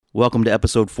Welcome to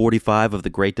episode 45 of the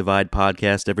Great Divide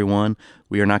podcast, everyone.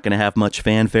 We are not going to have much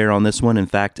fanfare on this one. In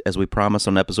fact, as we promised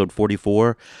on episode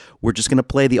 44, we're just going to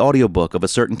play the audiobook of A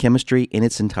Certain Chemistry in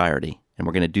its entirety. And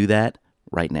we're going to do that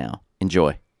right now.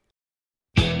 Enjoy.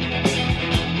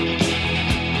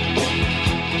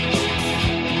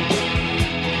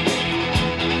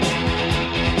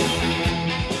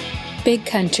 Big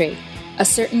Country, A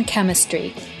Certain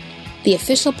Chemistry. The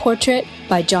Official Portrait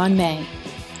by John May.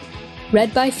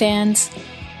 Read by fans,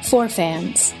 for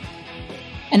fans.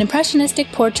 An impressionistic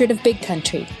portrait of Big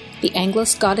Country, the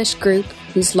Anglo-Scottish group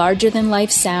whose larger-than-life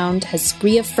sound has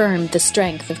reaffirmed the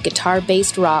strength of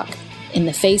guitar-based rock in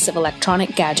the face of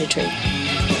electronic gadgetry.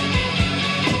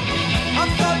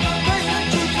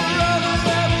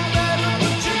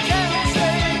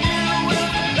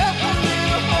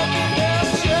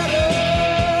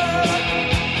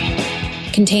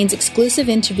 Contains exclusive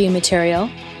interview material,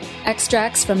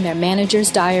 extracts from their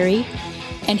manager's diary,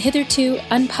 and hitherto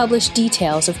unpublished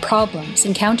details of problems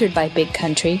encountered by Big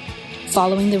Country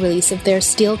following the release of their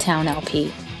Steeltown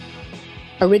LP.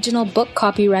 Original book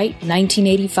copyright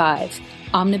 1985,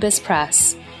 Omnibus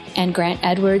Press, and Grant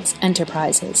Edwards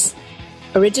Enterprises.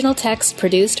 Original text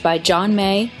produced by John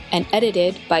May and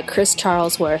edited by Chris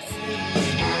Charlesworth.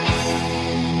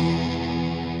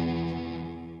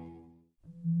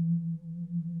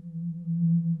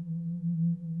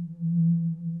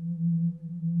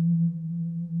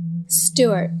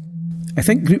 Stuart. I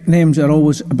think group names are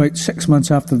always about 6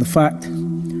 months after the fact.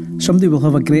 Somebody will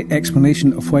have a great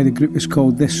explanation of why the group is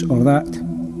called this or that.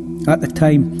 At the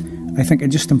time, I think it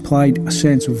just implied a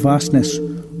sense of vastness,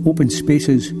 open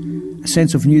spaces, a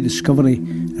sense of new discovery,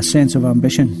 a sense of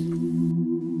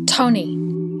ambition. Tony.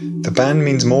 The band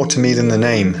means more to me than the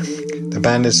name. The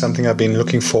band is something I've been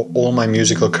looking for all my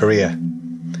musical career.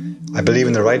 I believe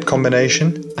in the right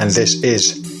combination, and this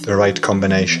is the right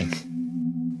combination.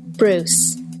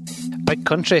 Bruce. Big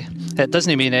Country. It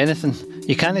doesn't mean anything.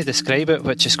 You can't describe it,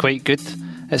 which is quite good.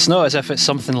 It's not as if it's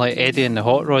something like Eddie and the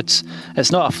Hot Rods.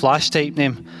 It's not a Flash type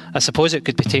name. I suppose it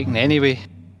could be taken anyway.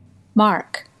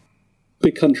 Mark.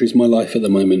 Big Country's my life at the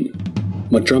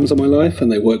moment. My drums are my life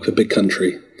and they work for Big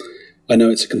Country. I know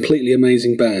it's a completely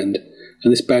amazing band,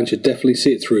 and this band should definitely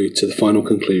see it through to the final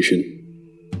conclusion.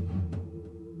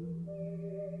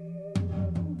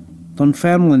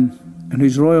 Dunfermline, in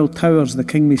whose royal towers the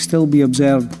king may still be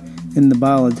observed in the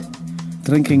ballad,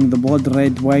 drinking the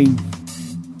blood-red wine.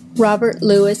 Robert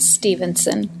Louis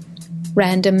Stevenson.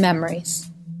 Random Memories.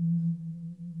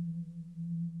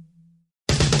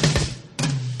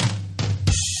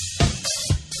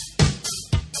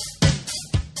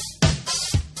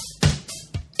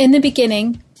 In the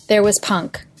beginning, there was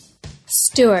punk.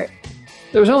 Stuart.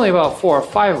 There was only about 4 or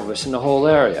 5 of us in the whole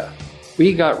area.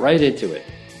 We got right into it.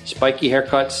 Spiky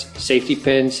haircuts, safety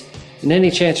pins, and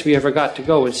any chance we ever got to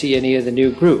go and see any of the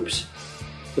new groups.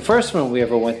 The first one we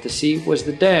ever went to see was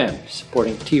The Damned,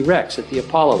 supporting T-Rex at the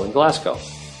Apollo in Glasgow.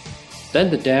 Then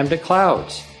The Damned at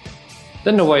Clouds.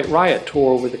 Then the White Riot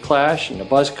tour with the Clash and the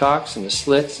Buzzcocks and the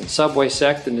Slits and Subway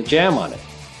Sect and the Jam on it.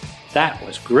 That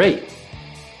was great.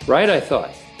 Right, I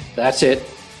thought. That's it.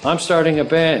 I'm starting a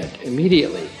band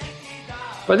immediately.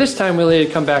 By this time, Willie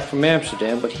had come back from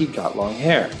Amsterdam, but he'd got long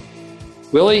hair.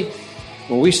 Willie,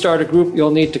 when we start a group,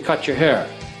 you'll need to cut your hair.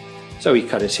 So he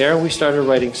cut his hair and we started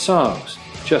writing songs,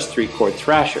 just 3-chord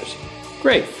thrashers.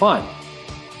 Great fun.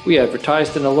 We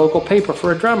advertised in a local paper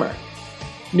for a drummer.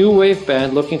 New wave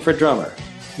band looking for drummer.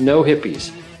 No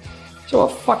hippies. So a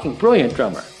fucking brilliant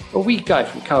drummer. A weak guy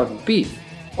from Cowden Beef.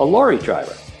 A lorry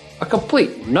driver. A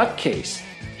complete nutcase.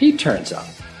 He turns up.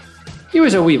 He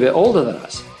was a wee bit older than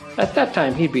us. At that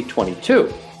time he'd be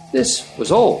 22. This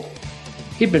was old.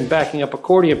 He'd been backing up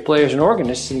accordion players and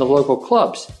organists in the local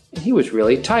clubs, and he was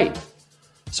really tight.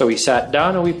 So he sat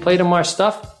down and we played him our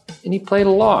stuff, and he played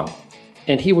along.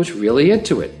 And he was really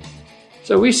into it.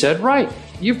 So we said, right,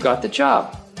 you've got the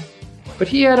job. But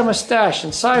he had a mustache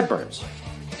and sideburns,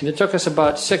 and it took us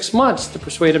about 6 months to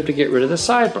persuade him to get rid of the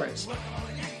sideburns.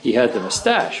 He had the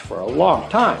mustache for a long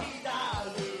time.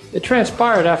 It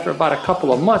transpired after about a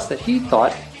couple of months that he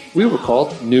thought we were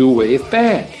called New Wave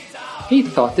Band. He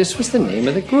thought this was the name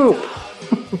of the group.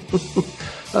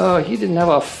 Oh, he didn't have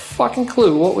a fucking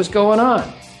clue what was going on.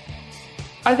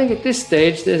 I think at this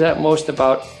stage there's at most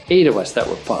about 8 of us that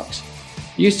were punks.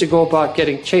 We used to go about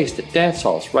getting chased at dance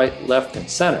halls right, left, and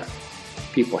center.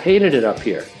 People hated it up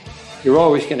here. You're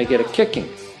always going to get a kicking.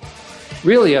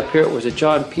 Really up here it was a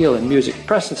John Peel and Music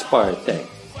Press inspired thing.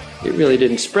 It really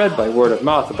didn't spread by word of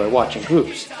mouth or by watching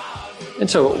groups. And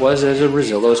so it was as a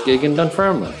Rosillo's gig in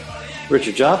Dunfermline.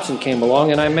 Richard Jobson came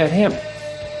along and I met him.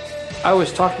 I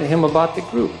was talking to him about the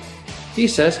group. He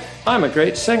says, I'm a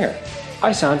great singer.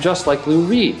 I sound just like Lou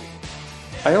Reed.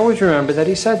 I always remember that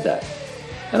he said that.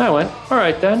 And I went, all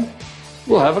right then,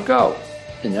 we'll have a go.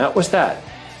 And that was that.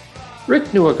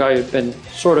 Rick knew a guy who'd been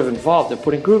sort of involved in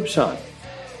putting groups on.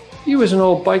 He was an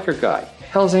old biker guy,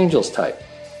 Hell's Angels type.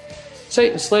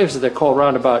 Satan's slaves as they're called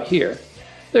round about here.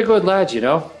 They're good lads, you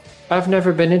know. I've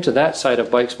never been into that side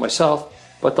of bikes myself,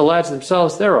 but the lads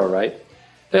themselves, they're all right.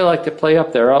 They like to play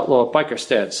up their outlaw biker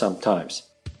stance sometimes.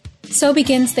 So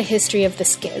begins the history of the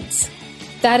Skids.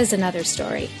 That is another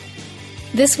story.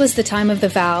 This was the time of the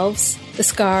Valves, the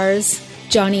Scars,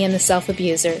 Johnny and the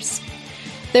Self-Abusers.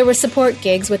 There were support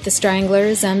gigs with the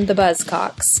Stranglers and the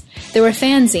Buzzcocks. There were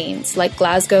fanzines like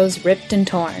Glasgow's Ripped and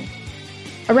Torn.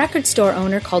 A record store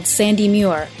owner called Sandy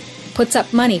Muir puts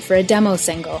up money for a demo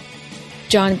single.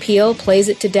 John Peel plays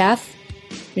it to death.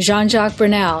 Jean-Jacques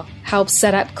Brunel helps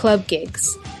set up club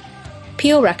gigs.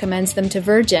 Peel recommends them to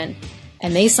Virgin,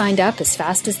 and they signed up as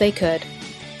fast as they could.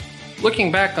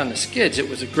 Looking back on the Skids, it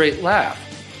was a great laugh.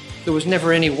 There was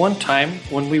never any one time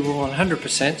when we were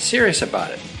 100% serious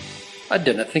about it. I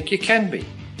didn't think you can be.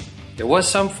 There was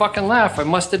some fucking laugh, I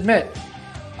must admit.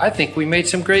 I think we made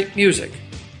some great music.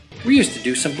 We used to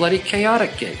do some bloody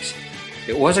chaotic gigs.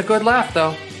 It was a good laugh,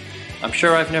 though. I'm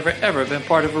sure I've never ever been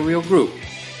part of a real group.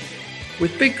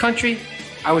 With Big Country,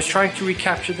 I was trying to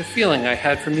recapture the feeling I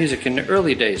had for music in the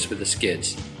early days with the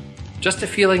Skids. Just a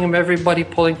feeling of everybody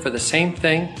pulling for the same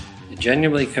thing, and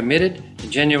genuinely committed,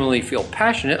 and genuinely feel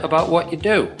passionate about what you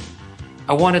do.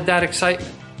 I wanted that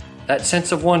excitement, that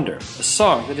sense of wonder, a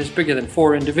song that is bigger than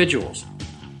 4 individuals.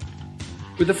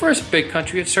 With the first Big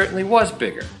Country, it certainly was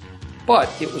bigger, but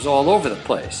it was all over the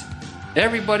place.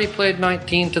 Everybody played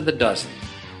 19 to the dozen.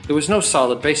 There was no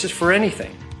solid basis for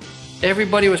anything.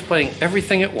 Everybody was playing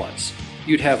everything at once.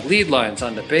 You'd have lead lines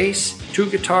on the bass, 2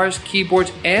 guitars,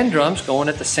 keyboards, and drums going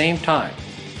at the same time.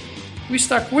 We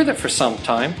stuck with it for some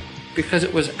time because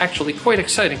it was actually quite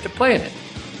exciting to play in it.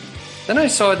 Then I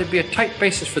saw there'd be a tight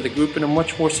basis for the group and a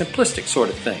much more simplistic sort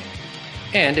of thing.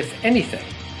 And if anything,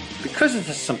 because of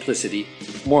the simplicity,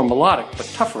 more melodic but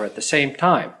tougher at the same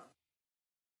time.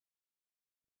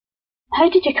 How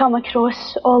did you come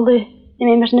across all the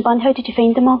members in the band? How did you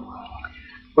find them all?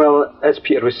 Well, as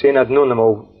Peter was saying, I'd known them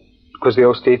all because they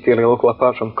all stayed fairly local,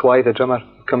 apart from Clyde, the drummer,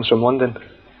 who comes from London.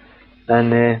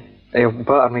 And he'll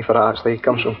batter me for that, actually. He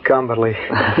comes from Camberley.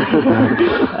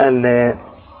 And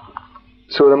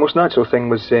so the most natural thing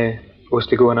was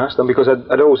to go and ask them, because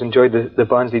I'd always enjoyed the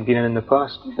bands they'd been in the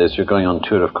past. As you're going on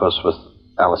tour, of course, with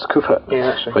Alice Cooper, yeah,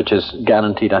 that's right, which is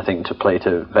guaranteed, I think, to play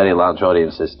to very large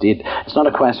audiences. It's not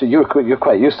a question, you're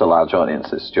quite used to large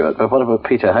audiences, Stuart, but what about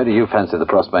Peter? How do you fancy the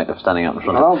prospect of standing up in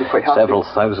front of several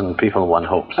thousand people, one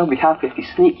hopes? I'll be happy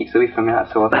if Snake keeps away from me,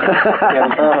 that's all.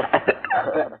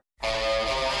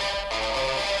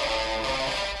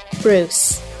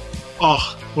 Bruce.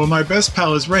 Oh, well, my best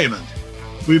pal is Raymond.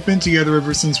 We've been together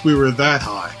ever since we were that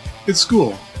high. At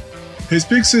school. His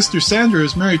big sister Sandra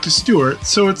is married to Stuart,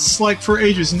 so it's like for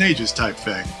ages and ages type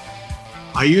thing.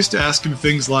 I used to ask him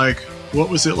things like, what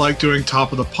was it like doing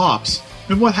Top of the Pops,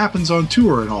 and what happens on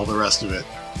tour and all the rest of it.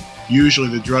 Usually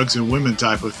the drugs and women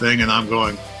type of thing, and I'm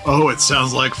going, oh, it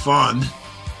sounds like fun.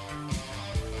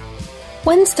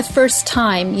 When's the first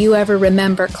time you ever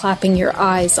remember clapping your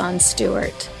eyes on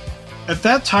Stuart? At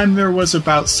that time there was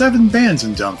about 7 bands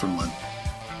in Dunfermline.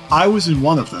 I was in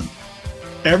one of them.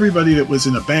 Everybody that was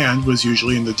in a band was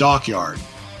usually in the dockyard.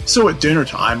 So at dinner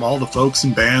time, all the folks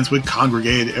and bands would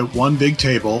congregate at one big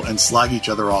table and slag each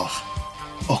other off.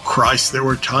 Oh Christ, there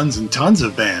were tons and tons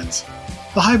of bands.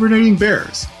 The Hibernating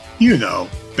Bears. You know,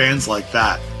 bands like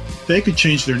that. They could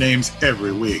change their names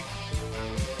every week.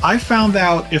 I found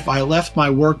out if I left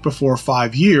my work before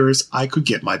 5 years, I could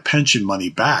get my pension money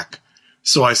back.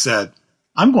 So I said,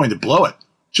 I'm going to blow it.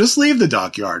 Just leave the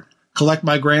dockyard, collect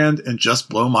my grand, and just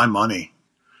blow my money.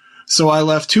 So I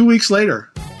left 2 weeks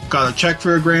later, got a check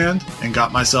for $1,000, and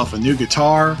got myself a new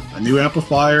guitar, a new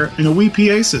amplifier, and a wee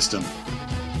PA system.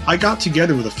 I got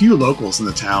together with a few locals in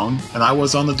the town, and I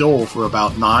was on the dole for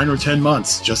about 9 or 10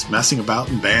 months just messing about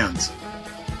in bands.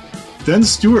 Then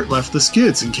Stuart left the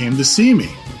Skids and came to see me.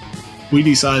 We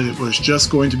decided it was just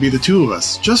going to be the 2 of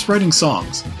us, just writing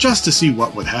songs, just to see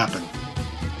what would happen.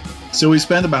 So we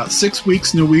spent about 6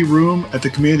 weeks in a wee room at the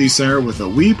community center with a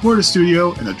wee Porta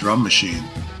Studio and a drum machine.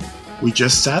 We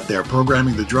just sat there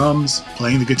programming the drums,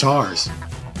 playing the guitars.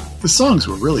 The songs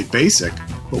were really basic,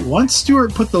 but once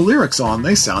Stuart put the lyrics on,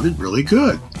 they sounded really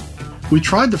good. We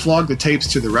tried to flog the tapes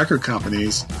to the record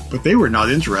companies, but they were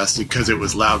not interested because it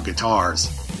was loud guitars.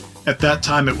 At that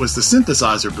time it was the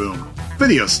synthesizer boom,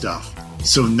 video stuff,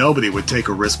 so nobody would take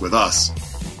a risk with us.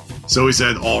 So we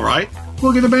said, alright,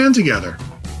 we'll get a band together.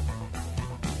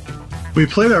 We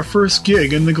played our first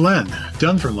gig in the Glen,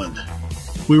 Dunfermline.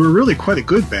 We were really quite a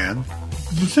good band.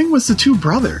 The thing was the two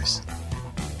brothers.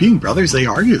 Being brothers, they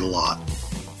argued a lot.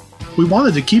 We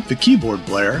wanted to keep the keyboard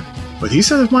player, but he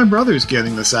said if my brother's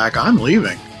getting the sack, I'm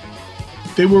leaving.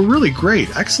 They were really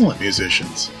great, excellent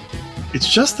musicians. It's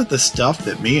just that the stuff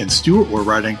that me and Stuart were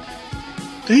writing,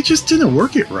 they just didn't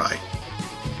work it right.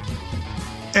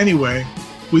 Anyway,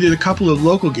 we did a couple of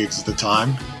local gigs at the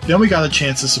time, then we got a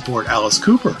chance to support Alice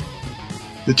Cooper.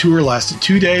 The tour lasted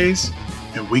 2 days,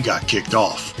 and we got kicked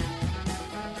off.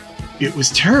 It was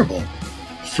terrible,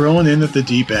 thrown in at the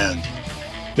deep end.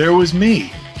 There was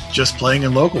me, just playing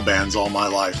in local bands all my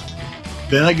life.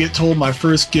 Then I get told my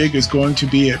first gig is going to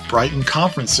be at Brighton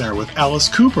Conference Center with Alice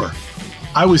Cooper.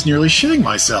 I was nearly shitting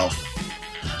myself.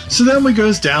 So then we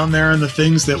goes down there and the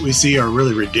things that we see are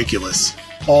really ridiculous.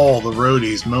 All the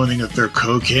roadies moaning that their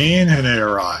cocaine had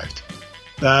arrived.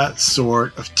 That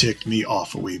sort of ticked me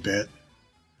off a wee bit.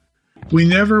 We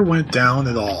never went down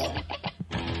at all.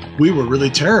 We were really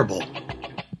terrible.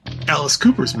 Alice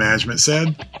Cooper's management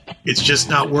said, "It's just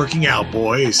not working out,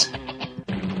 boys."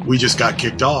 We just got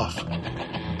kicked off.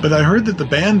 But I heard that the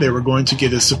band they were going to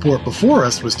get as support before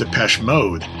us was Depeche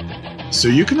Mode. So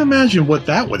you can imagine what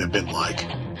that would have been like.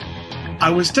 I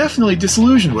was definitely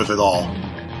disillusioned with it all.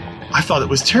 I thought it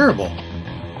was terrible.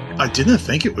 I didn't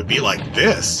think it would be like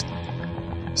this.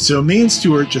 So me and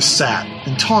Stuart just sat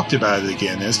and talked about it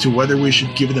again as to whether we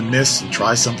should give it a miss and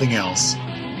try something else.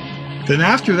 Then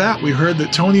after that we heard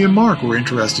that Tony and Mark were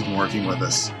interested in working with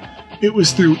us. It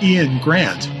was through Ian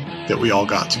Grant that we all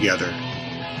got together.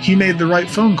 He made the right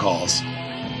phone calls.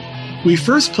 We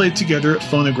first played together at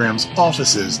Phonogram's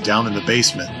offices down in the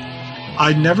basement.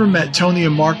 I'd never met Tony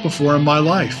and Mark before in my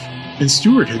life, and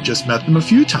Stuart had just met them a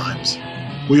few times.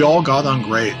 We all got on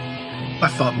great. I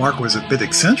thought Mark was a bit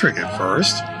eccentric at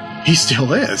first. He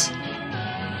still is.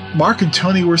 Mark and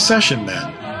Tony were session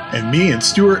men, and me and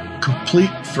Stuart complete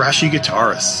thrashy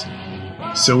guitarists.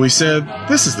 So we said,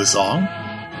 this is the song,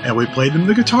 and we played them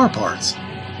the guitar parts.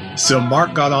 So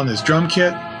Mark got on his drum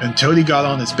kit, and Tony got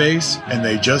on his bass, and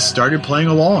they just started playing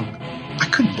along. I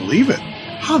couldn't believe it.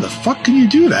 How the fuck can you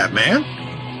do that, man?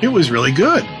 It was really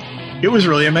good. It was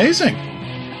really amazing.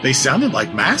 They sounded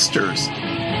like masters.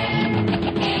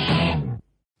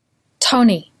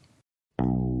 Tony.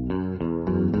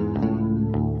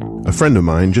 A friend of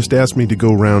mine just asked me to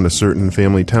go round a certain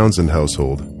family Townsend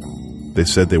household. They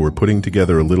said they were putting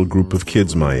together a little group of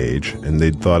kids my age, and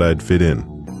they'd thought I'd fit in.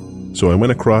 So I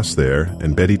went across there,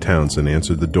 and Betty Townsend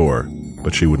answered the door,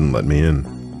 but she wouldn't let me in.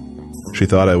 She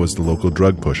thought I was the local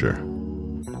drug pusher.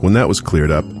 When that was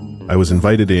cleared up, I was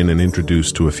invited in and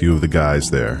introduced to a few of the guys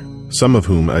there, some of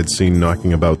whom I'd seen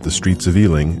knocking about the streets of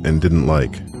Ealing and didn't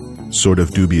like. Sort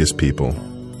of dubious people.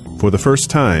 For the first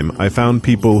time, I found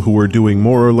people who were doing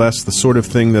more or less the sort of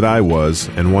thing that I was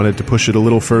and wanted to push it a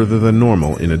little further than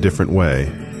normal in a different way.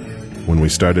 When we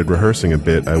started rehearsing a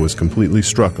bit, I was completely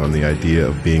struck on the idea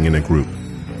of being in a group.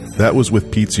 That was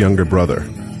with Pete's younger brother,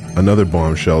 another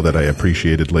bombshell that I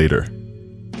appreciated later.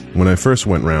 When I first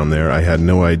went round there, I had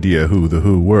no idea who the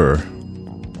Who were.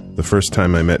 The first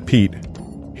time I met Pete,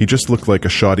 he just looked like a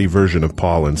shoddy version of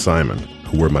Paul and Simon,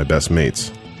 who were my best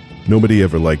mates. Nobody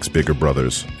ever likes bigger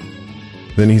brothers.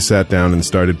 Then he sat down and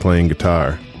started playing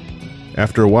guitar.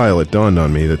 After a while, it dawned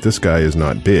on me that this guy is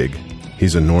not big,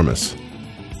 he's enormous.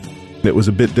 It was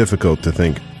a bit difficult to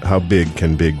think, how big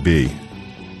can big be?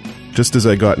 Just as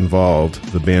I got involved,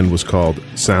 the band was called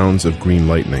Sounds of Green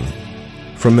Lightning.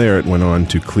 From there it went on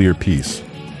to Clear Peace,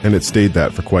 and it stayed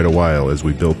that for quite a while as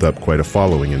we built up quite a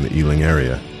following in the Ealing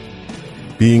area.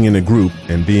 Being in a group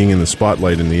and being in the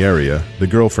spotlight in the area, the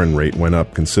girlfriend rate went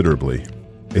up considerably.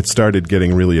 It started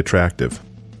getting really attractive.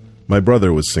 My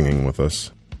brother was singing with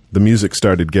us. The music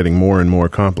started getting more and more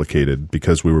complicated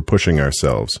because we were pushing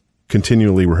ourselves,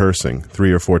 continually rehearsing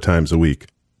 3 or 4 times a week.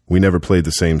 We never played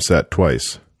the same set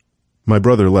twice. My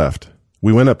brother left.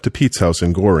 We went up to Pete's house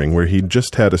in Goring, where he'd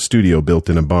just had a studio built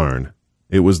in a barn.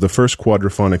 It was the first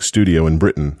quadraphonic studio in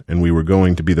Britain, and we were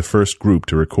going to be the first group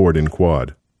to record in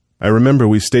quad. I remember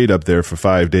we stayed up there for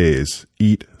 5 days,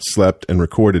 ate, slept, and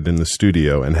recorded in the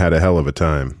studio, and had a hell of a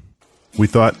time. We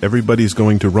thought everybody's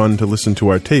going to run to listen to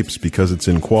our tapes because it's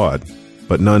in quad,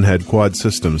 but none had quad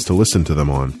systems to listen to them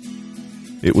on.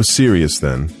 It was serious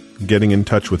then, getting in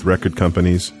touch with record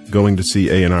companies, going to see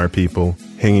A&R people,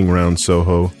 hanging around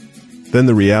Soho. Then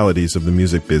the realities of the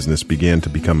music business began to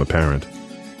become apparent.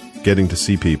 Getting to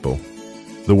see people.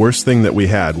 The worst thing that we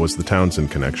had was the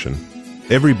Townsend connection.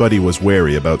 Everybody was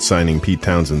wary about signing Pete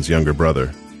Townsend's younger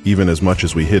brother, even as much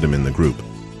as we hid him in the group,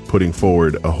 putting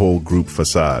forward a whole group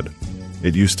facade.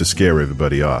 It used to scare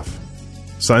everybody off.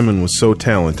 Simon was so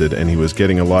talented, and he was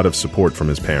getting a lot of support from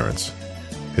his parents.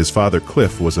 His father,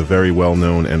 Cliff, was a very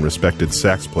well-known and respected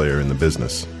sax player in the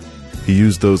business. He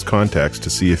used those contacts to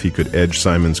see if he could edge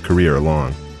Simon's career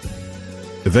along.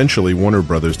 Eventually, Warner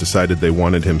Brothers decided they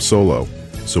wanted him solo,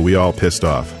 so we all pissed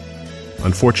off.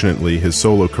 Unfortunately, his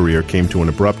solo career came to an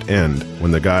abrupt end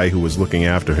when the guy who was looking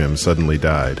after him suddenly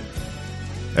died.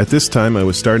 At this time, I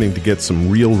was starting to get some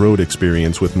real road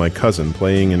experience with my cousin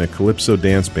playing in a calypso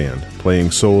dance band, playing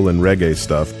soul and reggae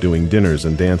stuff, doing dinners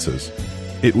and dances.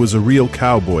 It was a real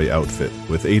cowboy outfit,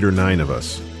 with 8 or 9 of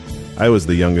us. I was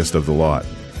the youngest of the lot.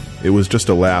 It was just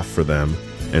a laugh for them,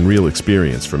 and real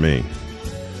experience for me.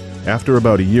 After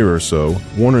about a year or so,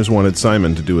 Warner's wanted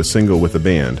Simon to do a single with the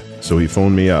band, so he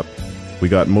phoned me up. We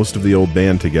got most of the old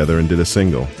band together and did a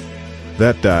single.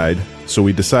 That died, so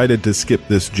we decided to skip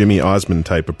this Jimmy Osmond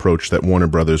type approach that Warner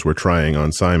Brothers were trying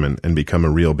on Simon and become a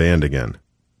real band again.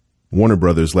 Warner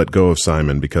Brothers let go of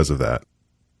Simon because of that.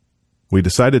 We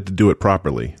decided to do it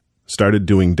properly, started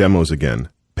doing demos again,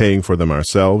 paying for them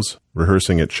ourselves,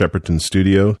 rehearsing at Shepperton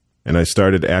Studio, and I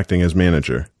started acting as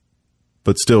manager.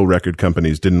 But still, record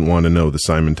companies didn't want to know the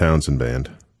Simon Townsend Band.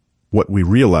 What we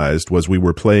realized was we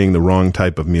were playing the wrong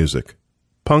type of music.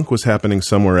 Punk was happening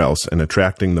somewhere else and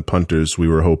attracting the punters we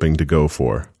were hoping to go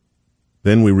for.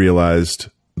 Then we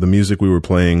realized the music we were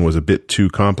playing was a bit too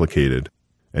complicated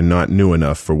and not new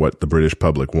enough for what the British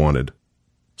public wanted.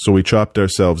 So we chopped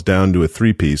ourselves down to a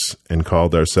 3-piece and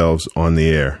called ourselves On the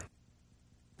Air.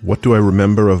 What do I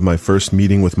remember of my first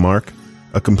meeting with Mark?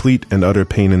 A complete and utter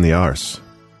pain in the arse.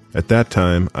 At that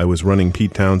time, I was running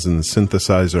Pete Townsend's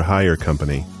synthesizer hire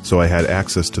company, so I had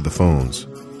access to the phones.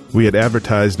 We had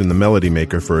advertised in the Melody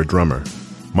Maker for a drummer.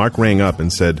 Mark rang up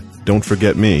and said, "Don't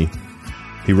forget me."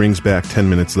 He rings back 10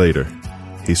 minutes later.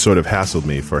 He sort of hassled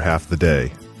me for half the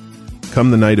day.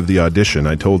 Come the night of the audition,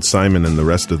 I told Simon and the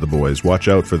rest of the boys, watch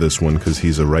out for this one because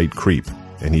he's a right creep,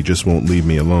 and he just won't leave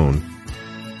me alone.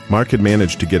 Mark had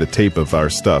managed to get a tape of our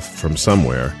stuff from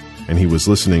somewhere, and he was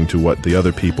listening to what the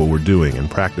other people were doing and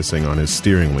practicing on his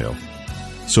steering wheel.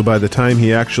 So by the time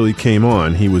he actually came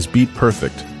on, he was beat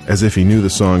perfect, as if he knew the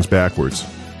songs backwards,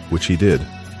 which he did.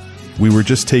 We were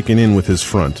just taken in with his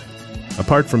front.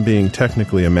 Apart from being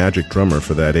technically a magic drummer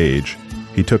for that age,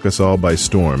 he took us all by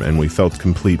storm, and we felt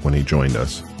complete when he joined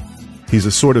us. He's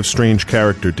a sort of strange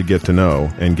character to get to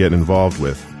know and get involved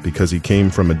with because he came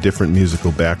from a different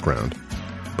musical background.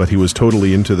 But he was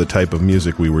totally into the type of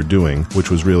music we were doing,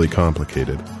 which was really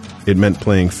complicated. It meant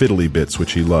playing fiddly bits,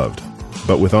 which he loved.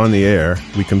 But with On the Air,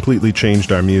 we completely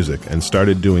changed our music and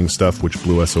started doing stuff which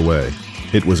blew us away.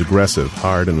 It was aggressive,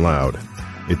 hard, and loud.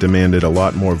 It demanded a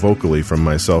lot more vocally from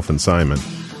myself and Simon,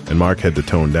 and Mark had to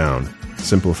tone down,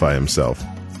 simplify himself,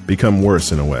 become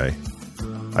worse in a way.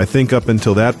 I think up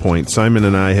until that point, Simon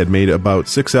and I had made about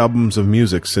 6 albums of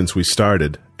music since we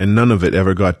started, and none of it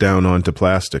ever got down onto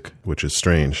plastic, which is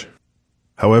strange.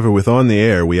 However, with On the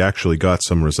Air, we actually got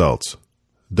some results.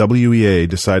 WEA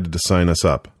decided to sign us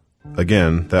up.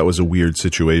 Again, that was a weird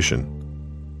situation.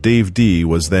 Dave D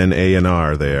was then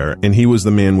A&R there, and he was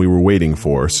the man we were waiting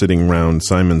for, sitting round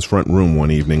Simon's front room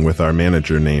one evening with our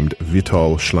manager named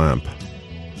Vital Schlamp.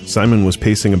 Simon was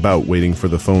pacing about waiting for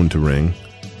the phone to ring.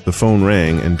 The phone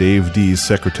rang, and Dave D's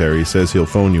secretary says he'll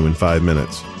phone you in 5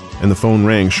 minutes. And the phone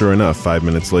rang sure enough 5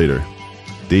 minutes later.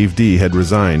 Dave D had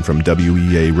resigned from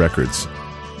WEA Records.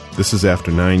 This is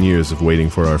after 9 years of waiting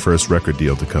for our first record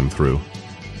deal to come through.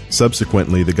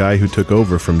 Subsequently, the guy who took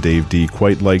over from Dave D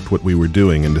quite liked what we were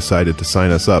doing and decided to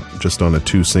sign us up just on a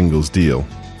 2 singles deal.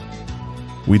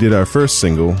 We did our first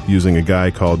single using a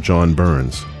guy called John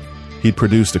Burns. He'd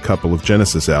produced a couple of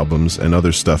Genesis albums and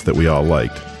other stuff that we all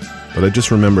liked. But I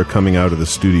just remember coming out of the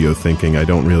studio thinking, I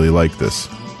don't really like this.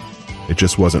 It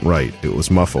just wasn't right. It was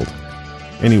muffled.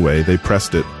 Anyway, they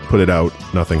pressed it, put it out,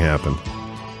 nothing happened.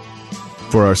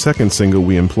 For our second single,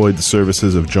 we employed the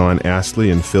services of John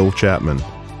Astley and Phil Chapman.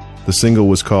 The single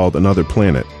was called Another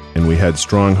Planet, and we had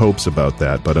strong hopes about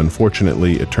that, but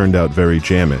unfortunately it turned out very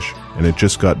jamish, and it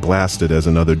just got blasted as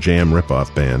another Jam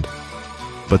ripoff band.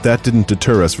 But that didn't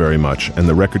deter us very much, and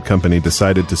the record company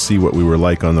decided to see what we were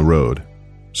like on the road.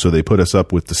 So they put us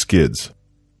up with the Skids.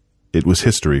 It was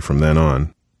history from then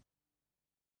on.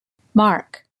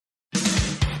 Mark.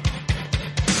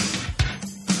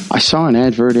 I saw an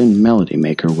advert in Melody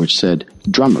Maker which said,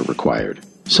 drummer required.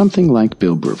 Something like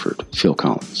Bill Bruford, Phil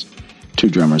Collins. 2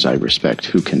 drummers I respect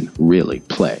who can really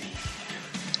play.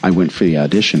 I went for the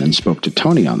audition and spoke to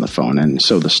Tony on the phone, and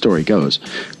so the story goes,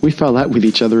 we fell out with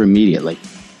each other immediately.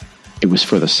 It was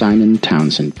for the Simon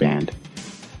Townsend Band.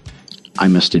 I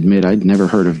must admit I'd never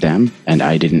heard of them, and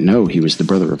I didn't know he was the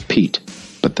brother of Pete.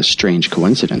 But the strange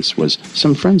coincidence was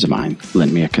some friends of mine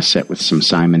lent me a cassette with some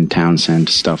Simon Townsend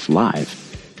stuff live,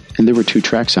 and there were 2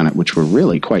 tracks on it which were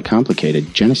really quite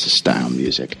complicated Genesis-style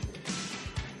music.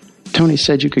 Tony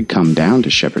said you could come down to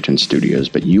Shepperton Studios,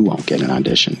 but you won't get an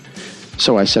audition.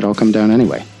 So I said I'll come down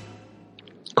anyway.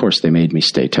 Of course, they made me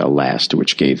stay till last,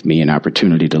 which gave me an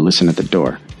opportunity to listen at the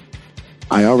door.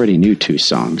 I already knew 2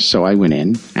 songs, so I went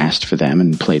in, asked for them,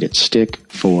 and played it stick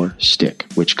for stick,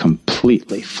 which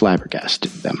completely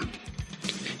flabbergasted them.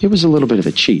 It was a little bit of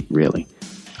a cheat, really.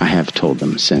 I have told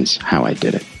them since how I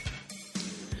did it.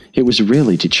 It was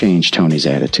really to change Tony's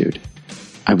attitude.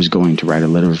 I was going to write a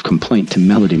letter of complaint to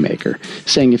Melody Maker,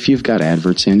 saying if you've got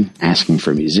adverts in, asking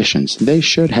for musicians, they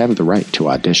should have the right to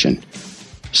audition.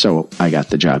 So I got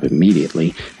the job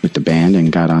immediately with the band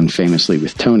and got on famously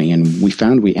with Tony, and we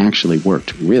found we actually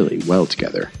worked really well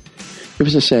together. It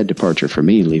was a sad departure for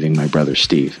me leaving my brother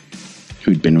Steve,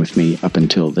 who'd been with me up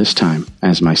until this time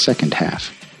as my second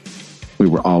half. We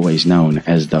were always known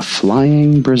as the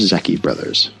Flying Brzezicki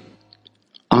Brothers.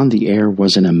 On the Air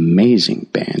was an amazing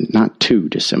band, not too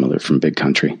dissimilar from Big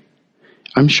Country.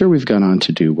 I'm sure we've gone on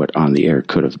to do what On the Air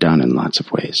could have done in lots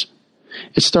of ways.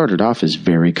 It started off as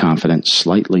very confident,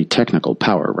 slightly technical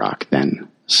power rock. Then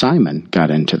Simon got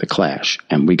into the Clash,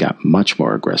 and we got much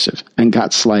more aggressive, and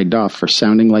got slagged off for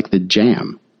sounding like the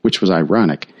Jam, which was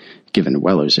ironic, given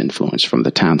Weller's influence from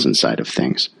the Townsend side of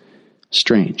things.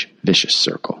 Strange, vicious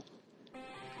circle.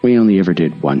 We only ever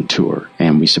did 1 tour,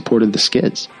 and we supported the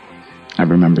Skids. I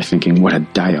remember thinking what a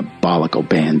diabolical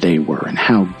band they were and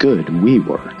how good we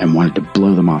were, and wanted to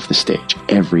blow them off the stage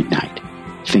every night,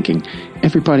 thinking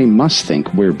everybody must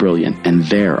think we're brilliant and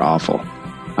they're awful.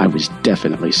 I was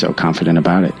definitely so confident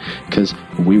about it, because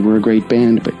we were a great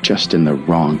band, but just in the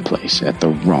wrong place at the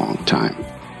wrong time.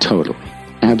 Totally.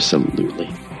 Absolutely.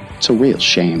 It's a real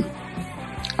shame.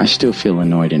 I still feel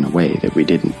annoyed in a way that we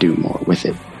didn't do more with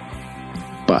it.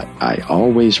 But I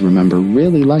always remember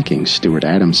really liking Stuart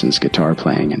Adamson's guitar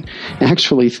playing and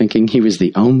actually thinking he was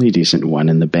the only decent one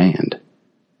in the band.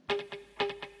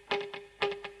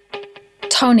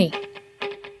 Tony.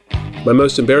 My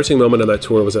most embarrassing moment on that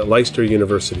tour was at Leicester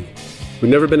University. We'd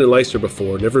never been in Leicester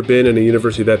before, never been in a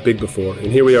university that big before, and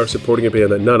here we are supporting a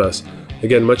band that none of us,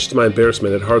 again much to my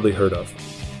embarrassment, had hardly heard of.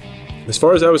 As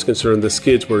far as I was concerned, the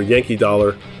Skids were Yankee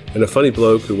Dollar and a funny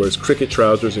bloke who wears cricket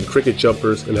trousers and cricket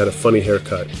jumpers and had a funny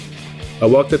haircut. I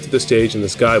walked up to the stage and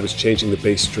this guy was changing the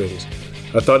bass strings.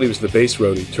 I thought he was the bass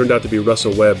roadie. Turned out to be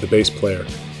Russell Webb, the bass player.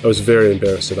 I was very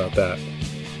embarrassed about that.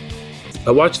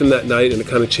 I watched him that night and it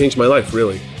kind of changed my life,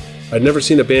 really. I'd never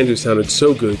seen a band who sounded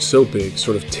so good, so big,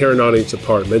 sort of tear an audience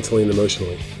apart mentally and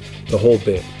emotionally. The whole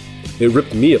band. It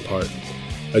ripped me apart.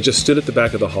 I just stood at the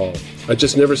back of the hall. I'd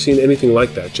just never seen anything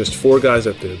like that, just 4 guys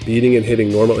up there beating and hitting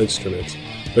normal instruments,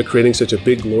 but creating such a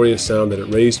big, glorious sound that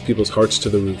it raised people's hearts to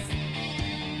the roof.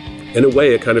 In a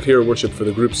way, a kind of hero worship for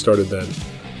the group started then.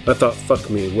 I thought, fuck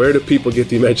me, where do people get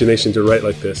the imagination to write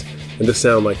like this and to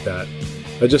sound like that?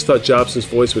 I just thought Jobson's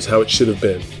voice was how it should have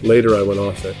been. Later, I went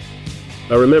off it.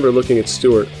 I remember looking at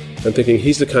Stuart and thinking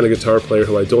he's the kind of guitar player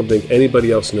who I don't think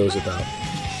anybody else knows about.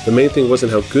 The main thing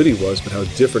wasn't how good he was, but how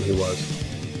different he was.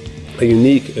 How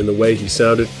unique in the way he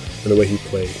sounded and the way he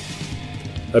played.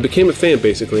 I became a fan,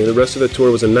 basically, and the rest of the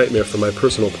tour was a nightmare from my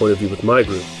personal point of view with my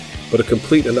group, but a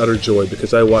complete and utter joy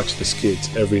because I watched the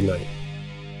Skids every night.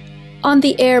 On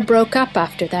the Air broke up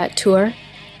after that tour,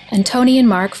 and Tony and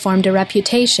Mark formed a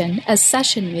reputation as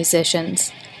session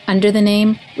musicians under the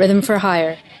name Rhythm for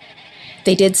Hire.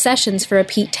 They did sessions for a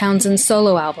Pete Townsend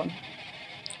solo album.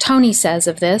 Tony says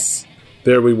of this,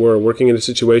 "There we were, working in a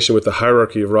situation with the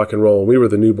hierarchy of rock and roll, and we were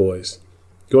the new boys.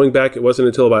 Going back, it wasn't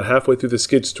until about halfway through the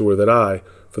Skids tour that I,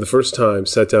 for the first time,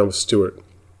 sat down with Stuart.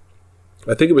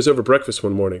 I think it was over breakfast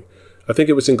one morning. I think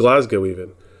it was in Glasgow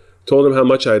even. Told him how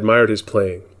much I admired his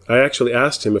playing. I actually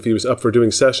asked him if he was up for doing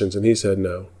sessions, and he said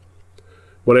no.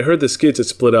 When I heard the Skids had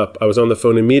split up, I was on the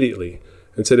phone immediately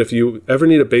and said, if you ever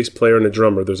need a bass player and a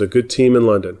drummer, there's a good team in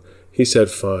London. He said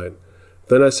fine.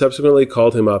 Then I subsequently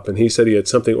called him up, and he said he had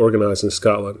something organized in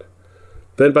Scotland.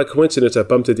 Then, by coincidence, I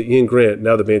bumped into Ian Grant,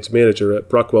 now the band's manager, at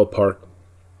Brockwell Park.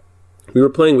 We were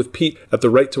playing with Pete at the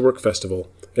Right to Work Festival,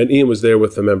 and Ian was there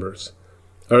with the members.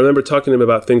 I remember talking to him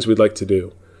about things we'd like to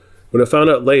do. When I found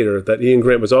out later that Ian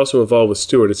Grant was also involved with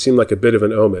Stuart, it seemed like a bit of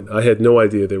an omen. I had no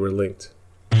idea they were linked.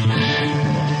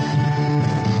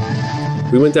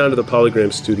 We went down to the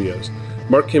Polygram Studios.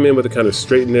 Mark came in with a kind of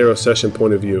straight and narrow session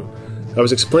point of view. I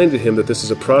was explaining to him that this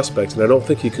is a prospect, and I don't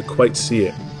think he could quite see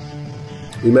it.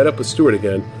 We met up with Stuart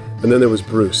again, and then there was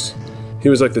Bruce. He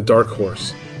was like the dark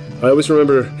horse. I always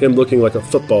remember him looking like a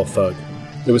football thug.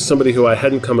 It was somebody who I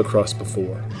hadn't come across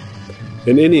before.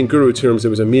 In Indian guru terms, it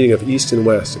was a meeting of East and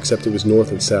West, except it was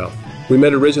North and South. We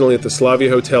met originally at the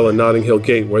Slavia Hotel in Notting Hill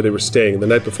Gate, where they were staying, the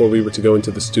night before we were to go into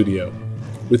the studio.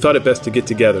 We thought it best to get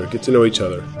together, get to know each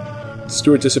other.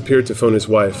 Stuart disappeared to phone his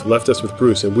wife, left us with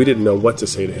Bruce, and we didn't know what to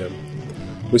say to him.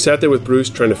 We sat there with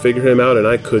Bruce trying to figure him out, and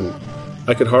I couldn't.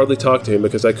 I could hardly talk to him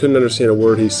because I couldn't understand a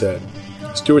word he said.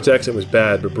 Stuart's accent was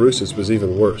bad, but Bruce's was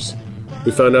even worse.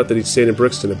 We found out that he'd stayed in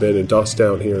Brixton a bit and dossed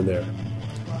down here and there.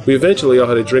 We eventually all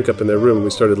had a drink up in their room and we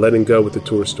started letting go with the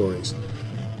tour stories.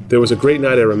 There was a great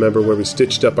night I remember where we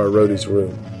stitched up our roadie's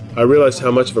room. I realized how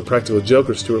much of a practical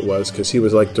joker Stuart was because he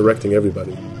was like directing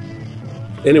everybody.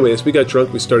 Anyway, as we got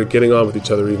drunk, we started getting on with each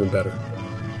other even better.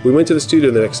 We went to the studio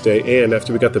the next day and,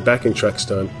 after we got the backing tracks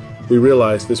done, we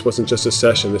realized this wasn't just a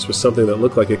session, this was something that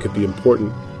looked like it could be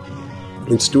important.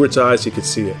 In Stuart's eyes, he could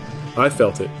see it. I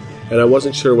felt it, and I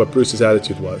wasn't sure what Bruce's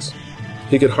attitude was.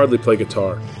 He could hardly play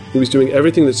guitar. He was doing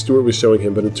everything that Stuart was showing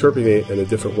him, but interpreting it in a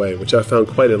different way, which I found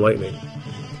quite enlightening.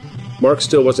 Mark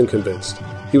still wasn't convinced.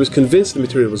 He was convinced the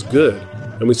material was good,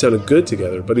 and we sounded good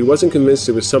together, but he wasn't convinced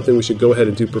it was something we should go ahead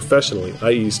and do professionally,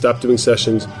 i.e. stop doing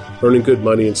sessions, earning good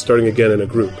money, and starting again in a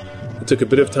group. It took a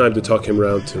bit of time to talk him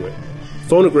round to it.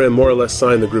 Phonogram more or less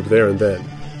signed the group there and then.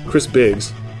 Chris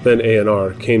Biggs, then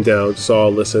A&R, came down, saw,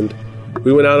 listened.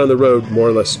 We went out on the road more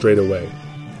or less straight away.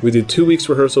 We did 2 weeks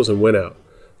rehearsals and went out.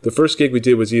 The first gig we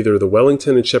did was either the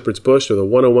Wellington in Shepherd's Bush or the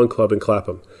 101 Club in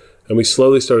Clapham, and we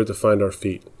slowly started to find our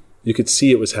feet. You could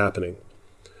see it was happening.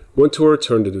 One tour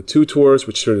turned into 2 tours,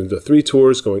 which turned into 3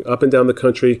 tours, going up and down the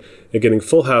country and getting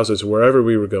full houses wherever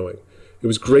we were going. It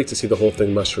was great to see the whole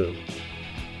thing mushroom.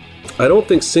 I don't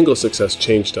think single success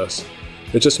changed us.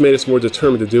 It just made us more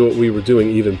determined to do what we were doing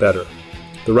even better.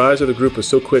 The rise of the group was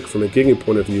so quick from a gigging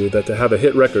point of view that to have a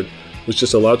hit record was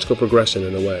just a logical progression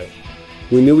in a way.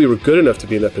 We knew we were good enough to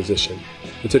be in that position.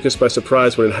 It took us by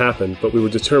surprise when it happened, but we were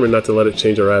determined not to let it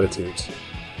change our attitudes.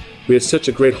 We had such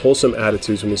a great wholesome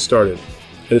attitudes when we started,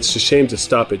 and it's a shame to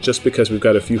stop it just because we've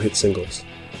got a few hit singles.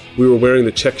 We were wearing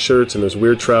the check shirts and those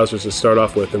weird trousers to start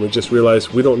off with, and we just realized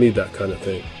we don't need that kind of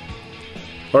thing.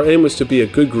 Our aim was to be a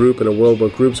good group in a world where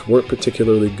groups weren't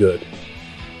particularly good.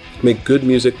 Make good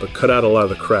music, but cut out a lot of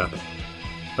the crap.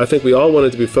 I think we all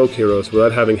wanted to be folk heroes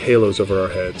without having halos over our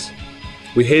heads.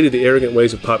 We hated the arrogant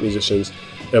ways of pop musicians,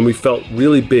 and we felt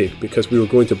really big because we were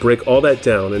going to break all that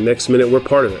down, and next minute we're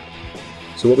part of it.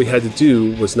 So what we had to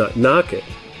do was not knock it,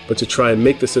 but to try and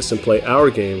make the system play our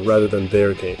game rather than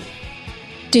their game.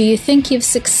 Do you think you've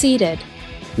succeeded?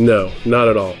 No, not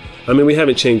at all. I mean, we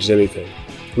haven't changed anything.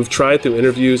 We've tried through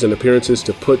interviews and appearances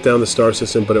to put down the star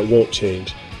system, but it won't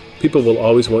change. People will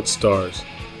always want stars.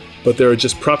 But there are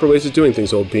just proper ways of doing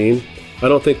things, old bean. I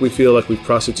don't think we feel like we've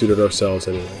prostituted ourselves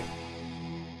anyway.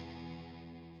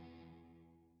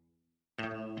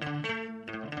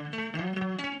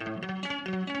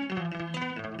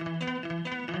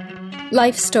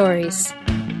 Life stories.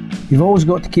 You've always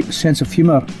got to keep a sense of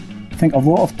humour. I think a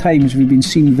lot of times we've been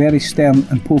seen very stern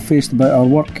and po-faced about our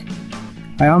work.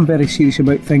 I am very serious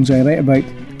about things I write about,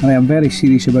 and I am very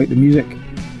serious about the music.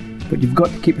 But you've got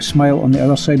to keep a smile on the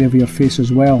other side of your face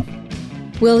as well.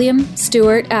 William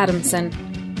Stewart Adamson,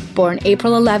 born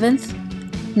April 11th,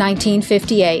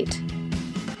 1958.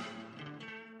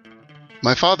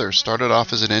 My father started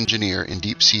off as an engineer in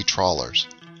deep-sea trawlers.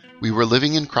 We were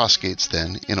living in Crossgates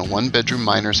then, in a one-bedroom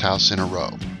miner's house in a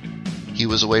row. He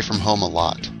was away from home a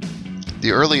lot.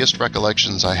 The earliest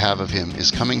recollections I have of him is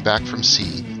coming back from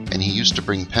sea, and he used to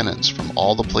bring pennants from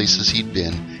all the places he'd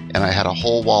been, and I had a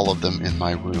whole wall of them in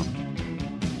my room.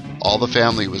 All the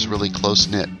family was really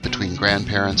close-knit between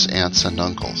grandparents, aunts, and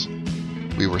uncles.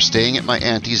 We were staying at my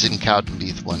auntie's in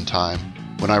Cowdenbeath one time,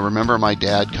 when I remember my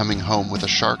dad coming home with a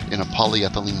shark in a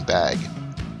polyethylene bag.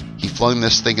 He flung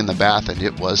this thing in the bath and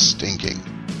it was stinking.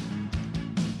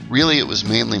 Really, it was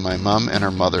mainly my mum and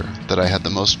her mother that I had the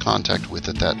most contact with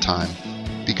at that time,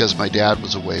 because my dad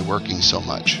was away working so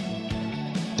much.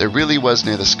 There really was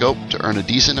near the scope to earn a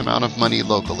decent amount of money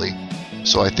locally,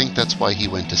 so I think that's why he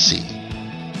went to sea.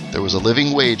 There was a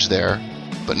living wage there,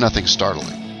 but nothing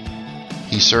startling.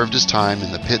 He served his time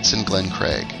in the pits in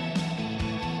Glencraig.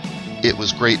 It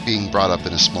was great being brought up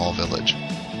in a small village.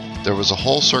 There was a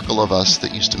whole circle of us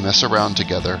that used to mess around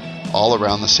together, all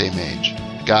around the same age,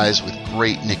 guys with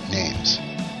great nicknames.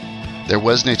 There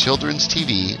was no children's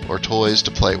TV or toys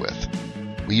to play with.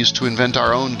 We used to invent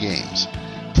our own games,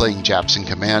 playing Japs and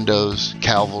Commandos,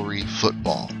 cavalry,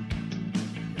 football.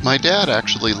 My dad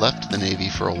actually left the Navy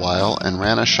for a while and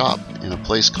ran a shop in a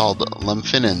place called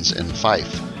Lemfinnens in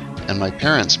Fife, and my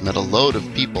parents met a load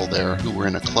of people there who were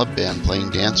in a club band playing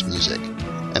dance music,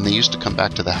 and they used to come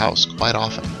back to the house quite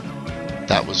often.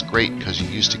 That was great because you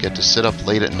used to get to sit up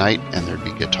late at night and there'd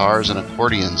be guitars and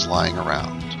accordions lying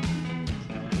around.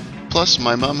 Plus,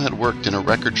 my mom had worked in a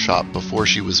record shop before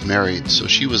she was married, so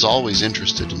she was always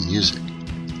interested in music.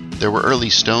 There were early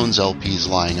Stones LPs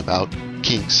lying about,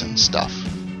 Kinks and stuff.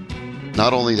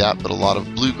 Not only that, but a lot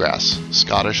of bluegrass,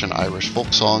 Scottish and Irish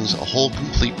folk songs, a whole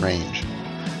complete range.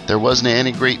 There wasn't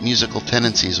any great musical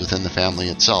tendencies within the family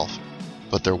itself,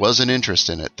 but there was an interest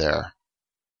in it there.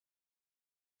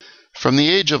 From the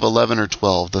age of 11 or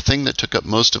 12, the thing that took up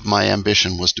most of my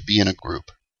ambition was to be in a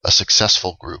group, a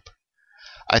successful group.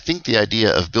 I think the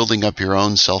idea of building up your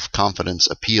own self-confidence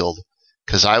appealed,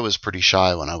 because I was pretty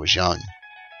shy when I was young.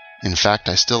 In fact,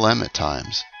 I still am at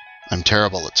times. I'm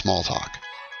terrible at small talk.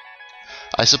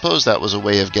 I suppose that was a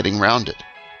way of getting round it,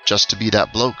 just to be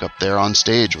that bloke up there on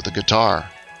stage with a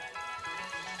guitar.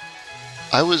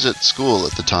 I was at school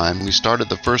at the time. We started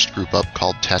the first group up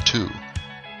called Tattoo.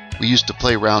 We used to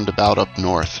play roundabout up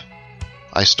north.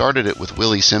 I started it with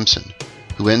Willie Simpson,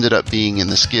 who ended up being in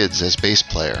the Skids as bass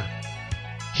player.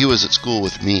 He was at school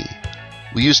with me.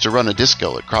 We used to run a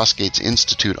disco at Crossgates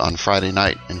Institute on Friday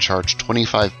night and charge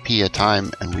 25p a time,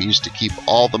 and we used to keep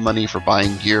all the money for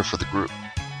buying gear for the group.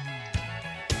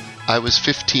 I was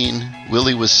 15,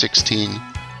 Willie was 16,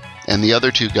 and the other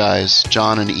two guys,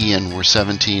 John and Ian, were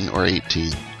 17 or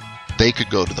 18. They could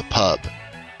go to the pub.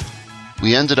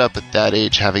 We ended up at that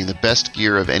age having the best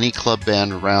gear of any club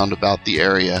band around about the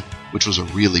area, which was a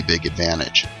really big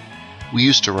advantage. We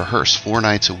used to rehearse 4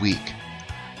 nights a week.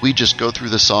 We'd just go through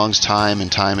the songs time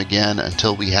and time again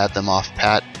until we had them off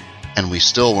pat, and we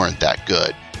still weren't that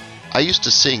good. I used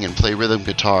to sing and play rhythm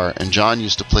guitar, and John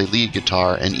used to play lead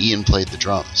guitar, and Ian played the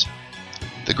drums.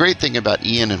 The great thing about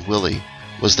Ian and Willie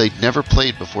was they'd never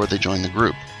played before they joined the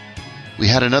group. We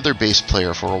had another bass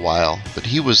player for a while, but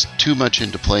he was too much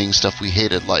into playing stuff we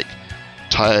hated, like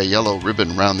tie a yellow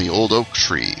ribbon round the old oak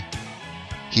tree.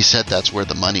 He said that's where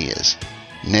the money is.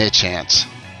 Nae chance.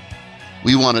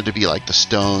 We wanted to be like the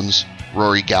Stones,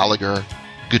 Rory Gallagher,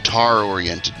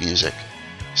 guitar-oriented music,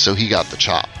 so he got the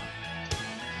chop.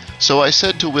 So I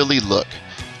said to Willie, look,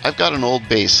 I've got an old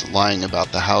bass lying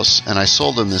about the house, and I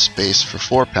sold him this bass for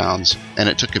 £4, and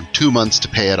it took him 2 months to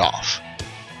pay it off.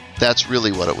 That's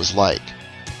really what it was like.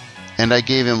 And I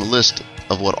gave him a list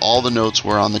of what all the notes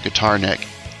were on the guitar neck,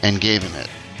 and gave him it.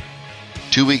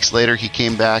 2 weeks later he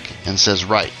came back and says,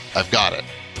 right, I've got it.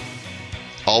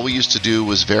 All we used to do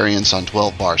was variants on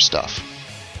 12-bar stuff.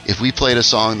 If we played a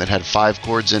song that had 5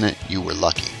 chords in it, you were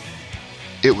lucky.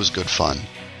 It was good fun.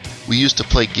 We used to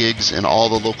play gigs in all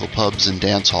the local pubs and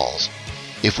dance halls.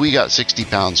 If we got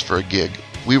 £60 for a gig,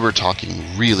 we were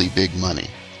talking really big money.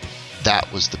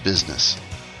 That was the business.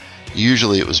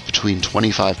 Usually it was between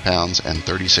 £25 and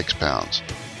 £36.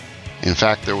 In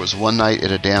fact, there was one night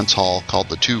at a dance hall called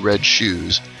the Two Red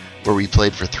Shoes where we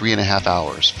played for 3.5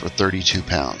 hours for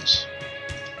 £32.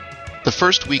 The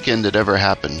first weekend it ever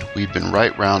happened, we'd been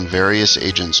right round various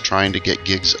agents trying to get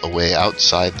gigs away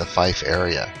outside the Fife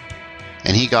area.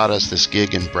 And he got us this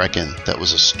gig in Brecon that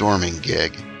was a storming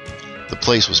gig. The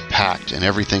place was packed and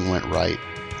everything went right.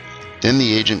 Then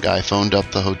the agent guy phoned up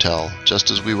the hotel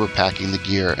just as we were packing the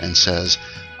gear and says,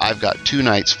 I've got 2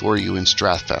 nights for you in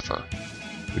Strathpeffer,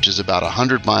 which is about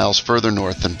 100 miles further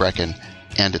north than Brecon,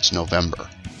 and it's November.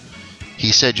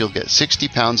 He said you'll get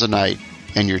 £60 a night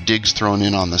and your digs thrown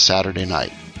in on the Saturday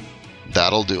night.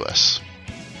 That'll do us.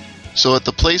 So at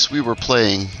the place we were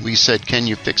playing, we said, can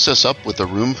you fix us up with a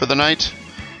room for the night?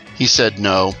 He said,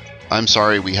 no, I'm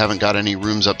sorry, we haven't got any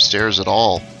rooms upstairs at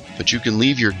all, but you can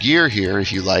leave your gear here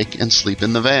if you like and sleep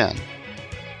in the van.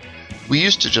 We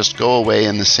used to just go away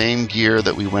in the same gear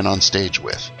that we went on stage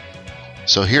with.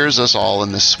 So here's us all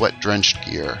in this sweat-drenched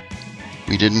gear.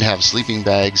 We didn't have sleeping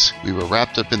bags, we were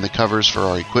wrapped up in the covers for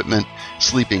our equipment,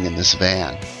 sleeping in this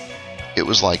van. It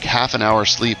was like half an hour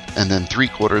sleep and then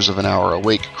 3/4 of an hour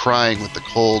awake, crying with the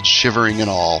cold, shivering and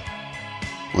all.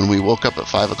 When we woke up at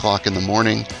 5 o'clock in the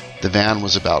morning, the van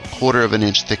was about 1/4 of an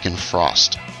inch thick in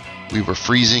frost. We were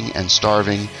freezing and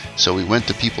starving, so we went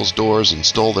to people's doors and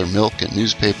stole their milk and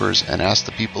newspapers and asked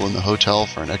the people in the hotel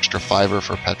for an extra $5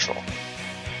 for petrol.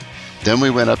 Then we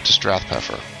went up to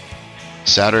Strathpeffer.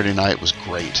 Saturday night was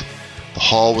great. The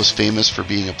hall was famous for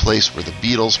being a place where the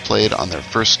Beatles played on their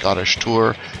first Scottish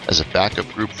tour as a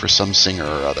backup group for some singer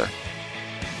or other.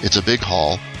 It's a big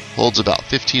hall, holds about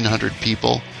 1,500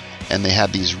 people, and they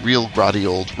had these real grotty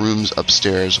old rooms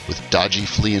upstairs with dodgy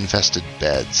flea-infested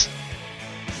beds.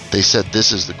 They said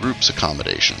this is the group's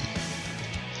accommodation.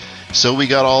 So we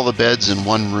got all the beds in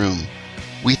one room.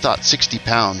 We thought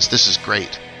 £60, this is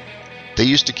great. They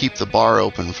used to keep the bar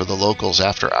open for the locals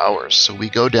after hours, so we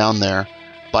go down there,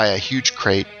 buy a huge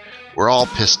crate, We're all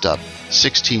pissed up,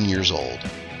 16 years old.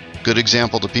 Good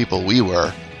example to people we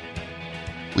were.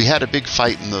 We had a big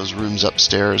fight in those rooms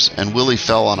upstairs, and Willie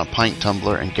fell on a pint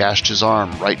tumbler and gashed his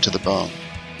arm right to the bone.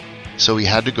 So he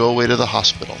had to go away to the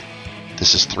hospital.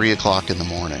 This is 3 o'clock in the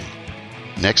morning.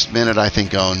 Next minute I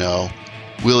think, oh no,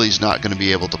 Willie's not going to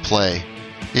be able to play.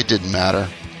 It didn't matter.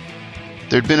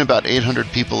 There'd been about 800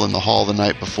 people in the hall the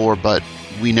night before, but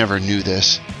we never knew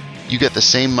this. You get the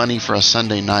same money for a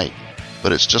Sunday night,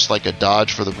 but it's just like a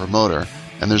dodge for the promoter,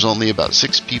 and there's only about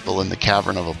 6 people in the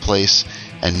cavern of a place,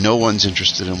 and no one's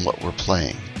interested in what we're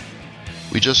playing.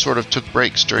 We just sort of took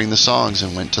breaks during the songs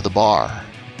and went to the bar.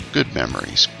 Good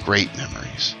memories, great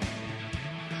memories.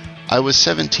 I was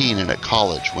 17 and at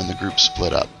college when the group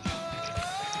split up.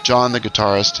 John, the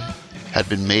guitarist, had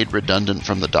been made redundant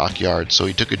from the dockyard, so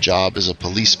he took a job as a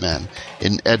policeman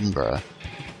in Edinburgh,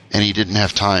 and he didn't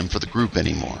have time for the group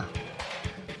anymore.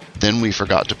 Then we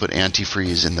forgot to put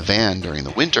antifreeze in the van during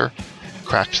the winter,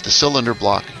 cracked the cylinder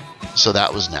block, so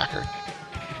that was knackered.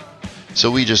 So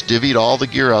we just divvied all the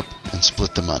gear up and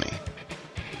split the money.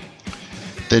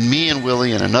 Then me and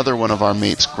Willie and another one of our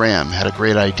mates, Graham, had a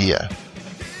great idea.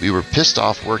 We were pissed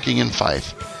off working in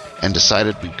Fife and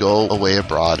decided we'd go away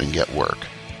abroad and get work.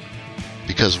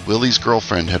 Because Willie's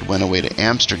girlfriend had went away to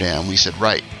Amsterdam, we said,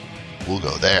 right, we'll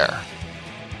go there.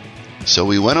 So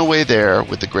we went away there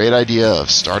with the great idea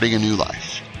of starting a new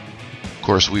life. Of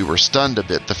course, we were stunned a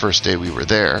bit the first day we were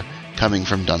there, coming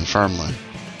from Dunfermline.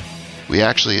 We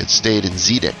actually had stayed in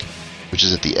Zedek, which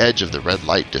is at the edge of the red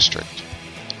light district.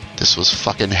 This was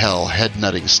fucking hell,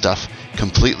 head-nutting stuff,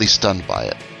 completely stunned by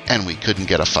it, and we couldn't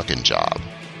get a fucking job.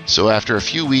 So after a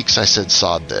few weeks I said,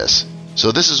 sod this.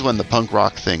 So this is when the punk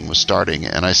rock thing was starting,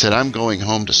 and I said I'm going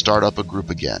home to start up a group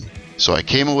again. So I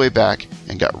came away back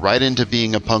and got right into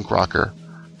being a punk rocker,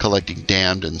 collecting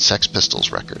Damned and Sex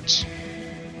Pistols records.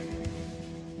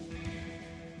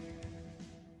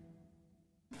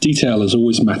 Detail has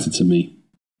always mattered to me.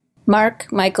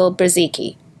 Mark Michael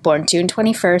Brzezicki, born June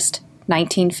 21st,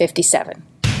 1957.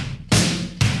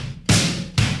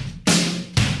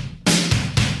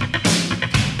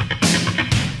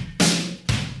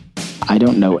 I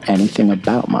don't know anything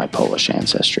about my Polish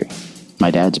ancestry. My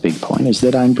dad's big point is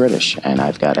that I'm British, and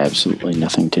I've got absolutely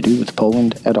nothing to do with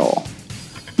Poland at all.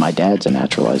 My dad's a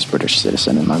naturalized British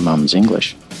citizen, and my mom's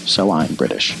English, so I'm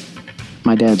British.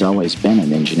 My dad's always been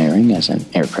in engineering as an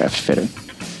aircraft fitter.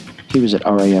 He was at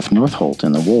RAF Northolt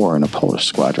in the war in a Polish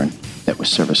squadron that was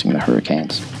servicing the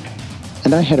Hurricanes.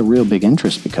 And I had a real big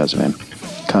interest because of him,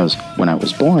 because when I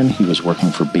was born, he was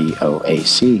working for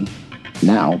BOAC,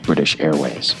 now British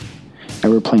Airways.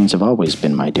 Aeroplanes have always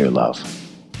been my dear love.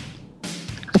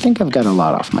 I think I've got a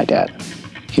lot off my dad.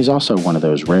 He's also one of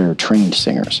those rare trained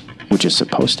singers, which is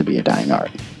supposed to be a dying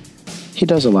art. He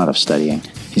does a lot of studying,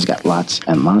 he's got lots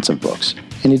and lots of books,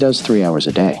 and he does 3 hours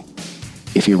a day.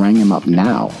 If you rang him up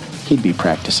now, he'd be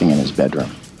practicing in his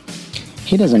bedroom.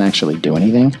 He doesn't actually do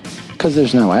anything, because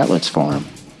there's no outlets for him,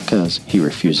 because he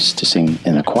refuses to sing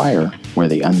in a choir where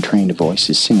the untrained voice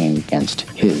is singing against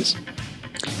his.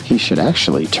 He should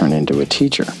actually turn into a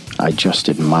teacher. I just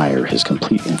admire his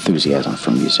complete enthusiasm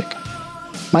for music.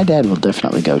 My dad will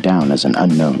definitely go down as an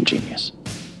unknown genius.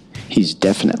 He's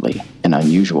definitely an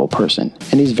unusual person,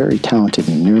 and he's very talented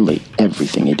in nearly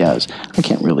everything he does. I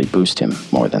can't really boost him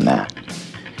more than that.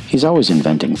 He's always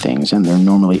inventing things, and they're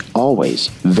normally always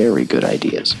very good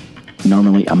ideas.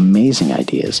 Normally amazing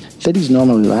ideas that he's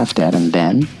normally laughed at, and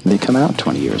then they come out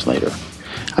 20 years later.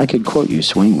 I could quote you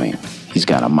Swing Wing. He's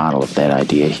got a model of that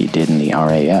idea he did in the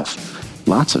RAF.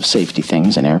 Lots of safety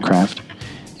things in aircraft.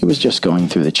 It was just going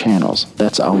through the channels.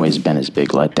 That's always been his big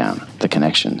letdown, the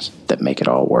connections that make it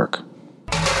all work.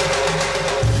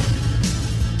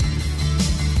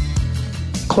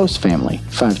 Close family,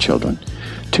 5 children.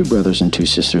 2 brothers and 2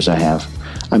 sisters I have.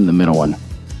 I'm the middle one.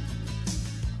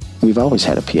 We've always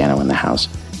had a piano in the house,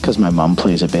 because my mom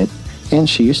plays a bit, and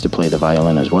she used to play the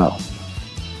violin as well.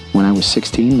 When I was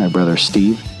 16, my brother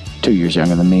Steve, 2 years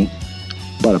younger than me,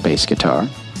 bought a bass guitar.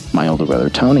 My older brother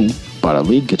Tony bought a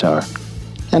lead guitar.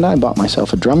 And I bought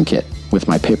myself a drum kit with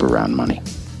my paper round money.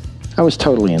 I was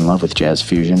totally in love with jazz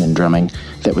fusion and drumming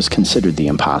that was considered the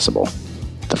impossible.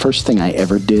 The first thing I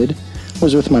ever did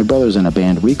was with my brothers in a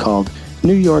band we called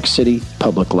New York City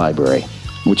Public Library,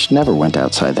 which never went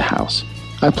outside the house.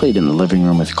 I played in the living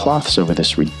room with cloths over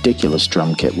this ridiculous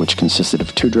drum kit which consisted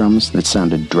of 2 drums that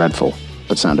sounded dreadful,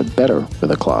 but sounded better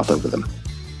with a cloth over them.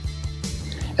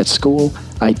 At school,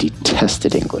 I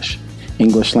detested English.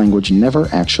 English language never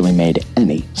actually made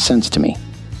any sense to me.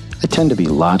 I tend to be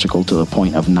logical to the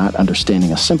point of not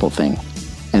understanding a simple thing,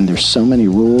 and there's so many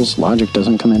rules, logic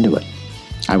doesn't come into it.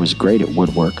 I was great at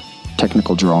woodwork,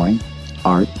 technical drawing,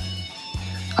 art.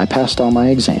 I passed all my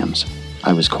exams.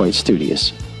 I was quite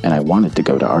studious, and I wanted to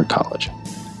go to art college.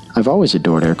 I've always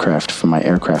adored aircraft from my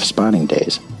aircraft spotting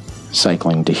days,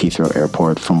 cycling to Heathrow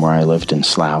Airport from where I lived in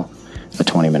Slough, a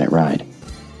 20-minute ride.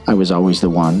 I was always the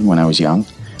one, when I was young,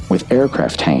 with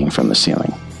aircraft hanging from the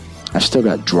ceiling. I've still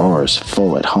got drawers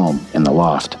full at home in the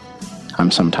loft.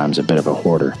 I'm sometimes a bit of a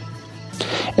hoarder.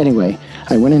 Anyway,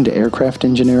 I went into aircraft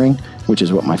engineering, which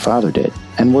is what my father did,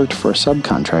 and worked for a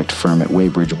subcontract firm at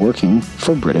Weybridge working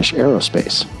for British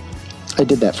Aerospace. I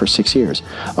did that for 6 years,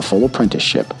 a full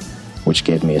apprenticeship, which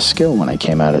gave me a skill when I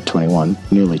came out at 21,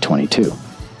 nearly 22.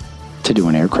 To do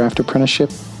an aircraft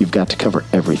apprenticeship, you've got to cover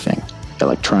everything: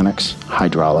 electronics,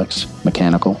 hydraulics,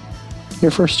 mechanical.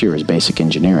 Your first year is basic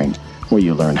engineering, where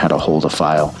you learn how to hold a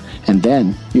file, and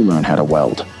then you learn how to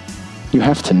weld. You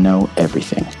have to know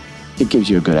everything. It gives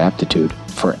you a good aptitude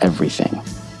for everything.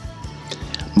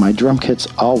 My drum kit's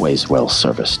always well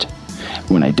serviced.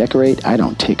 When I decorate, I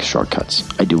don't take shortcuts.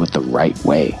 I do it the right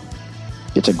way.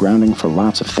 It's a grounding for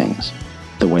lots of things.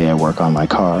 The way I work on my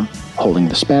car, holding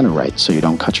the spanner right so you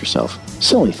don't cut yourself,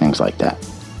 silly things like that.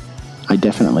 I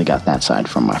definitely got that side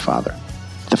from my father.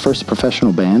 The first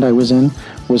professional band I was in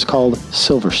was called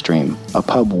Silverstream, a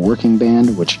pub working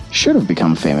band which should have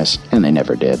become famous, and they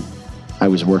never did. I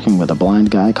was working with a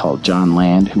blind guy called John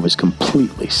Land who was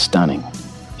completely stunning.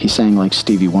 He sang like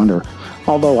Stevie Wonder,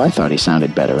 although I thought he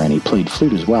sounded better, and he played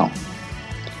flute as well.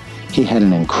 He had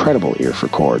an incredible ear for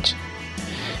chords.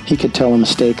 He could tell a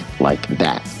mistake like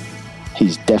that.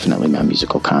 He's definitely my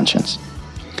musical conscience.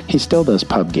 He still does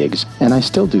pub gigs, and I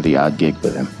still do the odd gig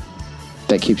with him.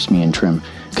 That keeps me in trim,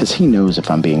 because he knows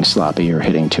if I'm being sloppy or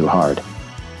hitting too hard.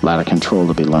 A lot of control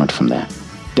to be learned from that.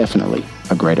 Definitely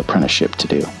a great apprenticeship to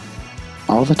do.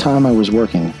 All the time I was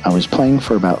working, I was playing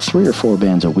for about 3 or 4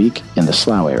 bands a week in the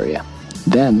Slough area.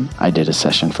 Then I did a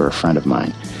session for a friend of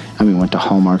mine, and we went to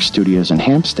Hallmark Studios in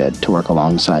Hampstead to work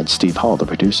alongside Steve Hall, the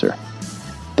producer.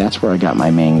 That's where I got my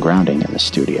main grounding in the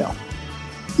studio.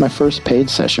 My first paid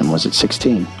session was at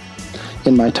 16.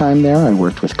 In my time there, I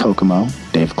worked with Kokomo,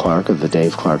 Dave Clark of the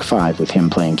Dave Clark 5 with him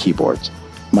playing keyboards,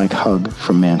 Mike Hugg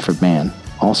from Manfred Mann,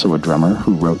 also a drummer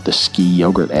who wrote the ski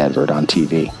yogurt advert on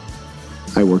TV.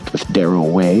 I worked with Daryl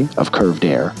Way of Curved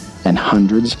Air, and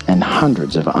hundreds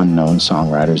of unknown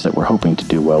songwriters that were hoping to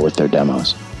do well with their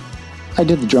demos. I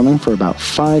did the drumming for about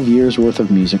 5 years' worth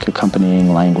of music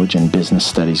accompanying language and business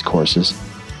studies courses.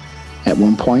 At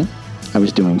one point, I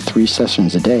was doing 3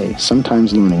 sessions a day,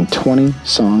 sometimes learning 20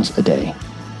 songs a day.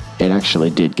 It actually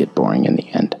did get boring in the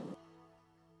end.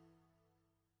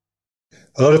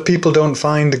 A lot of people don't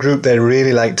find the group they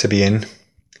really like to be in.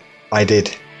 I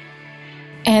did.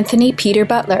 Anthony Peter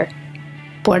Butler,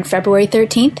 born February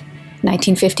 13th,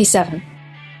 1957.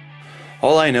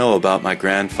 All I know about my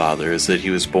grandfather is that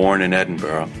he was born in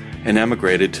Edinburgh and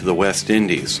emigrated to the West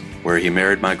Indies, where he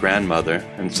married my grandmother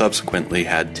and subsequently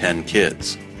had 10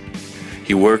 kids.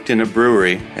 He worked in a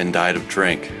brewery and died of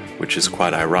drink, which is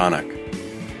quite ironic.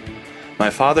 My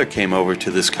father came over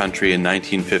to this country in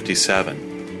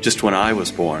 1957, just when I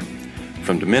was born,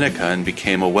 from Dominica, and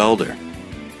became a welder.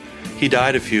 He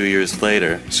died a few years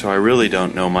later, so I really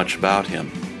don't know much about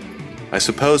him. I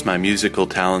suppose my musical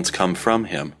talents come from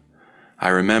him. I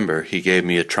remember he gave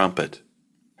me a trumpet.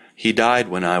 He died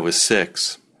when I was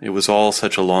 6. It was all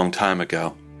such a long time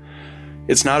ago.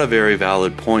 It's not a very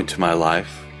valid point to my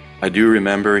life. I do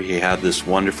remember he had this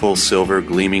wonderful silver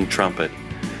gleaming trumpet,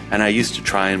 and I used to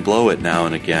try and blow it now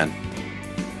and again.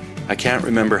 I can't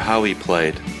remember how he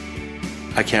played.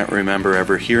 I can't remember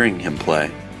ever hearing him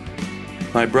play.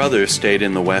 My brother stayed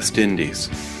in the West Indies.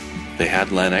 They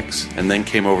had Lennox, and then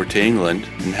came over to England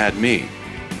and had me.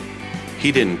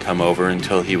 He didn't come over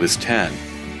until he was 10.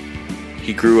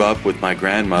 He grew up with my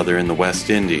grandmother in the West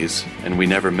Indies, and we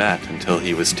never met until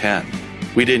he was 10.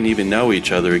 We didn't even know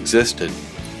each other existed.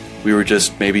 We were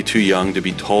just maybe too young to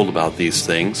be told about these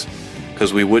things,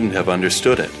 because we wouldn't have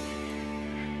understood it.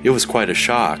 It was quite a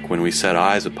shock when we set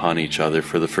eyes upon each other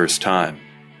for the first time.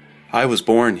 I was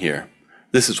born here.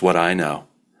 This is what I know.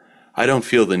 I don't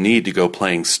feel the need to go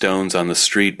playing stones on the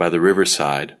street by the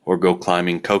riverside or go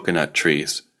climbing coconut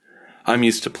trees. I'm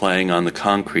used to playing on the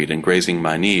concrete and grazing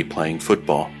my knee playing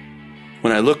football.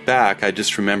 When I look back, I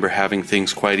just remember having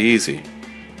things quite easy.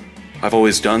 I've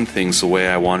always done things the way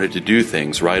I wanted to do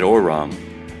things, right or wrong.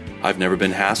 I've never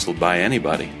been hassled by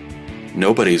anybody.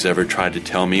 Nobody's ever tried to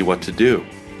tell me what to do.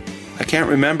 I can't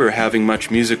remember having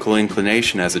much musical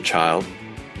inclination as a child.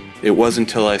 It wasn't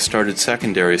until I started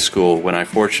secondary school when I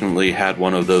fortunately had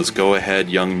one of those go-ahead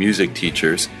young music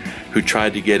teachers who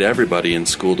tried to get everybody in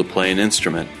school to play an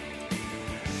instrument.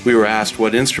 We were asked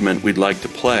what instrument we'd like to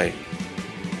play.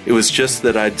 It was just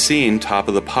that I'd seen Top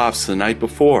of the Pops the night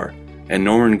before, and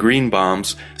Norman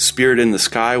Greenbaum's Spirit in the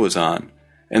Sky was on,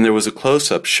 and there was a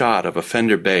close-up shot of a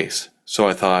Fender bass, so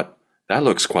I thought, that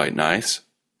looks quite nice.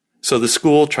 So the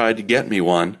school tried to get me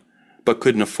one, but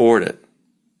couldn't afford it,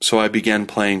 so I began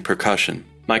playing percussion.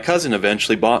 My cousin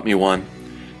eventually bought me one.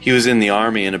 He was in the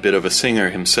Army and a bit of a singer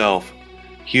himself.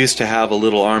 He used to have a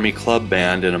little Army club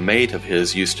band, and a mate of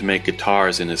his used to make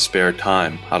guitars in his spare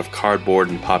time out of cardboard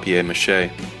and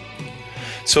papier-mâché.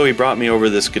 So he brought me over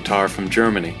this guitar from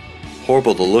Germany.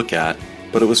 Horrible to look at,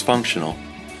 but it was functional.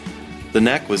 The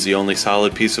neck was the only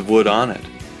solid piece of wood on it.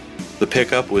 The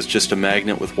pickup was just a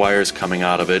magnet with wires coming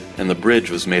out of it, and the bridge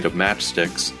was made of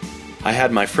matchsticks. I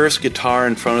had my first guitar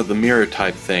in front of the mirror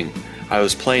type thing. I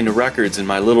was playing the records in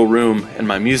my little room, and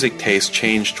my music taste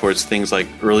changed towards things like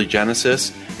early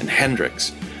Genesis and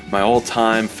Hendrix, my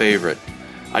all-time favorite.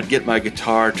 I'd get my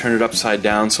guitar, turn it upside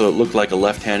down so it looked like a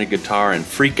left-handed guitar, and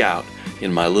freak out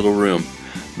in my little room.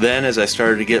 Then, as I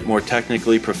started to get more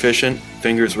technically proficient,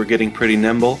 fingers were getting pretty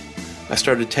nimble, I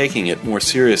started taking it more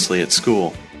seriously at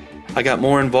school. I got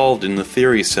more involved in the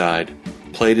theory side,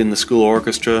 played in the school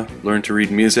orchestra, learned to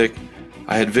read music.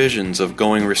 I had visions of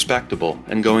going respectable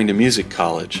and going to music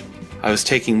college. I was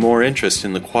taking more interest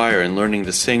in the choir and learning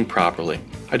to sing properly.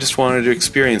 I just wanted to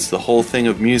experience the whole thing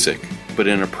of music, but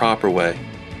in a proper way.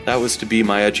 That was to be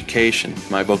my education,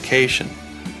 my vocation,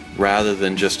 rather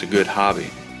than just a good hobby.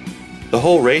 The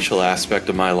whole racial aspect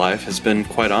of my life has been,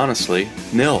 quite honestly,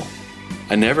 nil.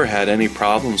 I never had any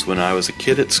problems when I was a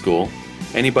kid at school.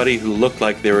 Anybody who looked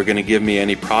like they were going to give me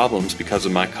any problems because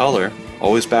of my color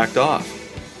always backed off.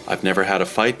 I've never had a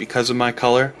fight because of my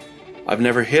color. I've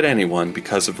never hit anyone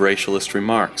because of racialist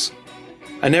remarks.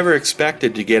 I never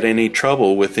expected to get any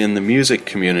trouble within the music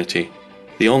community.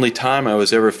 The only time I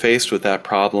was ever faced with that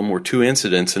problem were 2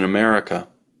 incidents in America.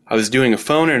 I was doing a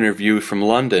phone interview from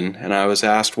London, and I was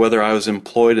asked whether I was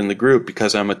employed in the group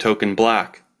because I'm a token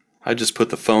black. I just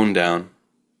put the phone down.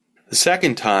 The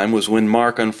second time was when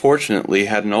Mark unfortunately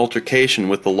had an altercation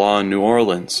with the law in New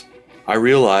Orleans. I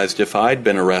realized if I'd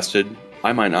been arrested,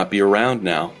 I might not be around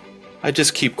now. I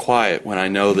just keep quiet when I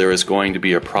know there is going to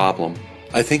be a problem.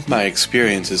 I think my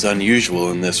experience is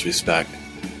unusual in this respect.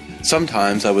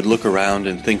 Sometimes I would look around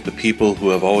and think the people who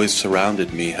have always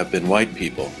surrounded me have been white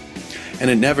people, and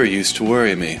it never used to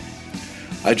worry me.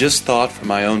 I just thought for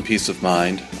my own peace of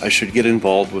mind, I should get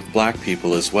involved with black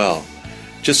people as well,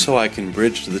 just so I can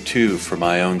bridge the two for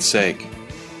my own sake.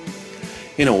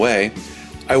 In a way,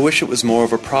 I wish it was more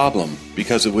of a problem,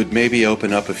 because it would maybe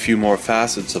open up a few more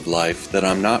facets of life that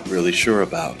I'm not really sure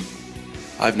about.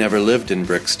 I've never lived in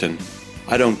Brixton.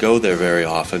 I don't go there very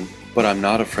often, but I'm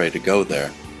not afraid to go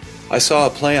there. I saw a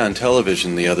play on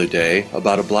television the other day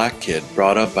about a black kid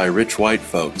brought up by rich white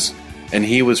folks, and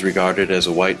he was regarded as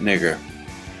a white nigger.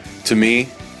 To me,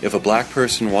 if a black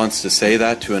person wants to say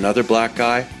that to another black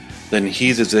guy, then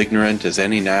he's as ignorant as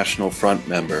any National Front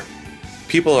member.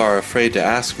 People are afraid to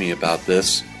ask me about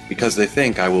this because they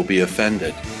think I will be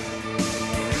offended.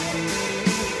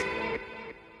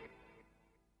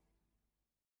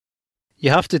 You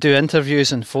have to do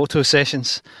interviews and photo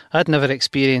sessions. I'd never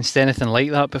experienced anything like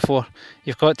that before.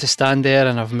 You've got to stand there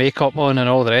and have makeup on and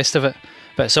all the rest of it,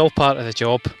 but it's all part of the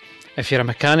job. If you're a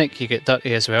mechanic, you get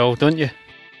dirty as well, don't you?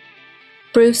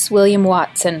 Bruce William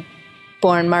Watson,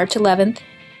 born March 11th,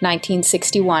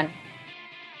 1961.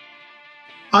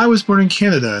 I was born in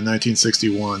Canada in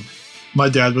 1961. My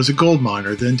dad was a gold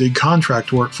miner, then did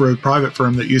contract work for a private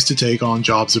firm that used to take on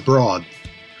jobs abroad.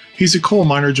 He's a coal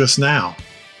miner just now.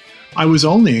 I was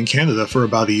only in Canada for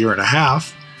about a year and a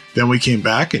half. Then we came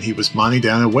back and he was mining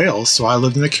down in Wales, so I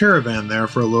lived in a caravan there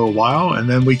for a little while, and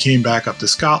then we came back up to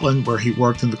Scotland where he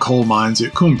worked in the coal mines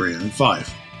at Cumbria in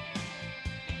Fife.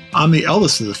 I'm the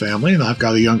eldest of the family and I've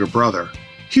got a younger brother.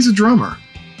 He's a drummer.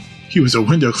 He was a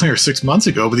window cleaner 6 months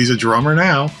ago, but he's a drummer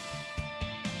now.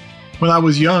 When I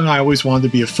was young, I always wanted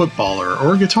to be a footballer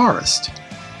or a guitarist.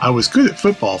 I was good at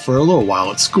football for a little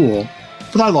while at school,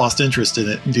 but I lost interest in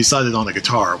it and decided on the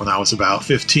guitar when I was about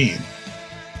 15.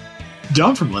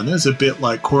 Dunfermline is a bit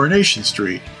like Coronation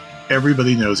Street.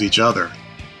 Everybody knows each other.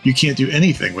 You can't do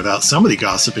anything without somebody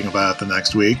gossiping about it the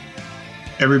next week.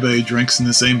 Everybody drinks in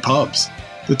the same pubs.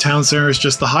 The town center is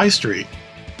just the high street.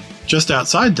 Just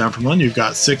outside Dunfermline, you've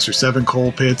got 6 or 7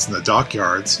 coal pits and the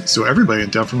dockyards, so everybody in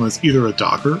Dunfermline is either a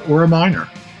docker or a miner.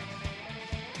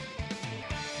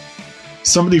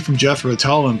 Somebody from Jethro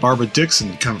Tull and Barbara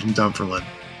Dixon come from Dunfermline.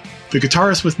 The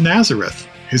guitarist with Nazareth.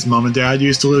 His mom and dad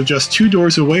used to live just 2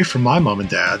 doors away from my mom and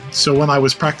dad, so when I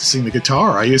was practicing the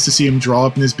guitar, I used to see him draw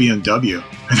up in his BMW,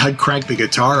 and I'd crank the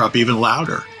guitar up even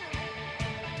louder.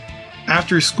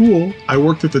 After school, I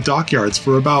worked at the dockyards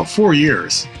for about 4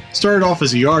 years. Started off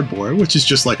as a yard boy, which is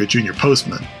just like a junior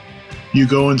postman. You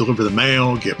go and deliver the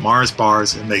mail, get Mars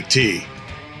bars, and make tea.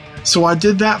 So I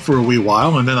did that for a wee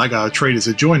while, and then I got a trade as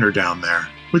a joiner down there,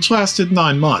 which lasted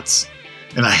 9 months.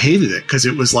 And I hated it because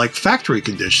it was like factory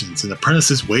conditions and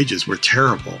apprentices' wages were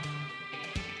terrible.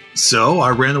 So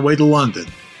I ran away to London,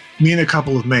 me and a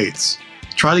couple of mates.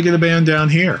 Tried to get a band down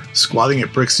here, squatting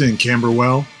at Brixton and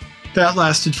Camberwell. That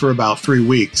lasted for about 3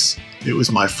 weeks. It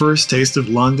was my first taste of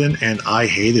London and I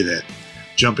hated it.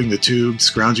 Jumping the tube,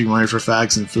 scrounging money for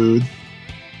fags and food.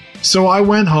 So I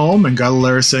went home and got a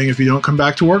letter saying if you don't come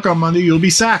back to work on Monday, you'll be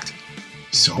sacked.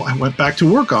 So I went back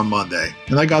to work on Monday,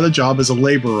 and I got a job as a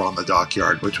laborer on the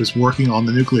dockyard, which was working on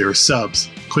the nuclear subs,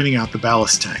 cleaning out the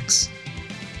ballast tanks.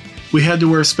 We had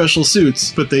to wear special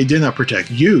suits, but they did not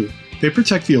protect you. They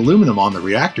protect the aluminum on the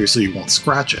reactor so you won't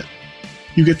scratch it.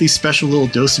 You get these special little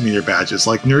dosimeter badges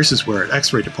like nurses wear at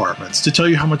x-ray departments to tell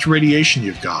you how much radiation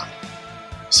you've got.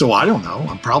 So I don't know,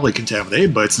 I'm probably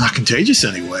contaminated, but it's not contagious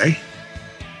anyway.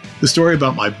 The story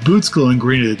about my boots glowing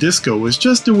green at a disco was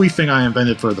just a wee thing I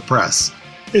invented for the press.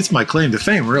 It's my claim to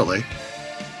fame, really.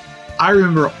 I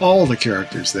remember all the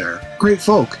characters there. Great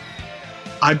folk.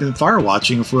 I've been fire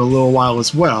watching for a little while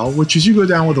as well, which is you go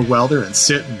down with a welder and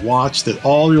sit and watch that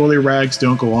all the oily rags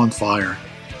don't go on fire.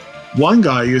 One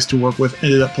guy I used to work with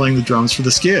ended up playing the drums for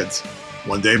the Skids.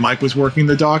 One day Mike was working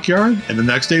the dockyard, and the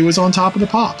next day was on top of the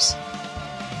Pops.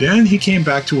 Then he came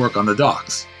back to work on the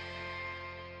docks.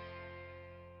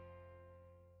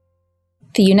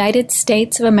 The United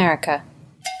States of America.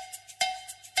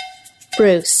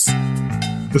 Bruce.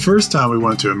 The first time we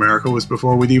went to America was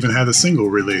before we'd even had a single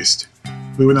released.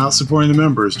 We went out supporting the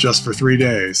members just for 3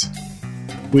 days.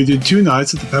 We did 2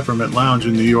 nights at the Peppermint Lounge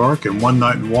in New York and 1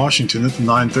 night in Washington at the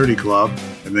 930 Club,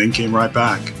 and then came right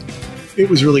back. It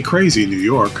was really crazy in New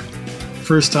York.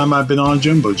 First time I've been on a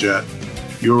jumbo jet.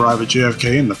 You arrive at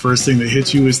JFK and the first thing that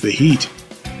hits you is the heat.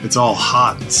 It's all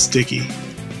hot and sticky.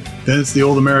 Then it's the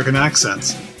old American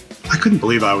accents. I couldn't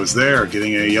believe I was there,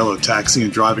 getting a yellow taxi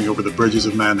and driving over the bridges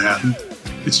of Manhattan.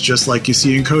 It's just like you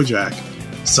see in Kojak.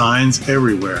 Signs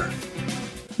everywhere.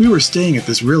 We were staying at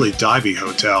this really divey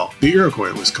hotel, the Iroquois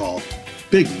it was called.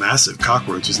 Big, massive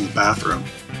cockroaches in the bathroom.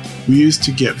 We used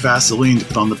to get Vaseline to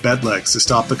put on the bed legs to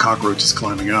stop the cockroaches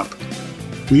climbing up.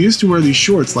 We used to wear these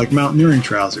shorts like mountaineering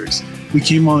trousers. We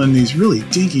came on in these really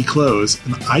dinky clothes,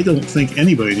 and I don't think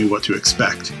anybody knew what to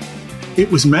expect.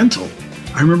 It was mental.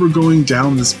 I remember going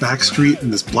down this back street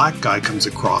and this black guy comes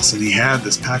across and he had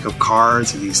this pack of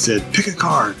cards and he said, "Pick a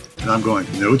card." And I'm going,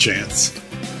 no chance.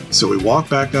 So we walked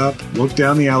back up, looked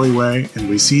down the alleyway, and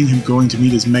we seen him going to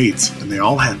meet his mates, and they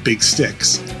all had big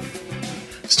sticks.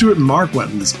 Stuart and Mark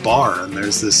went in this bar, and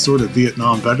there's this sort of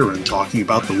Vietnam veteran talking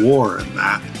about the war and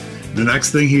that. The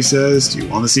next thing he says, "Do you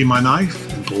want to see my knife?"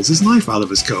 and pulls his knife out of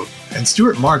his coat, and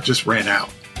Stuart and Mark just ran out.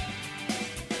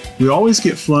 We always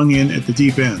get flung in at the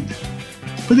deep end,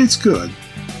 but it's good.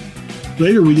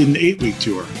 Later we did an 8-week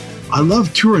tour. I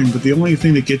love touring, but the only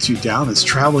thing that gets you down is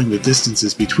traveling the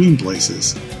distances between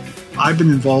places. I've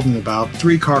been involved in about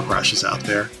 3 car crashes out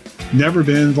there. Never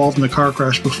been involved in a car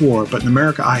crash before, but in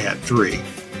America I had 3.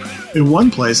 In one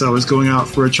place I was going out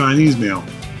for a Chinese meal.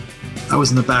 I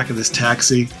was in the back of this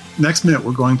taxi. Next minute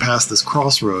we're going past this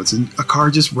crossroads and a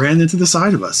car just ran into the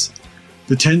side of us.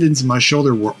 The tendons in my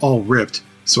shoulder were all ripped,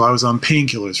 so I was on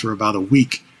painkillers for about a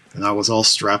week and I was all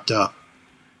strapped up.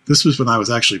 This was when I was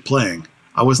actually playing.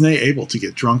 I wasn't able to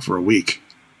get drunk for a week.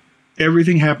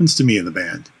 Everything happens to me in the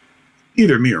band.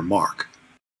 Either me or Mark.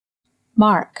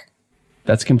 Mark.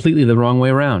 That's completely the wrong way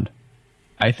around.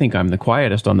 I think I'm the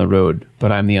quietest on the road,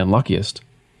 but I'm the unluckiest.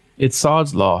 It's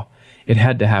Sod's Law. It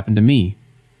had to happen to me.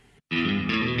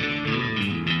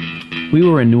 We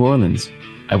were in New Orleans.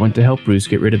 I went to help Bruce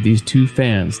get rid of these 2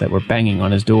 fans that were banging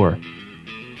on his door.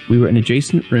 We were in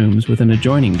adjacent rooms with an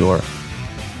adjoining door.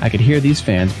 I could hear these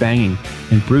fans banging,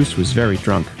 and Bruce was very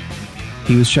drunk.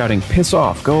 He was shouting, "Piss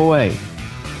off, go away."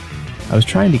 I was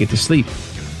trying to get to sleep.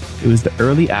 It was the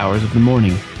early hours of the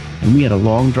morning, and we had a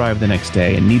long drive the next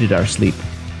day and needed our sleep.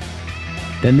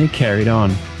 Then they carried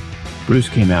on. Bruce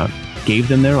came out, gave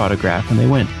them their autograph, and they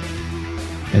went.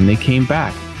 Then they came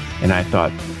back, and I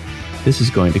thought, this is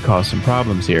going to cause some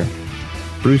problems here.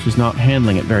 Bruce was not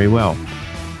handling it very well.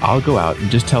 I'll go out and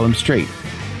just tell him straight.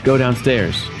 Go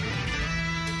downstairs.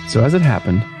 So as it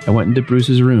happened, I went into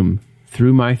Bruce's room,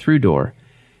 through my through door,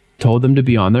 told them to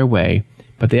be on their way,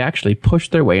 but they actually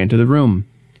pushed their way into the room.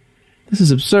 This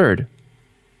is absurd.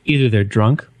 Either they're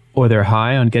drunk, or they're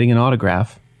high on getting an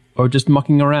autograph, or just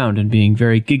mucking around and being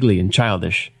very giggly and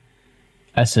childish.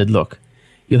 I said, "Look,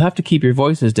 you'll have to keep your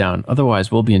voices down,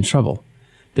 otherwise we'll be in trouble.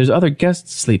 There's other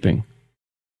guests sleeping.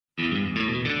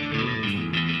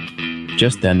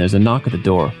 Just then there's a knock at the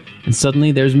door, and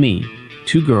suddenly there's me,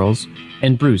 2 girls,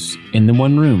 and Bruce in the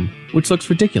one room, which looks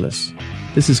ridiculous.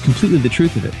 This is completely the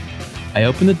truth of it. I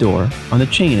open the door, on the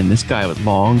chain and this guy with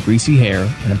long, greasy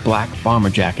hair and a black bomber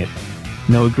jacket.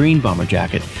 No, a green bomber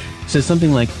jacket. Says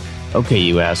something like, "Okay,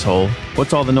 you asshole,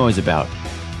 what's all the noise about?"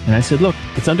 And I said, "Look,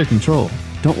 it's under control.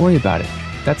 Don't worry about it.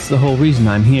 That's the whole reason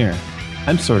I'm here.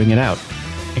 I'm sorting it out.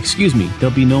 Excuse me,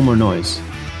 there'll be no more noise."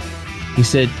 He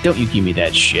said, "Don't you give me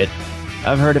that shit.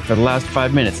 I've heard it for the last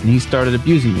 5 minutes and he started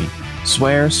abusing me.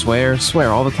 Swear, swear, swear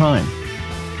all the time."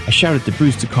 I shouted to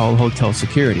Bruce to call hotel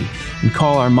security and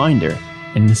call our minder,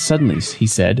 and suddenly he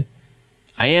said,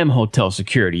 "I am hotel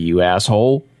security, you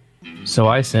asshole." So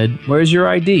I said, "Where's your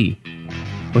ID?"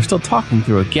 We're still talking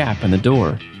through a gap in the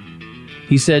door.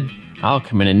 He said, "I'll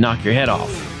come in and knock your head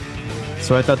off."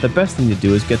 So I thought the best thing to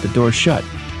do is get the door shut,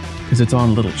 because it's on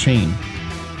a little chain.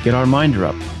 Get our minder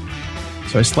up.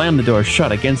 So I slammed the door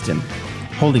shut against him,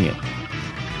 holding it.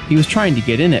 He was trying to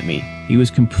get in at me. He was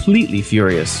completely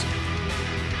furious.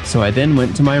 So I then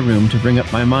went to my room to bring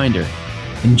up my minder,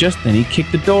 and just then he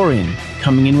kicked the door in,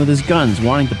 coming in with his guns,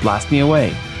 wanting to blast me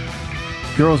away.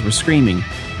 Girls were screaming,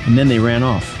 and then they ran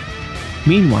off.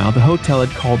 Meanwhile, the hotel had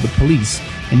called the police,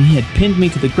 and he had pinned me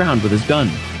to the ground with his gun.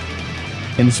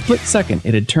 In a split second,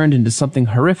 it had turned into something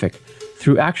horrific,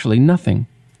 through actually nothing.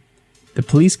 The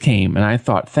police came, and I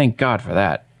thought, thank God for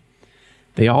that.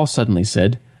 They all suddenly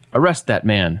said, "Arrest that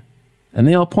man." And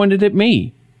they all pointed at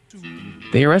me.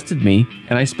 They arrested me,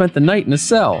 and I spent the night in a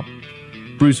cell.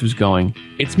 Bruce was going,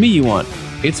 "It's me you want.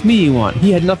 It's me you want.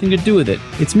 He had nothing to do with it.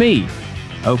 It's me."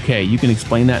 Okay, you can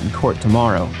explain that in court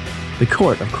tomorrow. The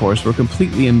court, of course, were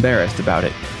completely embarrassed about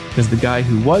it, because the guy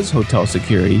who was hotel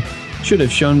security should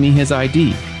have shown me his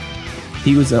ID.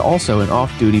 He was also an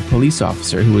off-duty police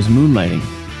officer who was moonlighting.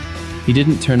 He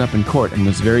didn't turn up in court and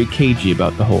was very cagey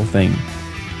about the whole thing.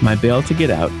 My bail to get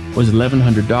out was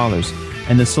 $1,100,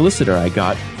 and the solicitor I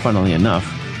got, funnily enough,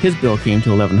 his bill came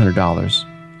to $1,100.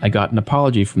 I got an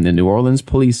apology from the New Orleans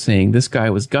police saying this guy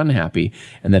was gun happy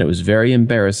and that it was very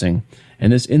embarrassing,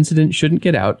 and this incident shouldn't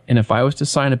get out, and if I was to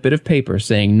sign a bit of paper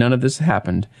saying none of this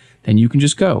happened, then you can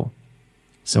just go.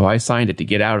 So I signed it to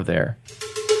get out of there.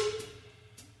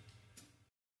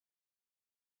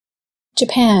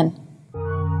 Japan.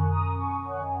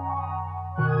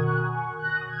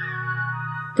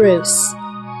 Bruce.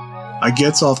 I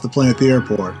gets off the plane at the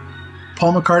airport.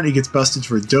 Paul McCartney gets busted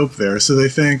for dope there, so they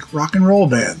think, rock and roll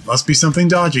band, must be something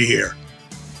dodgy here.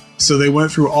 So they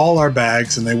went through all our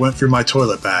bags, and they went through my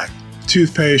toilet bag.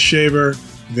 Toothpaste, shaver,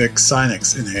 Vicks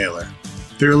Sinex inhaler.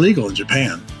 They're illegal in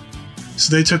Japan.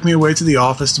 So they took me away to the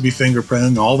office to be fingerprinted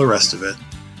and all the rest of it.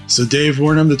 So Dave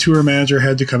Warnham, the tour manager,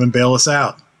 had to come and bail us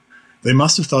out. They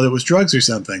must have thought it was drugs or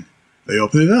something. They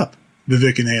opened it up, the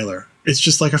Vic inhaler. It's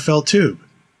just like a felt tube.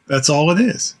 That's all it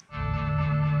is.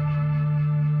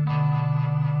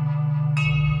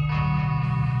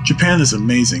 Japan is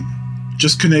amazing.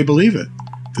 Just couldn't believe it.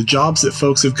 The jobs that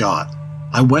folks have got.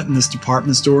 I went in this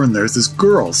department store and there's this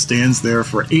girl stands there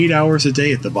for 8 hours a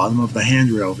day at the bottom of the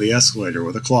handrail of the escalator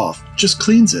with a cloth. Just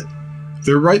cleans it.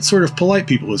 They're right sort of polite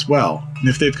people as well. And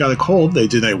if they've got a cold, they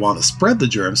didn't want to spread the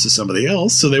germs to somebody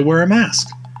else, so they wear a mask.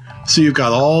 So you've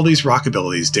got all these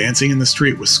rockabillys dancing in the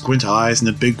street with squint eyes and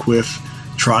a big quiff,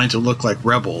 trying to look like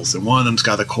rebels, and one of them's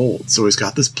got a cold, so he's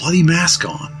got this bloody mask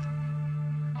on.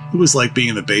 It was like being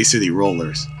in the Bay City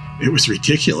Rollers. It was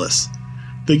ridiculous.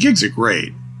 The gigs are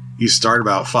great. You start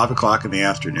about 5 o'clock in the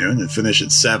afternoon and finish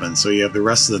at 7, so you have the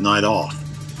rest of the night off.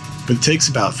 But it takes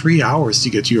about 3 hours to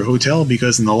get to your hotel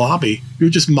because in the lobby, you're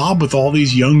just mobbed with all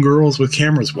these young girls with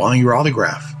cameras wanting your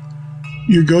autograph.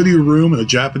 You go to your room and a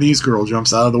Japanese girl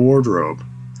jumps out of the wardrobe.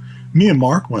 Me and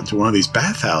Mark went to one of these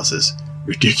bathhouses.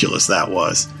 Ridiculous that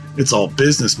was. It's all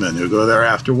businessmen who go there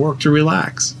after work to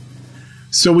relax.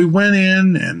 So we went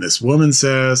in, and this woman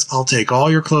says, "I'll take all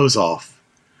your clothes off."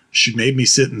 She made me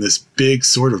sit in this big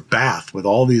sort of bath with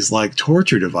all these like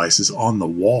torture devices on the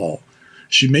wall.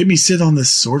 She made me sit on this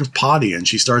sort of potty, and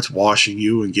she starts washing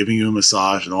you and giving you a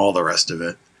massage and all the rest of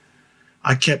it.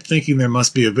 I kept thinking there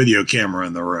must be a video camera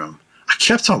in the room. I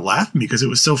kept on laughing because it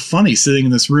was so funny sitting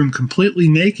in this room completely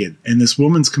naked, and this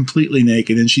woman's completely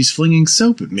naked, and she's flinging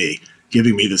soap at me,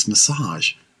 giving me this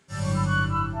massage.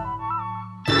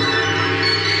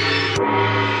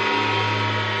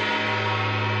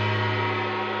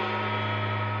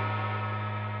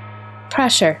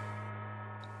 Pressure.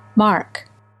 Mark.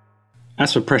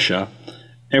 As for pressure,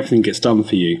 everything gets done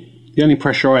for you. The only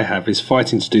pressure I have is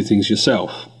fighting to do things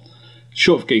yourself.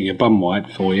 Short of getting your bum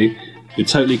wiped for you, you're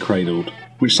totally cradled,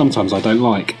 which sometimes I don't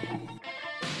like.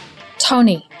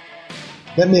 Tony.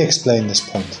 Let me explain this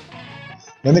point.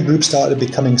 When the group started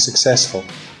becoming successful,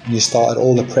 and you started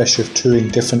all the pressure of touring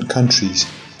different countries,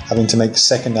 having to make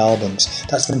second albums,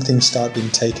 that's when things start being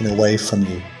taken away from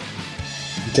you.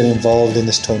 You get involved in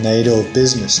this tornado of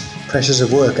business, pressures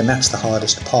of work, and that's the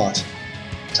hardest part.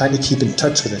 Trying to keep in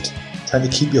touch with it, trying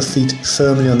to keep your feet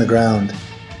firmly on the ground.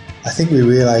 I think we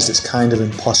realised it's kind of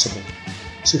impossible.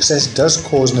 Success does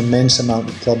cause an immense amount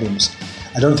of problems.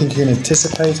 I don't think you can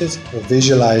anticipate it or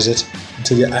visualise it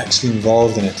until you're actually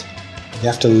involved in it. You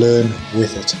have to learn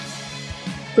with it.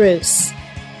 Bruce.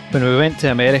 When we went to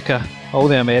America, all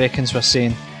the Americans were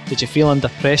saying, "Did you feel under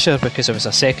pressure because it was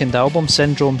a second album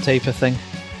syndrome type of thing?"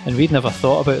 And we'd never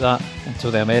thought about that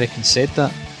until the Americans said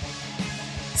that.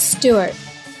 Stuart.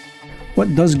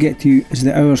 What does get to you is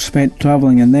the hours spent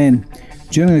travelling, and then,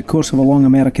 during the course of a long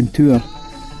American tour,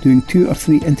 doing 2 or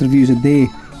 3 interviews a day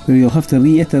where you'll have to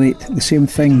reiterate the same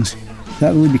things.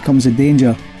 That really becomes a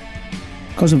danger.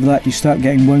 Because of that, you start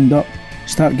getting wound up,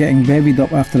 start getting bevied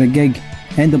up after a gig,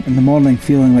 end up in the morning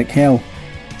feeling like hell.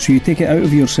 So you take it out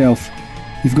of yourself.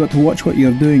 You've got to watch what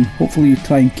you're doing. Hopefully you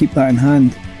try and keep that in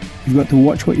hand. You've got to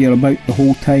watch what you're about the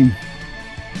whole time.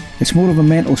 It's more of a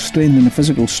mental strain than a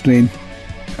physical strain,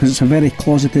 because it's a very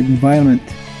closeted environment.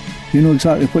 You know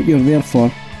exactly what you're there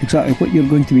for, exactly what you're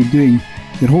going to be doing.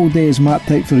 Your whole day is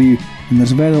mapped out for you, and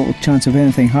there's very little chance of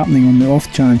anything happening on the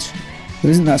off chance.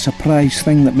 There isn't that surprise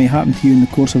thing that may happen to you in the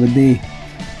course of a day.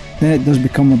 Then it does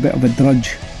become a bit of a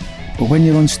drudge. But when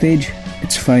you're on stage,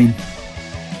 it's fine.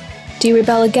 Do you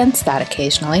rebel against that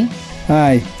occasionally?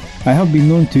 Aye, I have been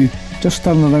known to. Just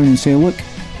turn around and say, look,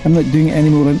 I'm not doing any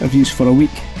more interviews for a week.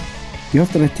 You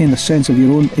have to retain a sense of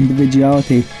your own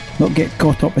individuality, not get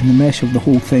caught up in the mesh of the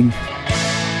whole thing.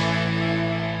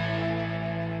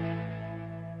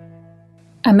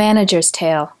 A Manager's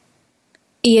Tale.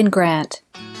 Ian Grant.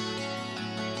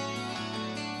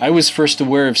 I was first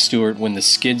aware of Stuart when the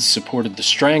Skids supported the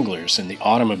Stranglers in the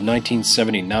autumn of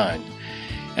 1979,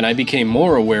 and I became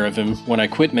more aware of him when I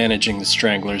quit managing the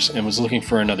Stranglers and was looking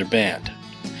for another band.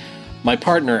 My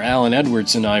partner Alan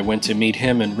Edwards and I went to meet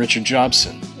him and Richard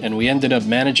Jobson, and we ended up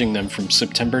managing them from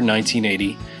September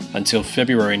 1980 until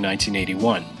February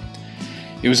 1981.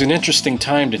 It was an interesting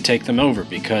time to take them over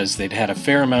because they'd had a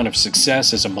fair amount of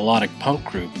success as a melodic punk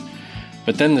group,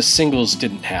 but then the singles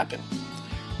didn't happen.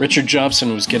 Richard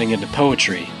Jobson was getting into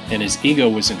poetry, and his ego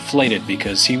was inflated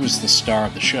because he was the star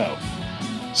of the show.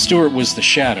 Stuart was the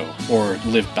shadow, or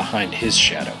lived behind his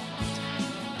shadow.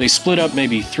 They split up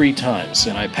maybe 3 times,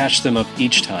 and I patched them up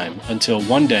each time until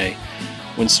one day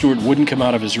when Stuart wouldn't come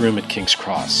out of his room at King's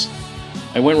Cross.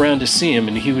 I went round to see him,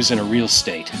 and he was in a real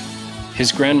state.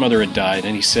 His grandmother had died,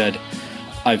 and he said,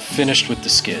 "I've finished with the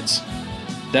Skids."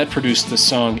 That produced the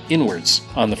song Inwards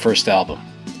on the first album.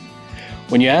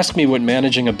 When you ask me what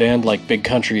managing a band like Big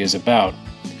Country is about,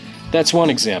 that's one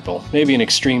example, maybe an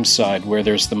extreme side where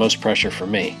there's the most pressure for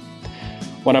me.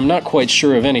 When I'm not quite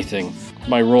sure of anything,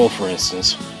 my role for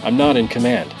instance, I'm not in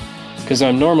command, because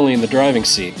I'm normally in the driving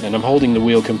seat and I'm holding the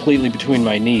wheel completely between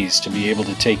my knees to be able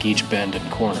to take each bend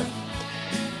and corner.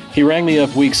 He rang me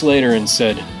up weeks later and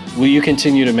said, "Will you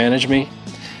continue to manage me?"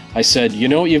 I said, "You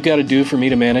know what you've got to do for me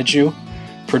to manage you?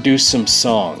 Produce some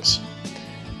songs."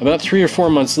 About 3 or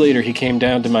 4 months later, he came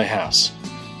down to my house.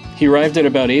 He arrived at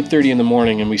about 8:30 in the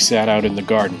morning and we sat out in the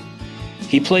garden.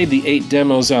 He played the 8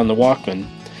 demos on the Walkman,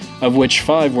 of which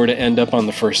 5 were to end up on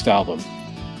the first album.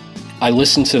 I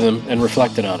listened to them and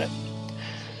reflected on it.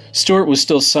 Stuart was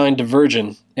still signed to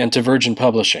Virgin and to Virgin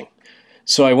Publishing,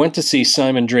 so I went to see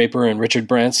Simon Draper and Richard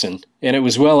Branson, and it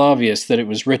was well obvious that it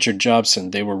was Richard Jobson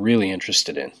they were really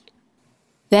interested in.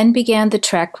 Then began the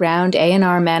trek round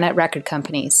A&R men at record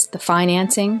companies, the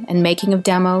financing and making of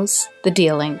demos, the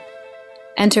dealing.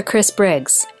 Enter Chris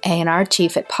Briggs, A&R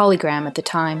chief at Polygram at the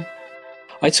time.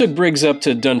 I took Briggs up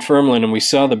to Dunfermline and we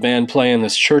saw the band play in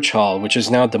this church hall, which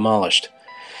is now demolished.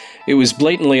 It was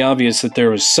blatantly obvious that there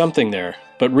was something there,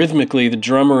 but rhythmically the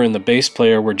drummer and the bass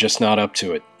player were just not up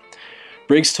to it.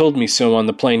 Briggs told me so on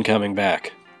the plane coming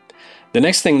back. The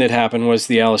next thing that happened was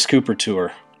the Alice Cooper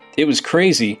tour. It was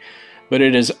crazy, but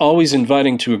it is always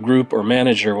inviting to a group or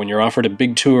manager when you're offered a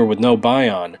big tour with no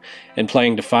buy-on and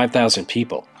playing to 5,000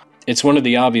 people. It's one of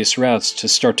the obvious routes to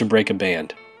start to break a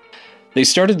band. They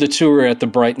started the tour at the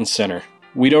Brighton Center.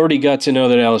 We'd already got to know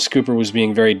that Alice Cooper was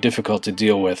being very difficult to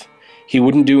deal with. He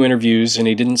wouldn't do interviews and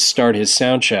he didn't start his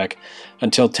sound check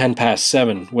until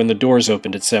 7:10 when the doors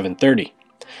opened at 7:30.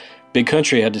 Big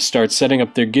Country had to start setting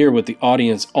up their gear with the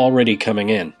audience already coming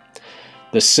in.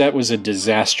 The set was a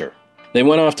disaster. They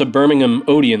went off to Birmingham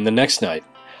Odeon the next night.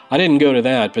 I didn't go to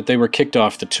that, but they were kicked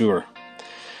off the tour.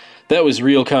 That was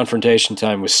real confrontation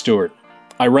time with Stuart.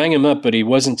 I rang him up, but he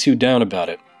wasn't too down about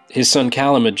it. His son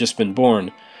Callum had just been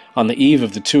born on the eve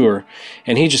of the tour,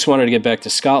 and he just wanted to get back to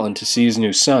Scotland to see his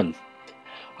new son.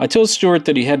 I told Stuart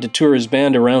that he had to tour his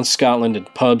band around Scotland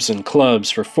at pubs and clubs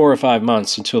for 4 or 5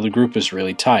 months until the group was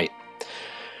really tight.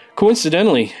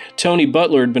 Coincidentally, Tony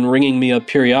Butler had been ringing me up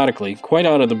periodically, quite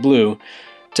out of the blue,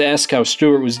 to ask how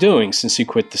Stuart was doing since he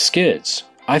quit the Skids.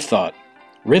 I thought,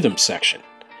 rhythm section.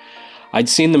 I'd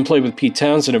seen them play with Pete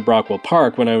Townsend at Brockwell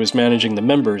Park when I was managing the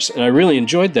members, and I really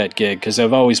enjoyed that gig because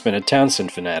I've always been a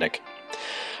Townsend fanatic.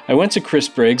 I went to Chris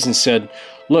Briggs and said,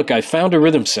 "Look, I found a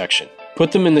rhythm section.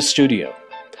 Put them in the studio."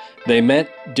 They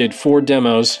met, did 4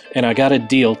 demos, and I got a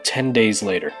deal 10 days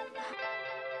later.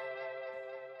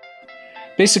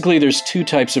 Basically, there's 2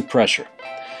 types of pressure.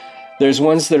 There's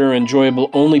ones that are enjoyable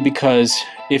only because,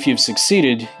 if you've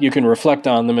succeeded, you can reflect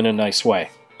on them in a nice way.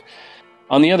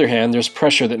 On the other hand, there's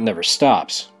pressure that never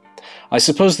stops. I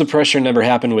suppose the pressure never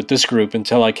happened with this group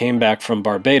until I came back from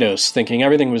Barbados thinking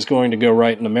everything was going to go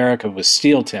right in America with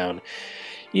Steeltown,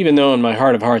 even though in my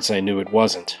heart of hearts I knew it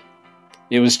wasn't.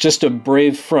 It was just a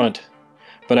brave front,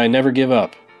 but I never give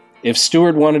up. If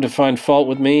Stuart wanted to find fault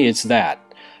with me, it's that.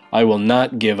 I will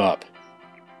not give up.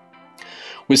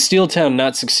 With Steeltown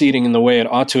not succeeding in the way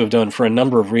it ought to have done for a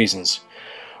number of reasons,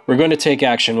 we're going to take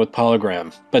action with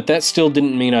Polygram, but that still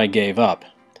didn't mean I gave up.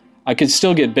 I could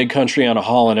still get Big Country on a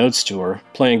Hall & Oates tour,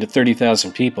 playing to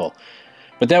 30,000 people,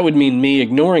 but that would mean me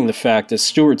ignoring the fact that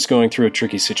Stuart's going through a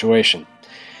tricky situation.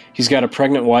 He's got a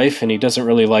pregnant wife, and he doesn't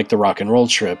really like the rock and roll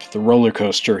trip, the roller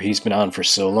coaster he's been on for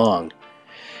so long.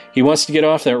 He wants to get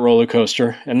off that roller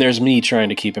coaster, and there's me trying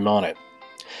to keep him on it.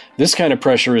 This kind of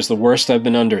pressure is the worst I've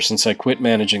been under since I quit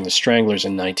managing the Stranglers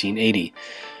in 1980,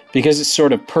 because it's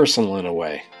sort of personal in a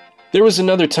way. There was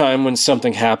another time when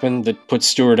something happened that put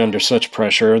Stuart under such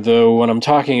pressure, though what I'm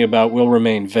talking about will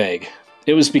remain vague.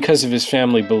 It was because of his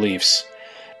family beliefs,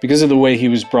 because of the way he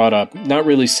was brought up, not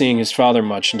really seeing his father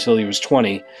much until he was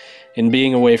 20, and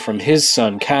being away from his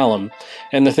son, Callum,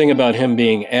 and the thing about him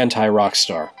being anti-rock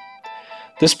star.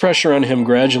 This pressure on him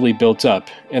gradually built up,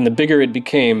 and the bigger it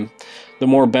became, the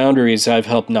more boundaries I've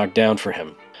helped knock down for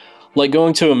him. Like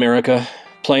going to America,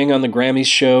 playing on the Grammys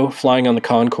show, flying on the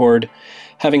Concorde,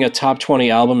 having a top 20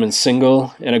 album and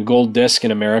single, and a gold disc in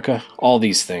America, all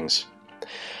these things.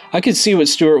 I could see what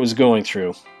Stuart was going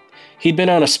through. He'd been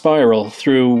on a spiral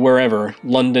through wherever,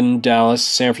 London, Dallas,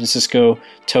 San Francisco,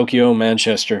 Tokyo,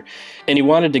 Manchester, and he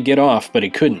wanted to get off, but he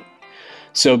couldn't.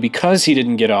 So because he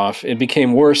didn't get off, it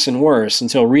became worse and worse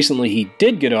until recently he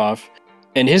did get off,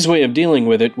 and his way of dealing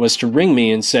with it was to ring me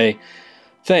and say,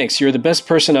 "Thanks, you're the best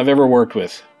person I've ever worked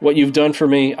with. What you've done for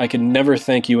me, I can never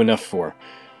thank you enough for."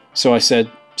 So I said,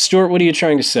 "Stuart, what are you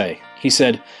trying to say?" He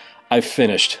said, "I've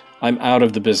finished. I'm out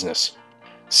of the business."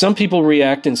 Some people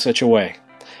react in such a way.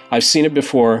 I've seen it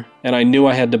before, and I knew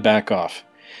I had to back off.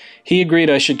 He agreed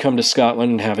I should come to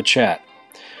Scotland and have a chat.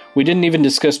 We didn't even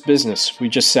discuss business. We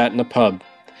just sat in a pub.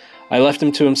 I left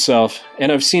him to himself, and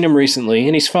I've seen him recently,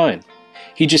 and he's fine.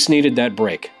 He just needed that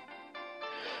break.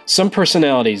 Some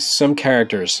personalities, some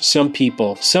characters, some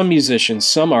people, some musicians,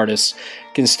 some artists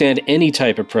can stand any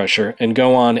type of pressure and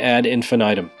go on ad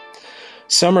infinitum.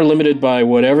 Some are limited by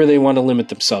whatever they want to limit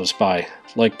themselves by,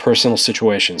 like personal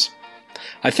situations.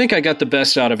 I think I got the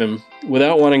best out of him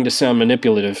without wanting to sound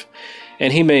manipulative,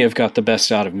 and he may have got the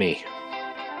best out of me.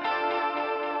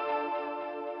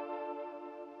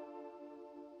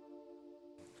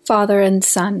 Father and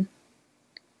Son.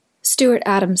 Stuart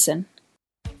Adamson.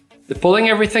 They're pulling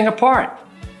everything apart,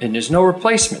 and there's no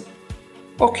replacement.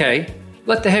 Okay,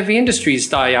 let the heavy industries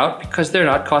die out because they're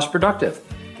not cost productive.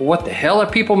 But what the hell are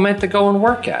people meant to go and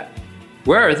work at?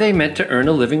 Where are they meant to earn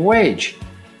a living wage?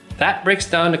 That breaks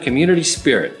down the community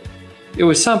spirit. It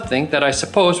was something that I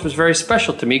suppose was very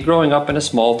special to me growing up in a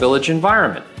small village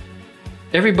environment.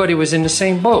 Everybody was in the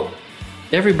same boat.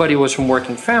 Everybody was from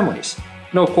working families.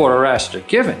 No quarter asked or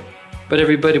given, but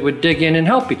everybody would dig in and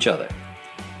help each other.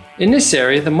 In this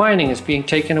area, the mining is being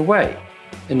taken away,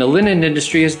 and the linen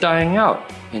industry is dying out,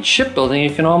 and shipbuilding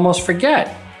you can almost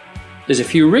forget. There's a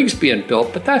few rigs being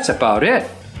built, but that's about it.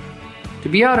 To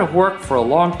be out of work for a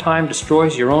long time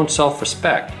destroys your own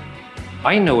self-respect.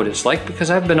 I know what it's like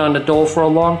because I've been on the dole for a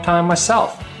long time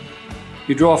myself.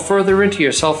 You draw further into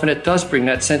yourself, and it does bring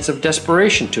that sense of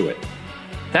desperation to it.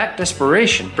 That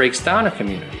desperation breaks down a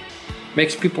community,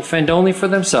 makes people fend only for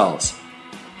themselves.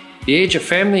 The age of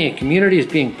family and community is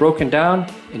being broken down,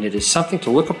 and it is something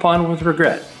to look upon with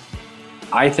regret.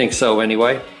 I think so,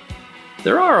 anyway.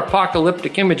 There are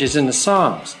apocalyptic images in the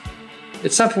songs.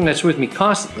 It's something that's with me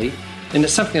constantly, and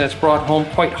it's something that's brought home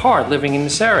quite hard living in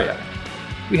this area.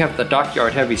 We have the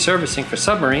dockyard heavy servicing for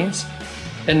submarines.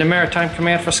 and the Maritime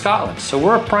Command for Scotland, so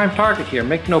we're a prime target here,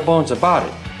 make no bones about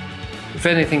it. If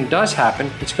anything does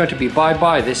happen, it's going to be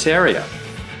bye-bye this area.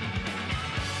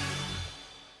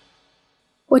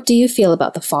 What do you feel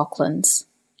about the Falklands?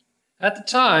 At the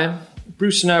time,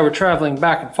 Bruce and I were traveling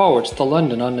back and forwards to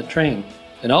London on the train,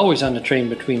 and always on the train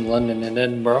between London and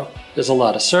Edinburgh, there's a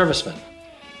lot of servicemen.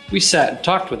 We sat and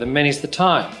talked with them many's the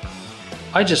time.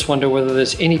 I just wonder whether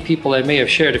there's any people I may have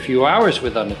shared a few hours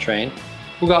with on the train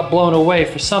who got blown away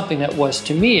for something that was,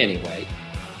 to me anyway,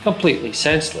 completely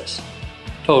senseless.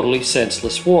 Totally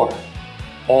senseless war.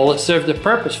 All it served a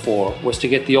purpose for was to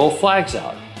get the old flags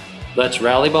out. Let's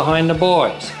rally behind the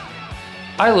boys.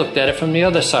 I looked at it from the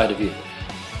other side of you,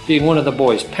 being one of the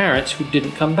boys' parents who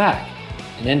didn't come back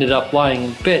and ended up lying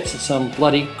in bits in some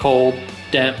bloody, cold,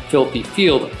 damp, filthy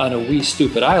field on a wee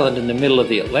stupid island in the middle of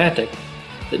the Atlantic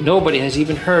that nobody has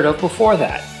even heard of before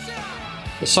that.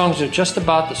 The songs are just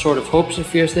about the sort of hopes and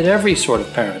fears that every sort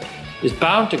of parent is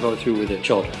bound to go through with their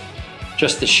children.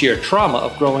 Just the sheer trauma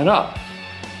of growing up.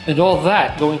 And all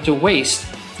that going to waste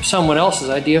for someone else's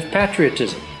idea of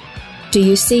patriotism. Do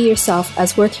you see yourself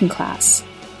as working class?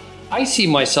 I see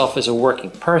myself as a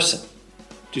working person.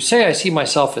 To say I see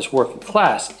myself as working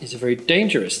class is a very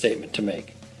dangerous statement to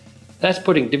make. That's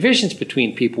putting divisions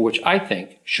between people which I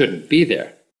think shouldn't be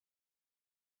there.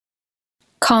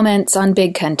 Comments on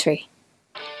Big Country.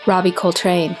 Robbie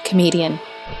Coltrane, comedian.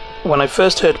 When I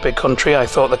first heard Big Country, I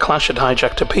thought the Clash had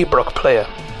hijacked a Pembroke player.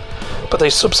 But they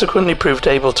subsequently proved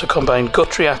able to combine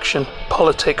gut reaction,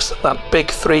 politics, that big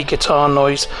 3 guitar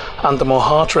noise, and the more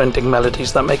heart-rending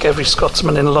melodies that make every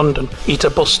Scotsman in London eat a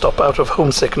bus stop out of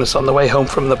homesickness on the way home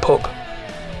from the pub.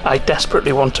 I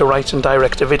desperately want to write and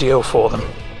direct a video for them.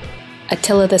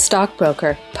 Attila the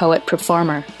Stockbroker,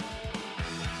 poet-performer.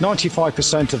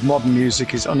 95% of modern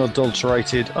music is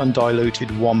unadulterated,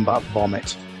 undiluted wombat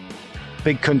vomit.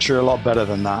 Big Country are a lot better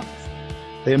than that.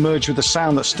 They emerged with a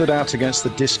sound that stood out against the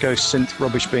disco synth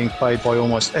rubbish being played by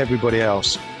almost everybody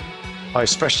else. I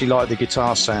especially like the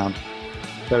guitar sound,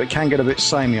 though it can get a bit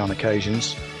samey on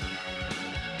occasions.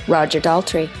 Roger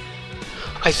Daltrey.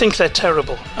 I think they're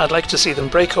terrible. I'd like to see them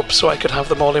break up so I could have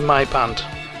them all in my band.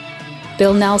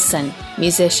 Bill Nelson,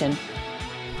 musician.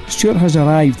 Stuart has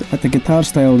arrived at the guitar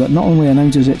style that not only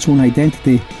announces its own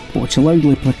identity, but which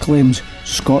loudly proclaims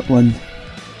Scotland.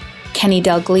 Kenny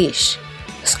Dalglish,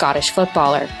 Scottish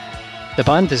footballer. The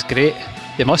band is great.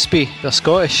 They must be. They're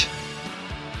Scottish.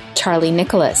 Charlie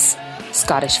Nicholas,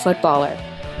 Scottish footballer.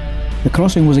 The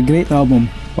Crossing was a great album,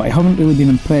 but I haven't really been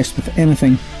impressed with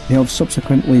anything they have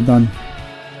subsequently done.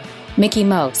 Mickey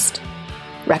Most,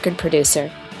 record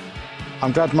producer.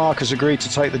 I'm glad Mark has agreed to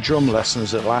take the drum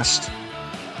lessons at last.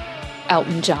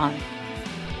 Elton John.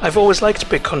 I've always liked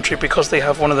Big Country because they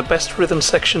have one of the best rhythm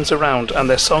sections around and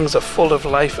their songs are full of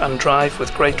life and drive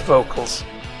with great vocals.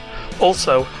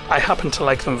 Also, I happen to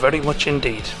like them very much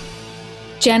indeed.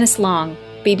 Janice Long,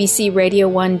 BBC Radio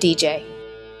 1 DJ.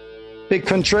 Big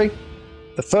Country?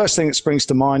 The first thing that springs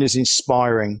to mind is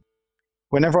inspiring.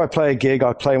 Whenever I play a gig,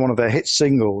 I play one of their hit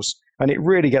singles, and it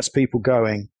really gets people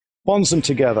going. Bonds them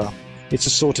together. It's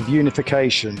a sort of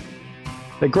unification.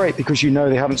 They're great because you know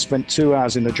they haven't spent 2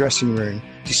 hours in the dressing room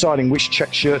deciding which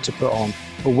check shirt to put on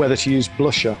or whether to use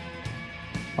blusher.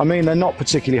 I mean, they're not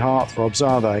particularly heartthrobs,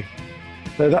 are they?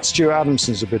 Though that Stuart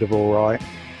Adamson's a bit of all right.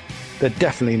 They're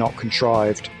definitely not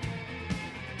contrived.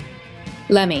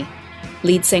 Lemmy,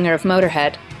 lead singer of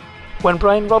Motorhead. When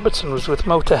Brian Robertson was with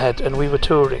Motorhead and we were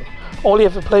touring, all he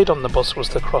ever played on the bus was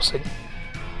The Crossing.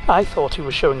 I thought he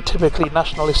was showing typically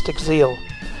nationalistic zeal.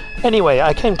 Anyway,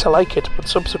 I came to like it, but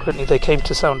subsequently they came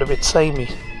to sound a bit samey.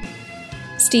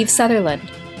 Steve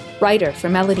Sutherland, writer for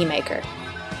Melody Maker.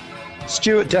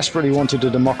 Stuart desperately wanted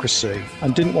a democracy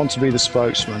and didn't want to be the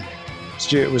spokesman.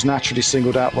 Stuart was naturally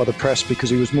singled out by the press because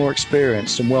he was more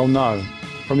experienced and well known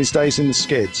from his days in the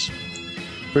Skids.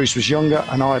 Bruce was younger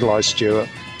and idolised Stuart.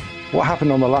 What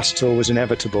happened on the last tour was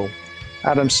inevitable.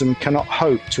 Adamson cannot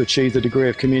hope to achieve the degree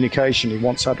of communication he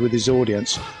once had with his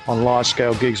audience on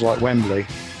large-scale gigs like Wembley.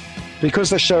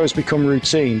 Because the show has become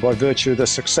routine by virtue of their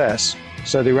success,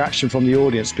 so the reaction from the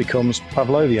audience becomes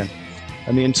Pavlovian,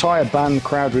 and the entire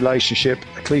band-crowd relationship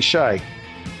a cliché.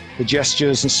 The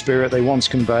gestures and spirit they once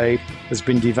conveyed has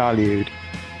been devalued.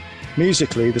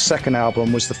 Musically, the second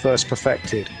album was the first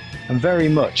perfected, and very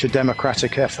much a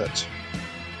democratic effort.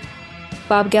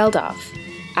 Bob Geldof,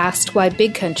 asked why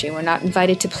Big Country were not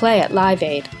invited to play at Live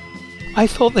Aid. I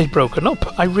thought they'd broken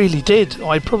up. I really did,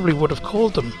 or I probably would have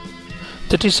called them.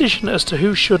 The decision as to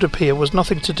who should appear was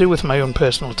nothing to do with my own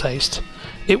personal taste.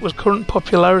 It was current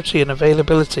popularity and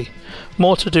availability,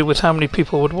 more to do with how many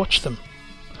people would watch them.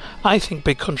 I think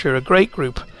Big Country are a great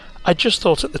group, I just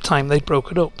thought at the time they'd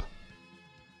broken up.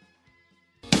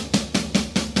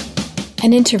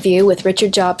 An interview with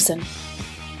Richard Jobson.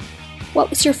 What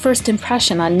was your first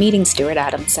impression on meeting Stuart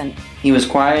Adamson? He was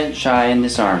quiet, shy, and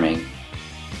disarming.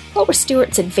 What were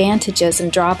Stuart's advantages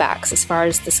and drawbacks as far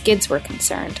as the skids were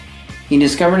concerned? He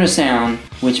discovered a sound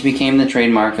which became the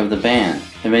trademark of the band.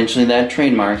 Eventually that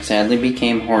trademark sadly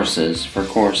became horses for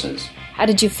courses. How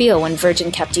did you feel when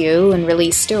Virgin kept you and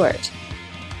released Stuart?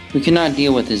 We could not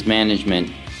deal with his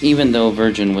management, even though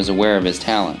Virgin was aware of his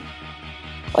talent.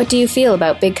 What do you feel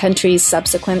about Big Country's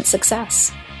subsequent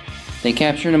success? They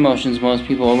captured emotions most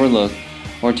people overlook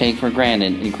or take for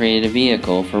granted and created a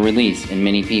vehicle for release in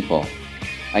many people.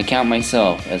 I count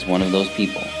myself as one of those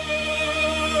people.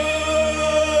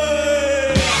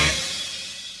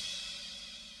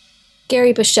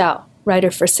 Gary Bushell,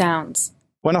 writer for Sounds.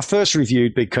 When I first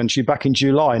reviewed Big Country back in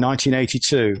July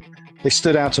 1982, they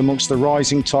stood out amongst the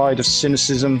rising tide of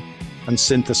cynicism and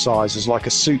synthesizers like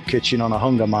a soup kitchen on a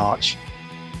hunger march.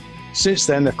 Since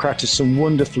then, they've crafted some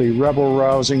wonderfully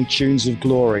rebel-rousing tunes of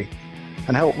glory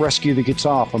and helped rescue the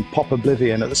guitar from pop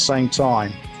oblivion at the same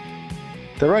time.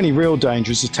 Their only real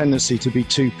danger is the tendency to be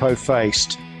too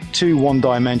po-faced, too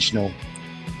one-dimensional.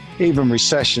 Even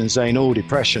recessions ain't all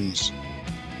depressions.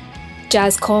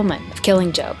 Jazz Coleman of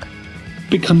Killing Joke.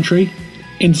 Big Country,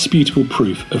 indisputable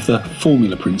proof of the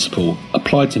formula principle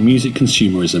applied to music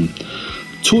consumerism.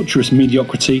 Torturous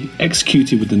mediocrity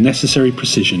executed with the necessary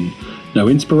precision. No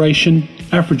inspiration,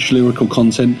 average lyrical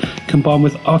content combined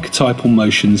with archetypal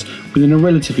motions within a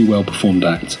relatively well-performed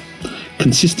act.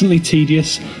 Consistently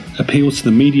tedious, appeals to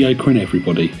the mediocre in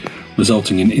everybody,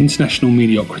 resulting in international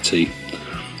mediocrity.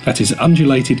 That is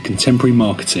undulated contemporary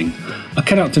marketing. I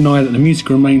cannot deny that the music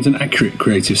remains an accurate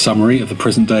creative summary of the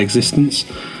present-day existence.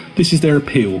 This is their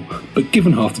appeal, but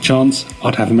given half the chance,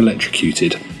 I'd have them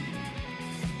electrocuted.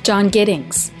 John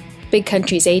Giddings, Big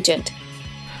Country's agent.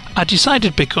 I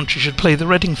decided Big Country should play the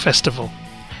Reading Festival.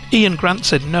 Ian Grant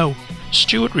said no.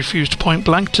 Stuart refused point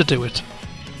blank to do it.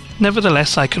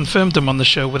 Nevertheless, I confirmed them on the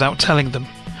show without telling them,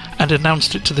 and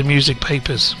announced it to the music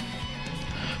papers.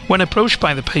 When approached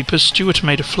by the papers, Stuart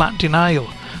made a flat denial.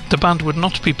 The band would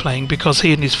not be playing because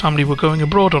he and his family were going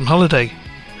abroad on holiday.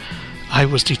 I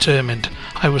was determined.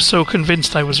 I was so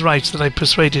convinced I was right that I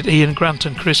persuaded Ian Grant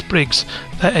and Chris Briggs,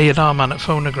 their A&R man at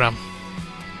Phonogram.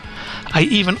 I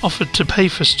even offered to pay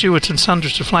for Stuart and Sandra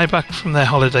to fly back from their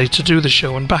holiday to do the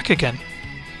show and back again.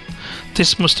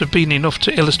 This must have been enough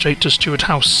to illustrate to Stuart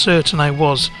how certain I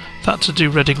was that to do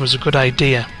Reading was a good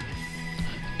idea.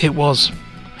 It was.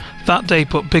 That day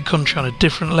put Big Country on a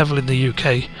different level in the UK.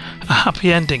 A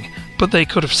happy ending, but they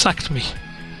could have sacked me.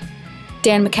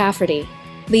 Dan McCafferty,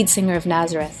 lead singer of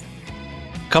Nazareth.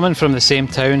 Coming from the same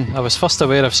town, I was first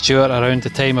aware of Stuart around the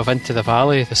time of Into the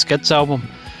Valley, the Skids album.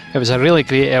 It was a really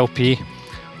great LP.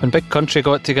 When Big Country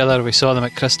got together, we saw them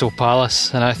at Crystal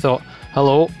Palace, and I thought,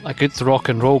 hello, a good rock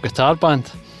and roll guitar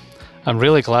band. I'm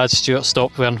really glad Stuart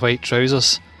stopped wearing white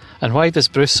trousers. And why does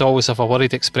Bruce always have a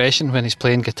worried expression when he's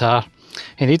playing guitar?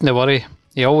 He needn't worry,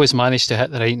 he always managed to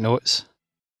hit the right notes.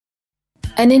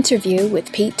 An interview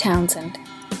with Pete Townsend.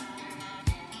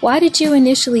 Why did you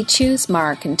initially choose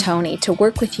Mark and Tony to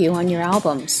work with you on your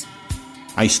albums?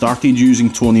 I started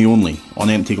using Tony only, on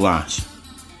Empty Glass.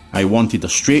 I wanted a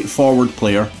straightforward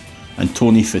player, and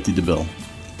Tony fitted the bill.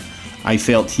 I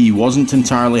felt he wasn't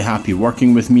entirely happy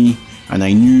working with me, and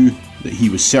I knew that he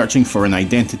was searching for an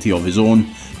identity of his own,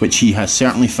 which he has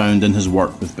certainly found in his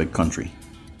work with Big Country.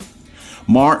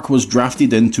 Mark was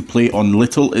drafted in to play on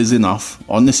Little Is Enough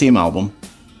on the same album.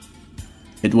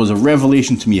 It was a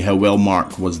revelation to me how well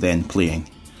Mark was then playing.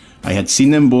 I had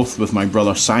seen them both with my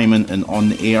brother Simon in On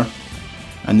the Air,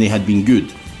 and they had been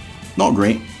good, not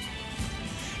great.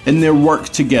 In their work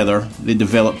together, they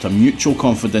developed a mutual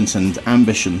confidence and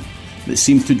ambition that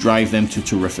seemed to drive them to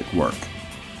terrific work.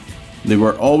 They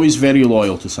were always very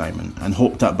loyal to Simon and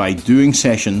hoped that by doing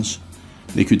sessions,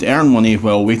 they could earn money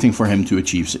while waiting for him to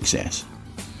achieve success.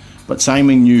 But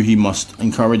Simon knew he must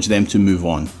encourage them to move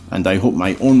on, and I hope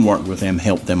my own work with them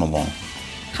helped them along.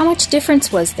 How much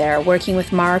difference was there working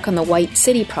with Mark on the White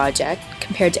City project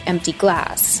compared to Empty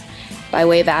Glass, by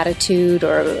way of attitude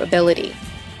or ability?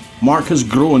 Mark has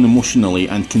grown emotionally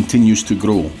and continues to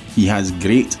grow. He has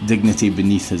great dignity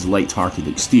beneath his light-hearted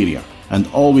exterior, and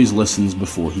always listens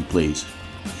before he plays.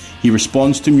 He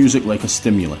responds to music like a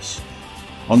stimulus.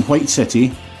 On White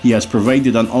City, he has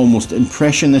provided an almost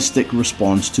impressionistic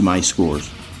response to my scores.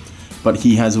 But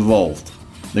he has evolved.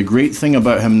 The great thing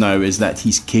about him now is that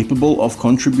he's capable of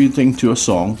contributing to a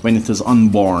song when it is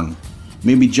unborn,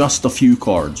 maybe just a few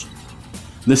chords.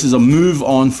 This is a move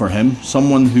on for him,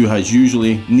 someone who has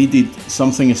usually needed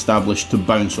something established to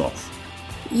bounce off.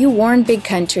 You warned Big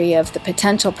Country of the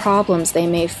potential problems they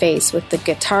may face with the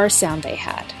guitar sound they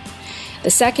had.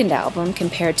 The second album,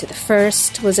 compared to the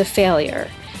first, was a failure.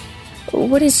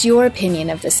 What is your opinion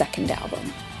of the second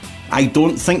album? I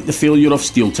don't think the failure of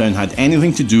Steeltown had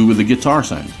anything to do with the guitar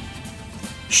sound.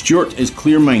 Stuart is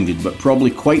clear-minded but probably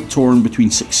quite torn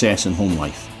between success and home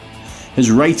life. His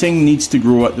writing needs to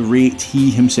grow at the rate he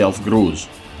himself grows.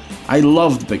 I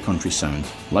loved Big Country's sound,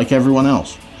 like everyone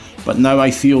else, but now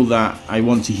I feel that I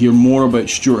want to hear more about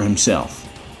Stuart himself,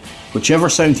 whichever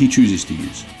sound he chooses to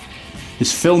use.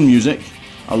 His film music,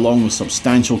 along with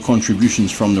substantial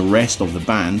contributions from the rest of the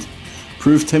band,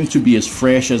 proved him to be as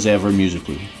fresh as ever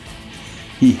musically.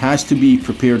 He has to be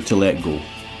prepared to let go.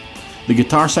 The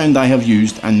guitar sound I have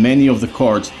used and many of the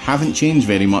chords haven't changed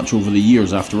very much over the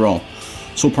years after all,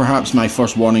 so perhaps my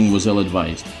first warning was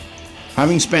ill-advised.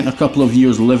 Having spent a couple of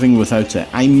years living without it,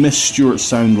 I miss Stuart's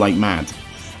sound like mad.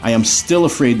 I am still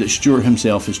afraid that Stuart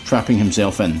himself is trapping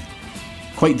himself in,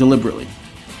 quite deliberately.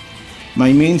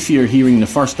 My main fear hearing the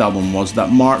first album was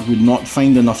that Mark would not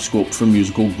find enough scope for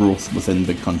musical growth within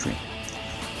Big Country.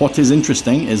 What is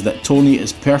interesting is that Tony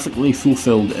is perfectly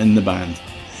fulfilled in the band.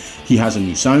 He has a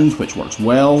new sound which works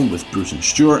well with Bruce and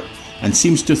Stuart and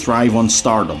seems to thrive on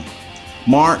stardom.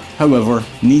 Mark, however,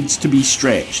 needs to be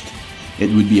stretched.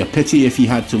 It would be a pity if he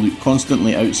had to look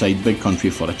constantly outside Big Country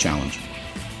for a challenge.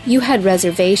 You had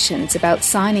reservations about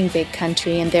signing Big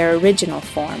Country in their original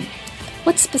form.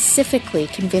 What specifically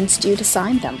convinced you to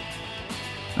sign them?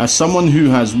 As someone who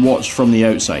has watched from the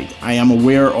outside, I am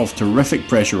aware of terrific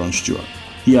pressure on Stuart.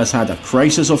 He has had a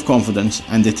crisis of confidence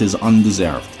and it is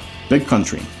undeserved. Big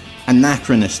Country,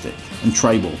 anachronistic and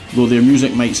tribal, though their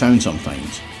music might sound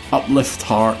sometimes, uplift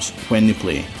hearts when they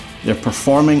play. Their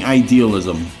performing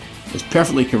idealism is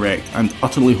perfectly correct and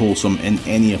utterly wholesome in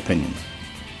any opinion.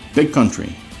 Big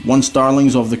Country, once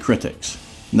darlings of the critics,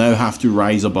 now have to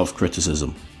rise above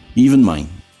criticism, even mine.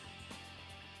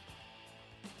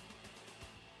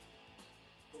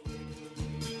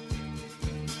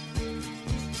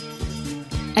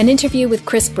 An interview with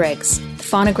Chris Briggs, the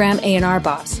Phonogram A&R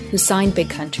boss who signed Big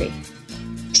Country.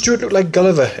 Stuart looked like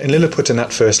Gulliver in Lilliput in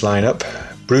that first lineup.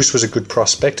 Bruce was a good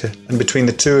prospect, and between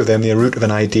the two of them the root of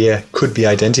an idea could be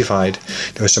identified.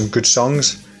 There were some good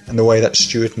songs, and the way that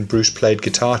Stuart and Bruce played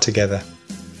guitar together.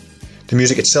 The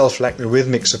music itself lacked the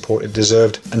rhythmic support it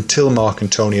deserved until Mark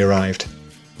and Tony arrived.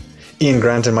 Ian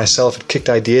Grant and myself had kicked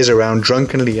ideas around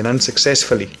drunkenly and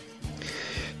unsuccessfully.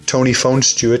 Tony phoned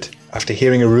Stuart after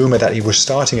hearing a rumour that he was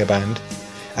starting a band,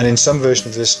 and in some version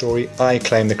of this story I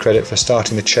claim the credit for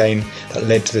starting the chain that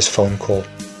led to this phone call.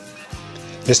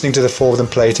 Listening to the four of them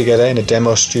play together in a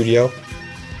demo studio,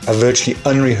 a virtually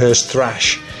unrehearsed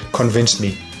thrash convinced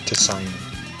me to sign them.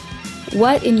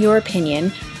 What, in your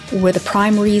opinion, were the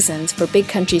prime reasons for Big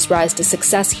Country's rise to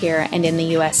success here and in the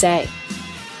USA?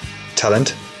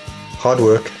 Talent, hard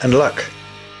work, and luck.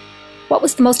 What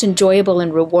was the most enjoyable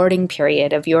and rewarding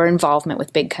period of your involvement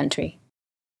with Big Country?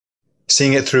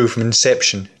 Seeing it through from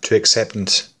inception to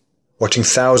acceptance. Watching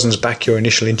thousands back your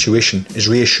initial intuition is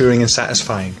reassuring and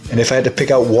satisfying. And if I had to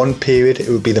pick out one period, it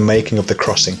would be the making of The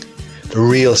Crossing. The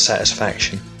real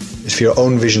satisfaction is for your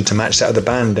own vision to match that of the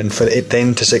band and for it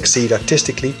then to succeed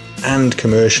artistically and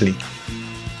commercially.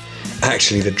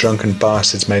 Actually, the drunken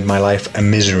bastards made my life a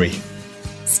misery.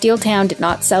 Steeltown did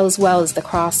not sell as well as The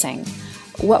Crossing.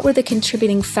 What were the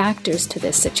contributing factors to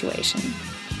this situation?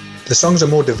 The songs are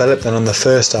more developed than on the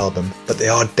first album, but they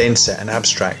are denser and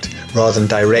abstract, rather than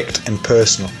direct and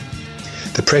personal.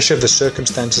 The pressure of the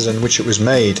circumstances in which it was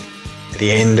made, at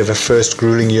the end of a first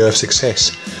grueling year of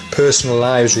success, personal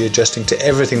lives readjusting to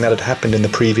everything that had happened in the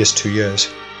previous 2 years.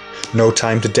 No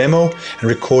time to demo, and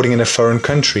recording in a foreign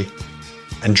country,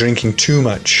 and drinking too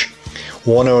much.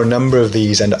 One or a number of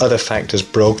these and other factors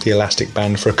broke the Elastic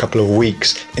Band for a couple of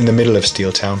weeks in the middle of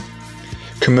Steeltown.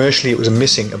 Commercially, it was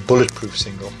missing a bulletproof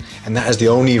single, and that is the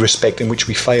only respect in which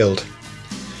we failed.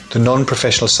 The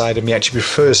non-professional side of me actually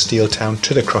prefers Steeltown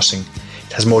to The Crossing.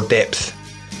 It has more depth.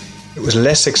 It was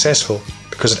less successful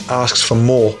because it asks for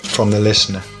more from the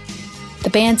listener. The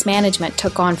band's management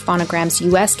took on Phonogram's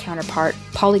US counterpart,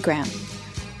 Polygram.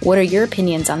 What are your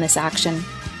opinions on this action?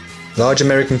 Large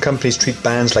American companies treat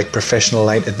bands like professional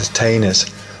light entertainers,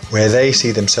 where they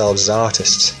see themselves as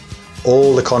artists.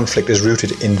 All the conflict is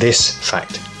rooted in this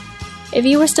fact. If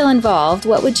you were still involved,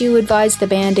 what would you advise the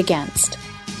band against?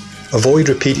 Avoid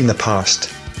repeating the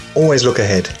past. Always look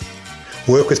ahead.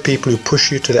 Work with people who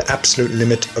push you to the absolute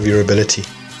limit of your ability.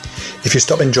 If you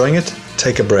stop enjoying it,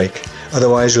 take a break.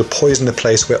 Otherwise you'll poison the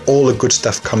place where all the good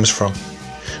stuff comes from.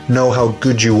 Know how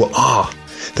good you are.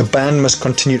 The band must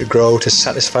continue to grow to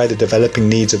satisfy the developing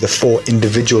needs of the 4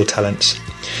 individual talents.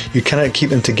 You cannot keep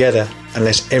them together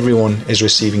unless everyone is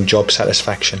receiving job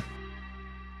satisfaction.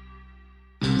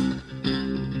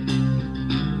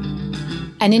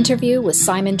 An interview with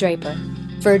Simon Draper,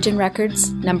 Virgin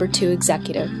Records number 2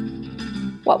 executive.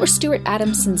 What were Stuart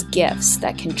Adamson's gifts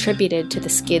that contributed to the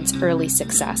Skids' early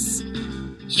success?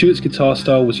 Stuart's guitar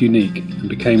style was unique and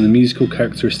became the musical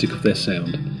characteristic of their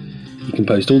sound. He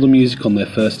composed all the music on their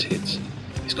first hits.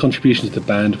 His contribution to the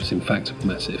band was in fact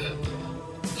massive.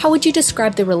 How would you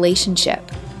describe the relationship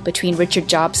between Richard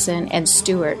Jobson and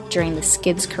Stuart during the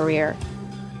Skids' career?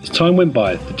 As time went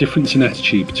by, the difference in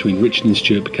attitude between Richard and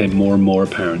Stuart became more and more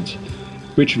apparent.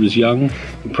 Richard was young,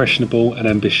 impressionable and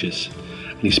ambitious,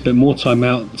 and he spent more time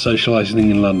out socialising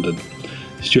in London.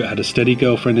 Stuart had a steady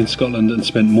girlfriend in Scotland and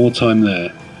spent more time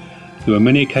there. There were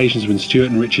many occasions when Stuart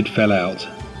and Richard fell out.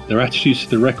 Their attitudes to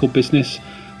the record business,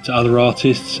 to other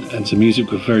artists and to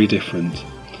music were very different.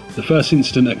 The first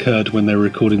incident occurred when they were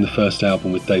recording the first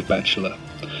album with Dave Batchelor.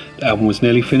 The album was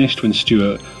nearly finished when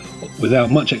Stuart,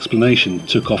 without much explanation,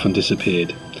 took off and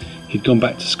disappeared. He'd gone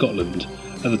back to Scotland.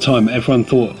 At the time, everyone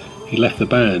thought he'd left the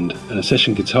band and a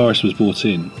session guitarist was brought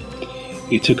in.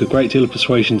 It took a great deal of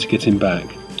persuasion to get him back.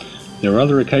 There were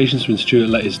other occasions when Stuart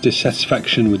let his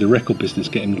dissatisfaction with the record business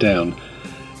get him down,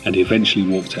 and he eventually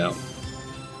walked out.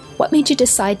 What made you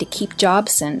decide to keep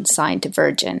Jobson signed to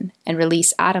Virgin and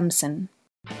release Adamson?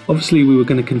 Obviously we were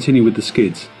going to continue with the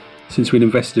Skids, since we'd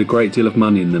invested a great deal of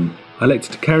money in them. I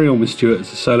elected to carry on with Stuart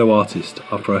as a solo artist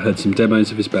after I heard some demos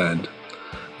of his band.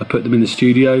 I put them in the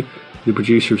studio with the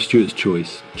producer of Stuart's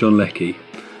choice, John Leckie.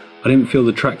 I didn't feel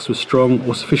the tracks were strong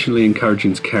or sufficiently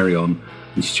encouraging to carry on,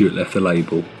 and Stuart left the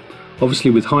label.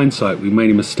 Obviously, with hindsight, we made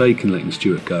a mistake in letting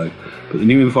Stuart go, but the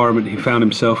new environment he found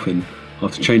himself in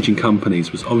after changing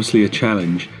companies was obviously a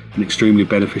challenge and extremely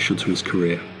beneficial to his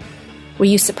career. Were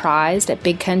you surprised at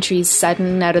Big Country's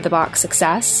sudden out-of-the-box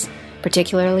success,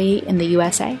 particularly in the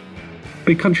USA?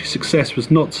 Big Country's success was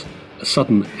not a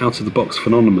sudden out-of-the-box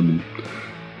phenomenon.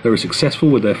 They were successful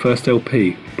with their first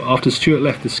LP, but after Stuart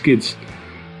left the Skids,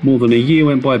 more than a year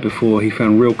went by before he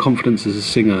found real confidence as a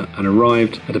singer and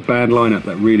arrived at a band lineup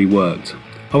that really worked.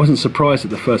 I wasn't surprised that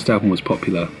the first album was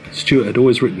popular. Stuart had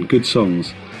always written good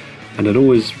songs and had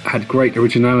always had great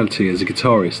originality as a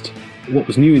guitarist. What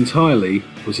was new entirely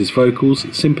was his vocals,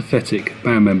 sympathetic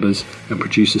band members and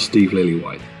producer Steve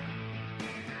Lillywhite.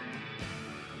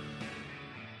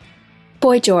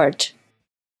 Boy George.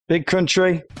 Big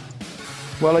Country?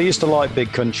 Well, I used to like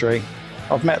Big Country.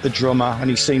 I've met the drummer and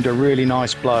he seemed a really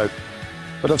nice bloke.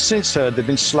 But I've since heard they've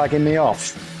been slagging me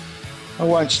off. I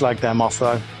won't slag them off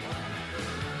though.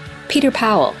 Peter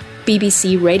Powell,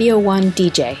 BBC Radio 1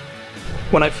 DJ.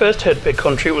 When I first heard Big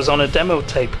Country, it was on a demo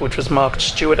tape which was marked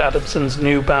Stuart Adamson's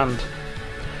new band.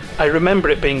 I remember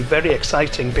it being very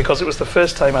exciting because it was the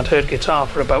first time I'd heard guitar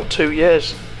for about 2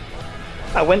 years.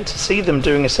 I went to see them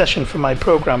doing a session for my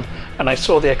programme and I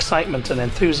saw the excitement and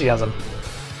enthusiasm.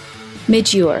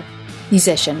 Midge Ure,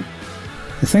 musician.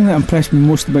 The thing that impressed me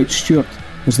most about Stuart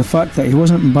was the fact that he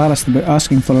wasn't embarrassed about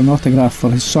asking for an autograph for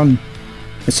his son.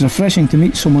 It's refreshing to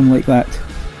meet someone like that.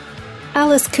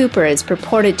 Alice Cooper is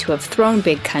purported to have thrown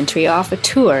Big Country off a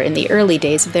tour in the early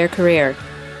days of their career.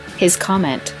 His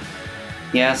comment.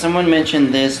 Yeah, someone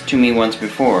mentioned this to me once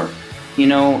before. You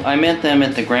know, I met them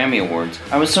at the Grammy Awards.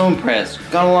 I was so impressed.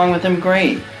 Got along with them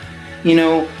great. You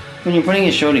know, when you're putting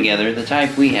a show together, the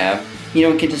type we have, you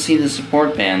don't get to see the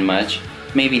support band much.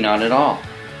 Maybe not at all.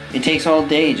 It takes all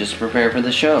day just to prepare for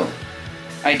the show.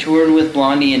 I toured with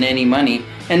Blondie and Eddie Money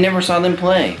and never saw them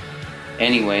play.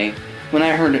 Anyway, when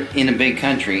I heard In a Big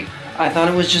Country, I thought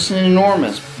it was just an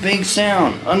enormous, big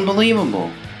sound. Unbelievable.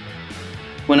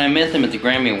 When I met them at the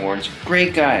Grammy Awards,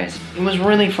 great guys. It was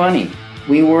really funny.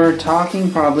 We were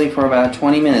talking probably for about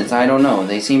 20 minutes, I don't know.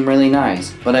 They seemed really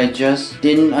nice, but I just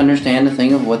didn't understand a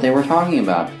thing of what they were talking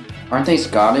about. Aren't they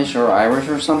Scottish or Irish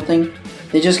or something?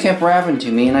 They just kept rapping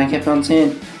to me and I kept on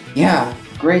saying, yeah,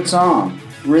 great song,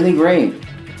 really great.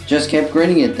 Just kept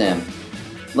grinning at them.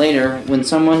 Later, when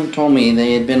someone told me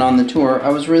they had been on the tour, I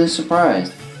was really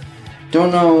surprised.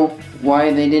 Don't know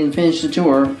why they didn't finish the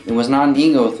tour. It was not an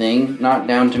ego thing, not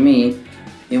down to me.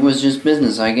 It was just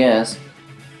business, I guess.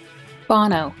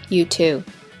 Bono, U2.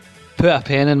 Put a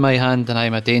pen in my hand and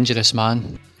I'm a dangerous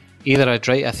man. Either I'd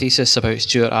write a thesis about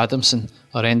Stuart Adamson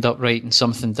or end up writing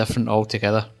something different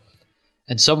altogether.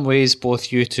 In some ways, both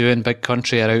U2 and Big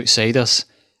Country are outsiders.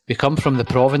 We come from the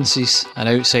provinces and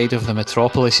outside of the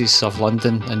metropolises of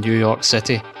London and New York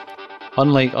City.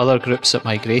 Unlike other groups that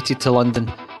migrated to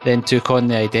London, then took on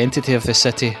the identity of the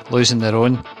city, losing their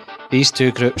own, these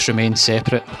two groups remain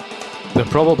separate. We're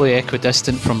probably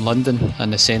equidistant from London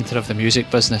and the centre of the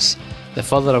music business. The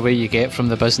further away you get from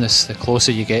the business, the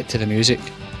closer you get to the music.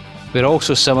 We're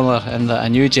also similar in that a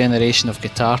new generation of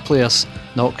guitar players,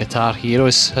 not guitar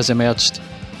heroes, has emerged.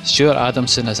 Stuart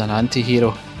Adamson is an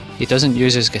anti-hero. He doesn't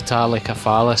use his guitar like a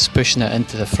phallus, pushing it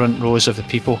into the front rows of the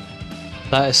people.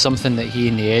 That is something that he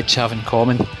and the Edge have in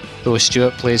common, though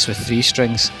Stuart plays with 3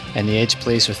 strings and the Edge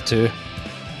plays with 2.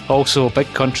 Also, Big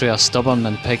Country are stubborn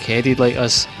and pig-headed like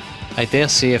us. I dare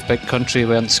say if Big Country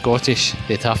weren't Scottish,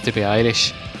 they'd have to be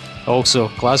Irish. Also,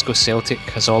 Glasgow Celtic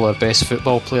has all our best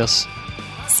football players.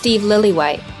 Steve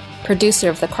Lillywhite, producer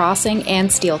of The Crossing and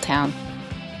Steeltown.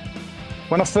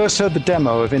 When I first heard the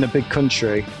demo of In a Big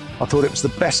Country, I thought it was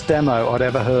the best demo I'd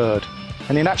ever heard,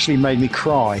 and it actually made me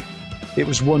cry. It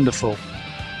was wonderful.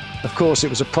 Of course, it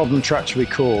was a problem track to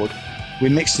record. We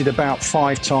mixed it about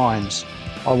 5 times.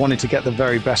 I wanted to get the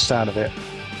very best out of it.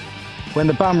 When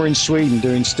the band were in Sweden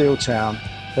doing Steeltown,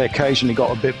 they occasionally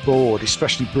got a bit bored,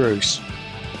 especially Bruce.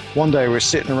 One day we were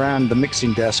sitting around the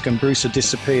mixing desk and Bruce had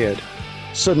disappeared.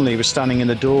 Suddenly he was standing in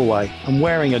the doorway and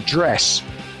wearing a dress.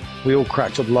 We all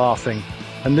cracked up laughing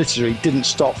and literally didn't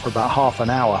stop for about half an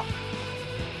hour.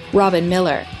 Robin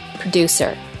Miller,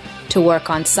 producer, to work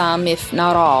on some, if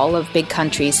not all, of Big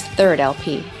Country's 3rd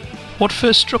LP. What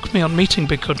first struck me on meeting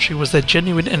Big Country was their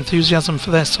genuine enthusiasm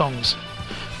for their songs.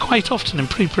 Quite often in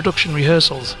pre-production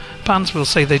rehearsals, bands will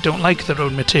say they don't like their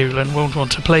own material and won't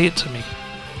want to play it to me.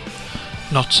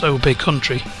 Not so Big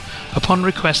Country. Upon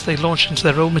request they launch into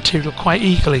their own material quite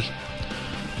eagerly.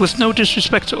 With no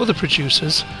disrespect to other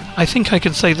producers, I think I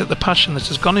can say that the passion that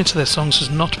has gone into their songs has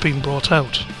not been brought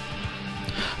out.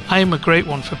 I am a great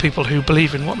one for people who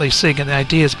believe in what they sing and the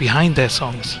ideas behind their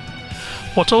songs.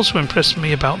 What also impressed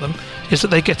me about them is that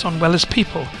they get on well as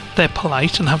people, they're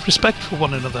polite and have respect for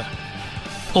one another.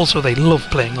 Also, they love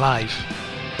playing live.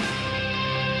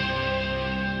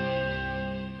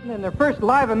 In their first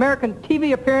live American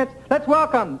TV appearance, let's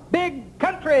welcome Big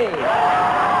Country!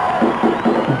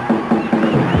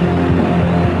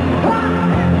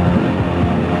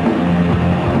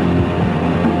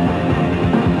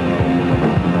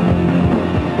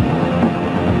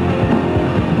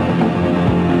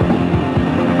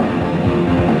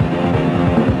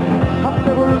 I've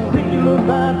never seen you look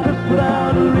like this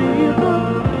without a reason.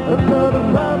 Another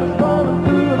cloud is falling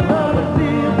through another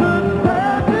season,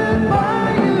 passing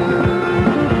by you.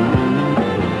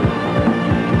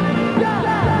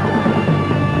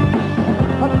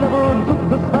 I never took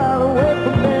the smile away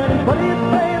from anybody's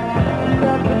face.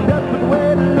 That's a desperate way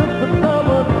to look for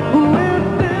someone who is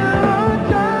still a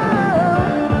child.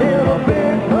 In a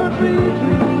big country,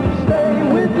 dreams stay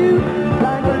with you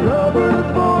like a lover's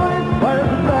voice while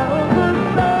the thousand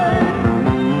nights.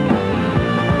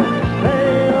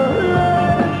 Stay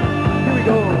alive. Here we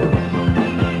go.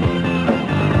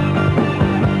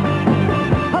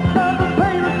 I tried to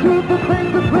play the truth of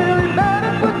things that really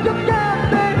matter, but you can't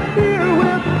stay here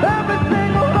with every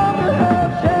single love you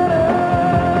have shattered.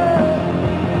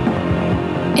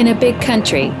 In a Big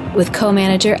Country, with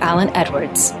co-manager Alan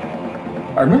Edwards.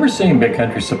 I remember seeing Big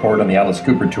Country support on the Alice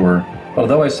Cooper tour.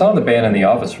 Although I saw the band in the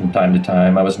office from time to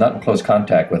time, I was not in close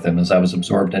contact with them as I was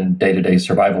absorbed in day-to-day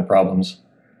survival problems.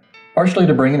 Partially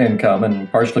to bring in income and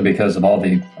partially because of all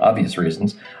the obvious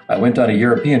reasons, I went on a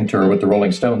European tour with the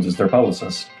Rolling Stones as their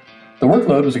publicist. The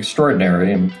workload was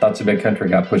extraordinary and thoughts of Big Country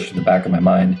got pushed to the back of my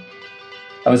mind.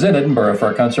 I was in Edinburgh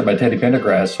for a concert by Teddy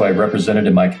Pendergrass, so I represented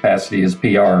in my capacity as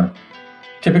PR.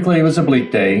 Typically it was a bleak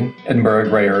day, Edinburgh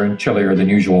grayer and chillier than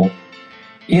usual.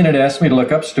 Ian had asked me to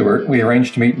look up Stuart. We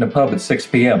arranged to meet in a pub at 6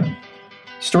 p.m.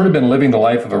 Stuart had been living the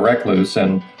life of a recluse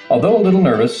and, although a little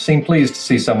nervous, seemed pleased to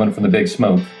see someone from the Big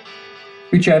Smoke.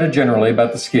 We chatted generally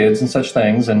about the skids and such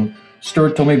things, and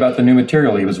Stuart told me about the new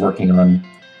material he was working on.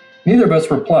 Neither of us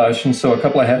were plush, and so a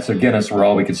couple of hats of Guinness were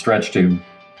all we could stretch to.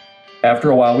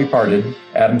 After a while we parted,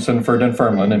 Adamson for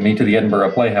Dunfermline and me to the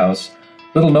Edinburgh Playhouse,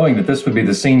 little knowing that this would be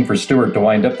the scene for Stuart to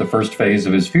wind up the first phase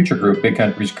of his future group Big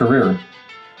Country's career.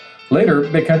 Later,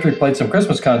 Big Country played some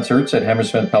Christmas concerts at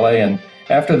Hammersmith Palais, and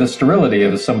after the sterility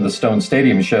of some of the Stone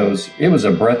Stadium shows, it was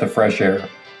a breath of fresh air,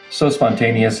 so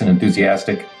spontaneous and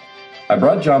enthusiastic. I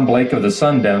brought John Blake of The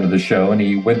Sun down to the show, and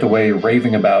he went away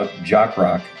raving about jock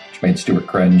rock, which made Stuart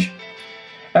cringe.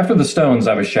 After the Stones,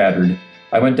 I was shattered.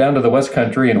 I went down to the West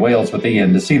Country in Wales with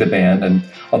Ian to see the band, and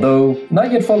although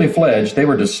not yet fully fledged, they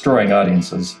were destroying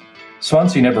audiences.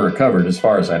 Swansea never recovered, as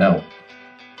far as I know.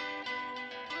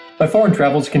 My foreign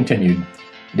travels continued.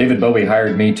 David Bowie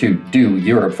hired me to do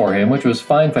Europe for him, which was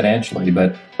fine financially,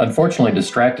 but unfortunately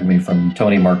distracted me from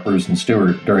Tony, Mark, Bruce, and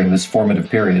Stuart during this formative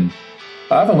period.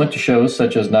 I often went to shows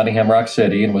such as Nottingham Rock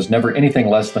City and was never anything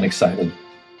less than excited.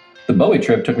 The Bowie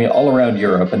trip took me all around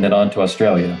Europe and then on to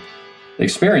Australia. The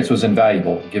experience was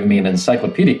invaluable, giving me an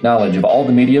encyclopedic knowledge of all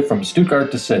the media from Stuttgart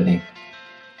to Sydney.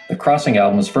 The Crossing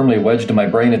album was firmly wedged in my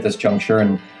brain at this juncture,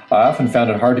 and I often found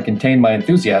it hard to contain my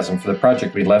enthusiasm for the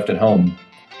project we'd left at home.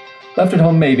 Left at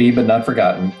home maybe, but not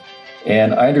forgotten,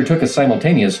 and I undertook a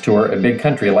simultaneous tour of Big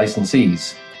Country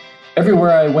licensees.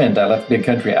 Everywhere I went, I left Big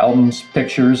Country albums,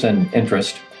 pictures, and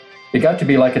interest. It got to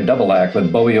be like a double act,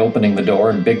 with Bowie opening the door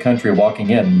and Big Country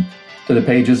walking in, to the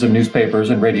pages of newspapers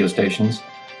and radio stations.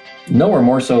 Nowhere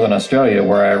more so than Australia,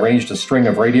 where I arranged a string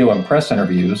of radio and press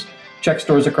interviews, checked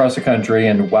stores across the country,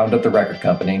 and wound up the record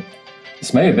company.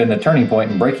 This may have been the turning point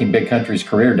in breaking Big Country's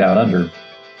career down under.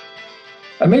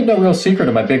 I made no real secret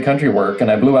of my Big Country work,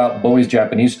 and I blew out Bowie's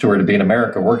Japanese tour to be in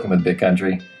America working with Big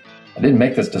Country. I didn't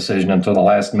make this decision until the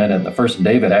last minute, and the first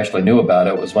David actually knew about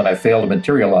it was when I failed to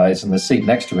materialize in the seat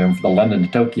next to him for the London to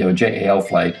Tokyo JAL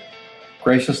flight.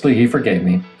 Graciously, he forgave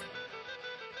me.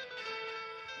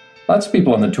 Lots of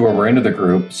people on the tour were into the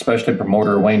group, especially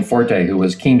promoter Wayne Forte, who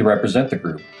was keen to represent the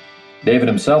group. David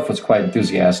himself was quite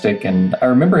enthusiastic, and I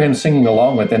remember him singing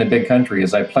along with In a Big Country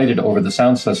as I played it over the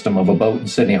sound system of a boat in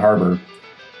Sydney Harbour.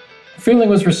 The feeling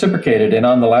was reciprocated, and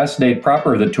on the last day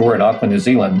proper of the tour in Auckland, New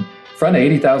Zealand, in front of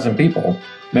 80,000 people,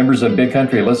 members of Big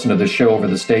Country listened to the show over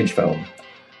the stage phone.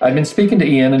 I'd been speaking to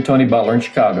Ian and Tony Butler in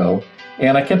Chicago,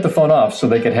 and I kept the phone off so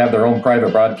they could have their own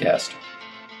private broadcast.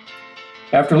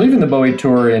 After leaving the Bowie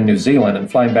tour in New Zealand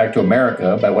and flying back to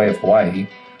America by way of Hawaii,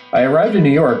 I arrived in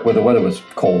New York where the weather was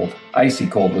cold, icy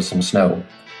cold with some snow.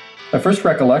 My first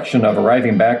recollection of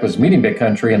arriving back was meeting Big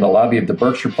Country in the lobby of the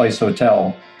Berkshire Place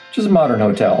Hotel, which is a modern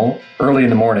hotel, early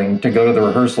in the morning to go to the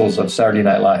rehearsals of Saturday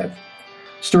Night Live.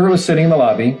 Stuart was sitting in the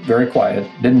lobby, very quiet,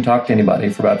 didn't talk to anybody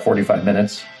for about 45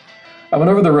 minutes. I went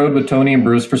over the road with Tony and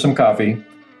Bruce for some coffee.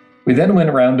 We then went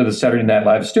around to the Saturday Night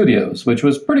Live studios, which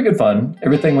was pretty good fun.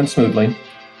 Everything went smoothly.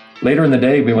 Later in the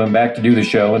day, we went back to do the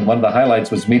show, and one of the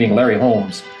highlights was meeting Larry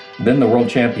Holmes, then the world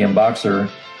champion boxer,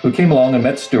 who came along and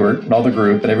met Stuart and all the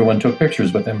group, and everyone took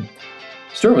pictures with him.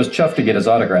 Stuart was chuffed to get his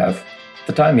autograph. At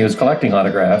the time, he was collecting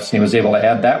autographs, and he was able to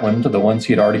add that one to the ones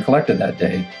he had already collected that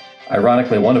day,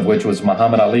 ironically one of which was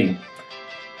Muhammad Ali.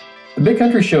 The Big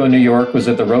Country show in New York was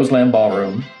at the Roseland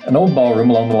Ballroom, an old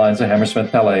ballroom along the lines of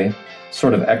Hammersmith Palais,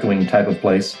 sort of echoing type of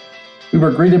place. We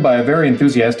were greeted by a very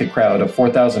enthusiastic crowd of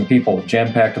 4,000 people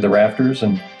jam-packed to the rafters,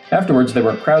 and afterwards there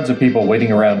were crowds of people waiting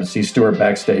around to see Stuart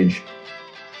backstage.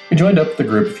 We joined up with the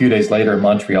group a few days later in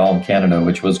Montreal, in Canada,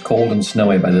 which was cold and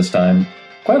snowy by this time.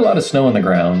 Quite a lot of snow on the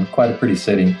ground, quite a pretty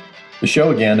city. The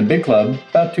show again, a big club,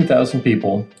 about 2,000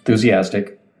 people,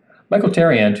 enthusiastic. Michael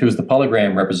Tariant, who was the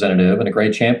polygram representative and a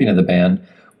great champion of the band,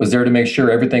 was there to make sure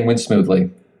everything went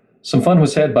smoothly. Some fun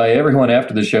was had by everyone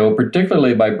after the show,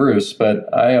 particularly by Bruce,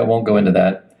 but I won't go into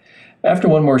that. After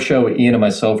one more show, Ian and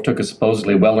myself took a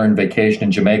supposedly well-earned vacation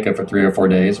in Jamaica for 3 or 4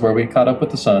 days, where we caught up with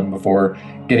the sun before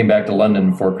getting back to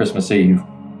London for Christmas Eve.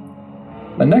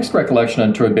 My next recollection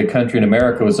on tour of Big Country in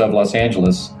America was of Los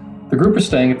Angeles. The group was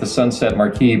staying at the Sunset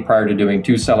Marquis prior to doing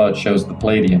 2 sellout shows at the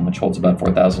Palladium, which holds about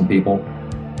 4,000 people.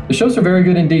 The shows are very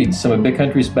good indeed, some of Big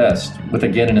Country's best, with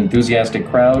again an enthusiastic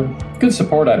crowd, good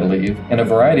support I believe, and a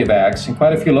variety of acts and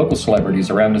quite a few local celebrities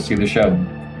around to see the show.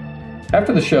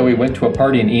 After the show we went to a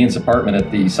party in Ian's apartment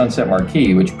at the Sunset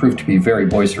Marquis, which proved to be very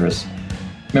boisterous.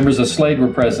 Members of Slade were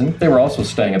present, they were also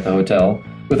staying at the hotel,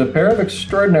 with a pair of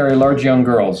extraordinary large young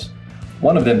girls.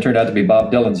 One of them turned out to be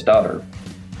Bob Dylan's daughter.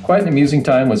 Quite an amusing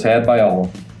time was had by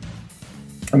all.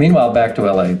 Meanwhile, back to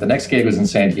LA. The next gig was in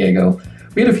San Diego.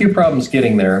 We had a few problems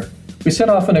getting there. We set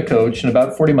off in a coach, and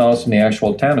about 40 miles from the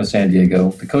actual town of San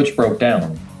Diego, the coach broke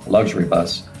down, a luxury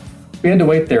bus. We had to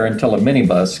wait there until a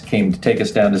minibus came to take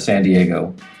us down to San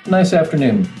Diego. A nice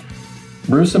afternoon.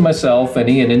 Bruce and myself and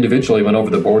Ian individually went over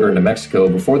the border into Mexico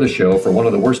before the show for one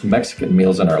of the worst Mexican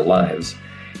meals in our lives.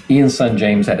 Ian's son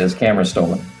James had his camera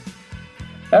stolen.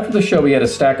 After the show, we had a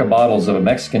stack of bottles of a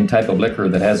Mexican type of liquor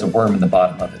that has a worm in the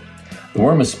bottom of it. The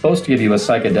worm was supposed to give you a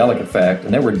psychedelic effect,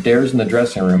 and there were dares in the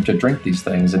dressing room to drink these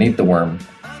things and eat the worm.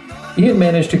 Ian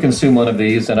managed to consume one of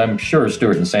these, and I'm sure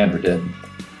Stuart and Sandra did.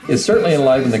 It certainly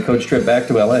enlivened the coach trip back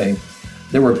to LA.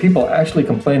 There were people actually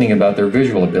complaining about their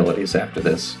visual abilities after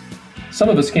this. Some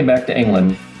of us came back to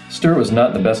England. Stuart was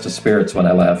not in the best of spirits when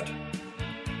I left.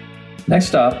 Next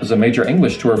stop was a major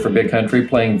English tour for Big Country,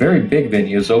 playing very big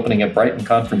venues opening at Brighton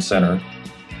Conference Center.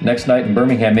 Next night in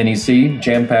Birmingham, NEC,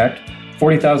 jam-packed,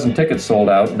 40,000 tickets sold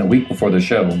out in a week before the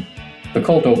show. The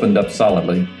cult opened up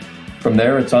solidly. From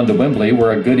there, it's on to Wembley,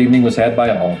 where a good evening was had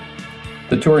by all.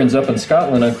 The tour ends up in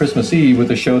Scotland on Christmas Eve with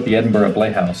a show at the Edinburgh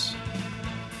Playhouse.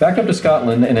 Back up to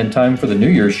Scotland and in time for the New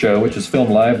Year's show, which is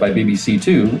filmed live by BBC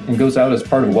Two and goes out as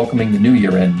part of welcoming the New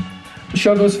Year in. The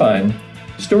show goes fine.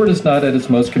 Stuart is not at its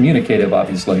most communicative,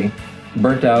 obviously.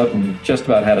 Burnt out and just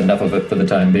about had enough of it for the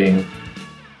time being.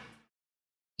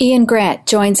 Ian Grant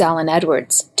joins Alan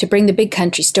Edwards to bring the Big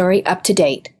Country story up to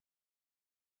date.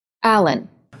 Alan.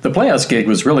 The Playhouse gig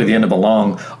was really the end of a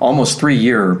long, almost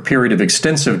 3-year period of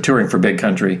extensive touring for Big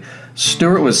Country.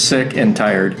 Stuart was sick and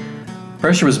tired.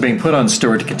 Pressure was being put on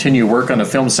Stuart to continue work on a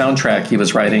film soundtrack he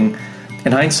was writing.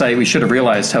 In hindsight, we should have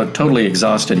realized how totally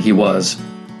exhausted he was.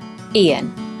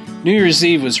 Ian. New Year's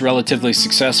Eve was relatively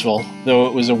successful, though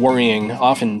it was a worrying,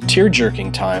 often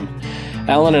tear-jerking time.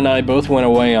 Alan and I both went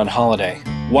away on holiday.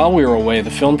 While we were away,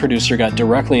 the film producer got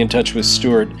directly in touch with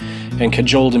Stuart and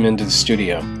cajoled him into the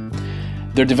studio.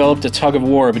 There developed a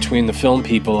tug-of-war between the film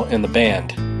people and the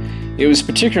band. It was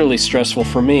particularly stressful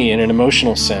for me in an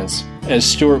emotional sense, as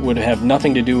Stuart would have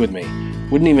nothing to do with me,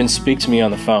 wouldn't even speak to me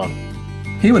on the phone.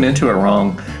 He went into it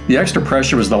wrong. The extra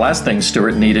pressure was the last thing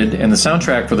Stuart needed, and the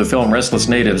soundtrack for the film Restless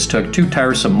Natives took 2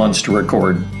 tiresome months to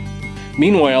record.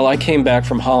 Meanwhile, I came back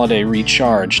from holiday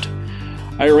recharged.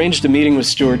 I arranged a meeting with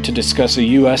Stuart to discuss a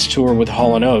U.S. tour with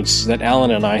Hall & Oates that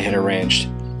Alan and I had arranged.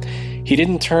 He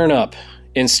didn't turn up.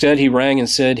 Instead, he rang and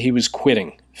said he was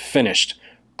quitting. Finished.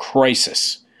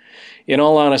 Crisis. In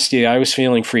all honesty, I was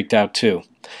feeling freaked out too.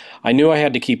 I knew I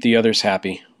had to keep the others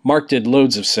happy. Mark did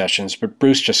loads of sessions, but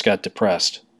Bruce just got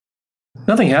depressed.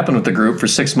 Nothing happened with the group for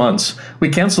 6 months. We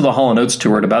canceled the Hall & Oates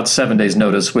tour at about 7 days'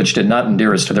 notice, which did not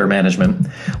endear us to their management.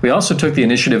 We also took the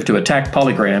initiative to attack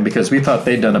Polygram because we thought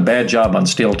they'd done a bad job on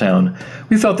Steeltown.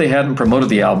 We felt they hadn't promoted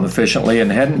the album efficiently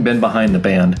and hadn't been behind the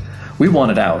band. We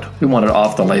wanted out. We wanted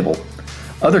off the label.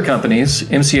 Other companies,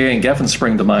 MCA and Geffen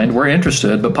spring to mind, were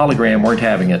interested, but Polygram weren't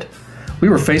having it. We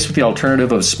were faced with the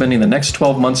alternative of spending the next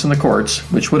 12 months in the courts,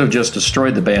 which would have just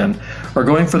destroyed the band, or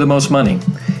going for the most money.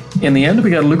 In the end,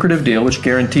 we got a lucrative deal which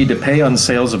guaranteed to pay on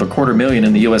sales of $250,000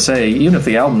 in the USA, even if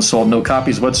the album sold no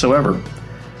copies whatsoever.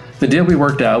 The deal we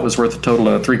worked out was worth a total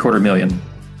of $750,000.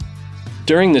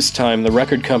 During this time, the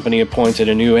record company appointed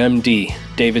a new MD,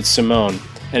 David Simone,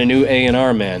 and a new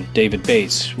A&R man, David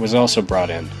Bates, was also brought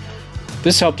in.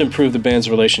 This helped improve the band's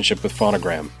relationship with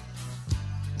Phonogram.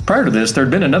 Prior to this, there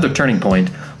had been another turning point.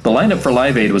 The lineup for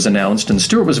Live Aid was announced, and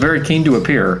Stuart was very keen to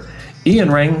appear.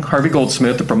 Ian rang Harvey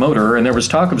Goldsmith, the promoter, and there was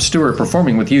talk of Stuart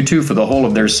performing with U2 for the whole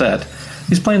of their set.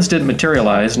 These plans didn't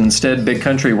materialize, and instead Big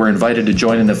Country were invited to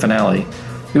join in the finale.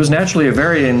 It was naturally a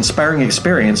very inspiring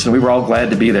experience, and we were all glad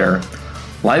to be there.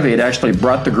 Live Aid actually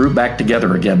brought the group back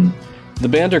together again. The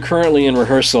band are currently in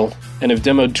rehearsal and have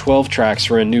demoed 12 tracks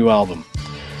for a new album.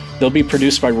 They'll be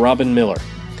produced by Robin Miller.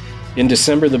 In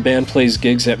December, the band plays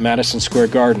gigs at Madison Square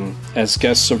Garden as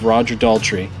guests of Roger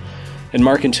Daltrey, and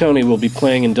Mark and Tony will be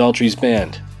playing in Daltrey's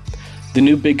band. The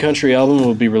new Big Country album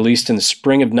will be released in the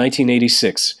spring of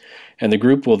 1986, and the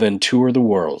group will then tour the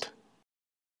world.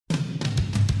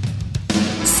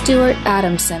 Stuart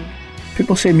Adamson.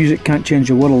 People say music can't change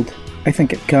the world. I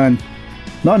think it can.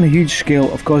 Not on a huge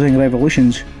scale of causing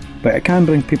revolutions, but it can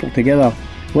bring people together,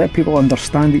 let people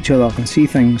understand each other and see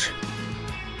things.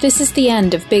 This is the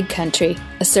end of Big Country,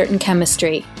 A Certain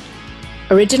Chemistry.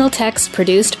 Original text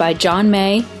produced by John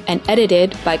May and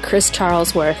edited by Chris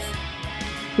Charlesworth.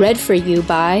 Read for you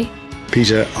by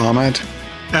Peter Ahmad,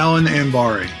 Alan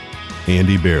Ambari,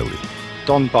 Andy Barely,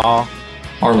 Don Barr,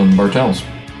 Arlen Bartels,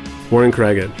 Warren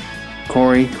Craggett,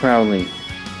 Corey Crowley,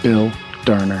 Bill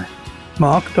Darner,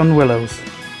 Mark Dunwillows,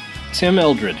 Tim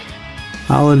Eldred,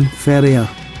 Alan Ferrier,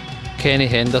 Kenny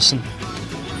Henderson,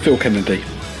 Phil Kennedy,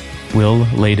 Will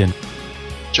Layden,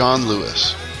 John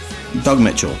Lewis, Doug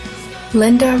Mitchell,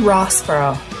 Linda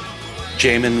Rossborough,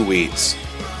 Jamin Wheats,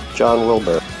 John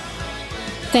Wilbur.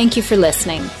 Thank you for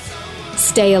listening.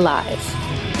 Stay alive.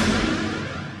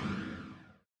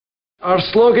 Our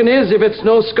slogan is, if it's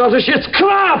no Scottish, it's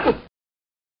crap!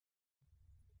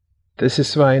 This is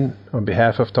Svein, on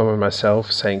behalf of Tom and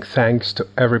myself, saying thanks to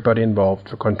everybody involved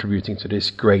for contributing to this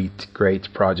great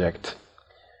project.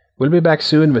 We'll be back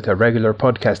soon with a regular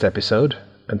podcast episode.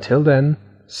 Until then,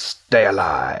 stay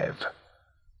alive.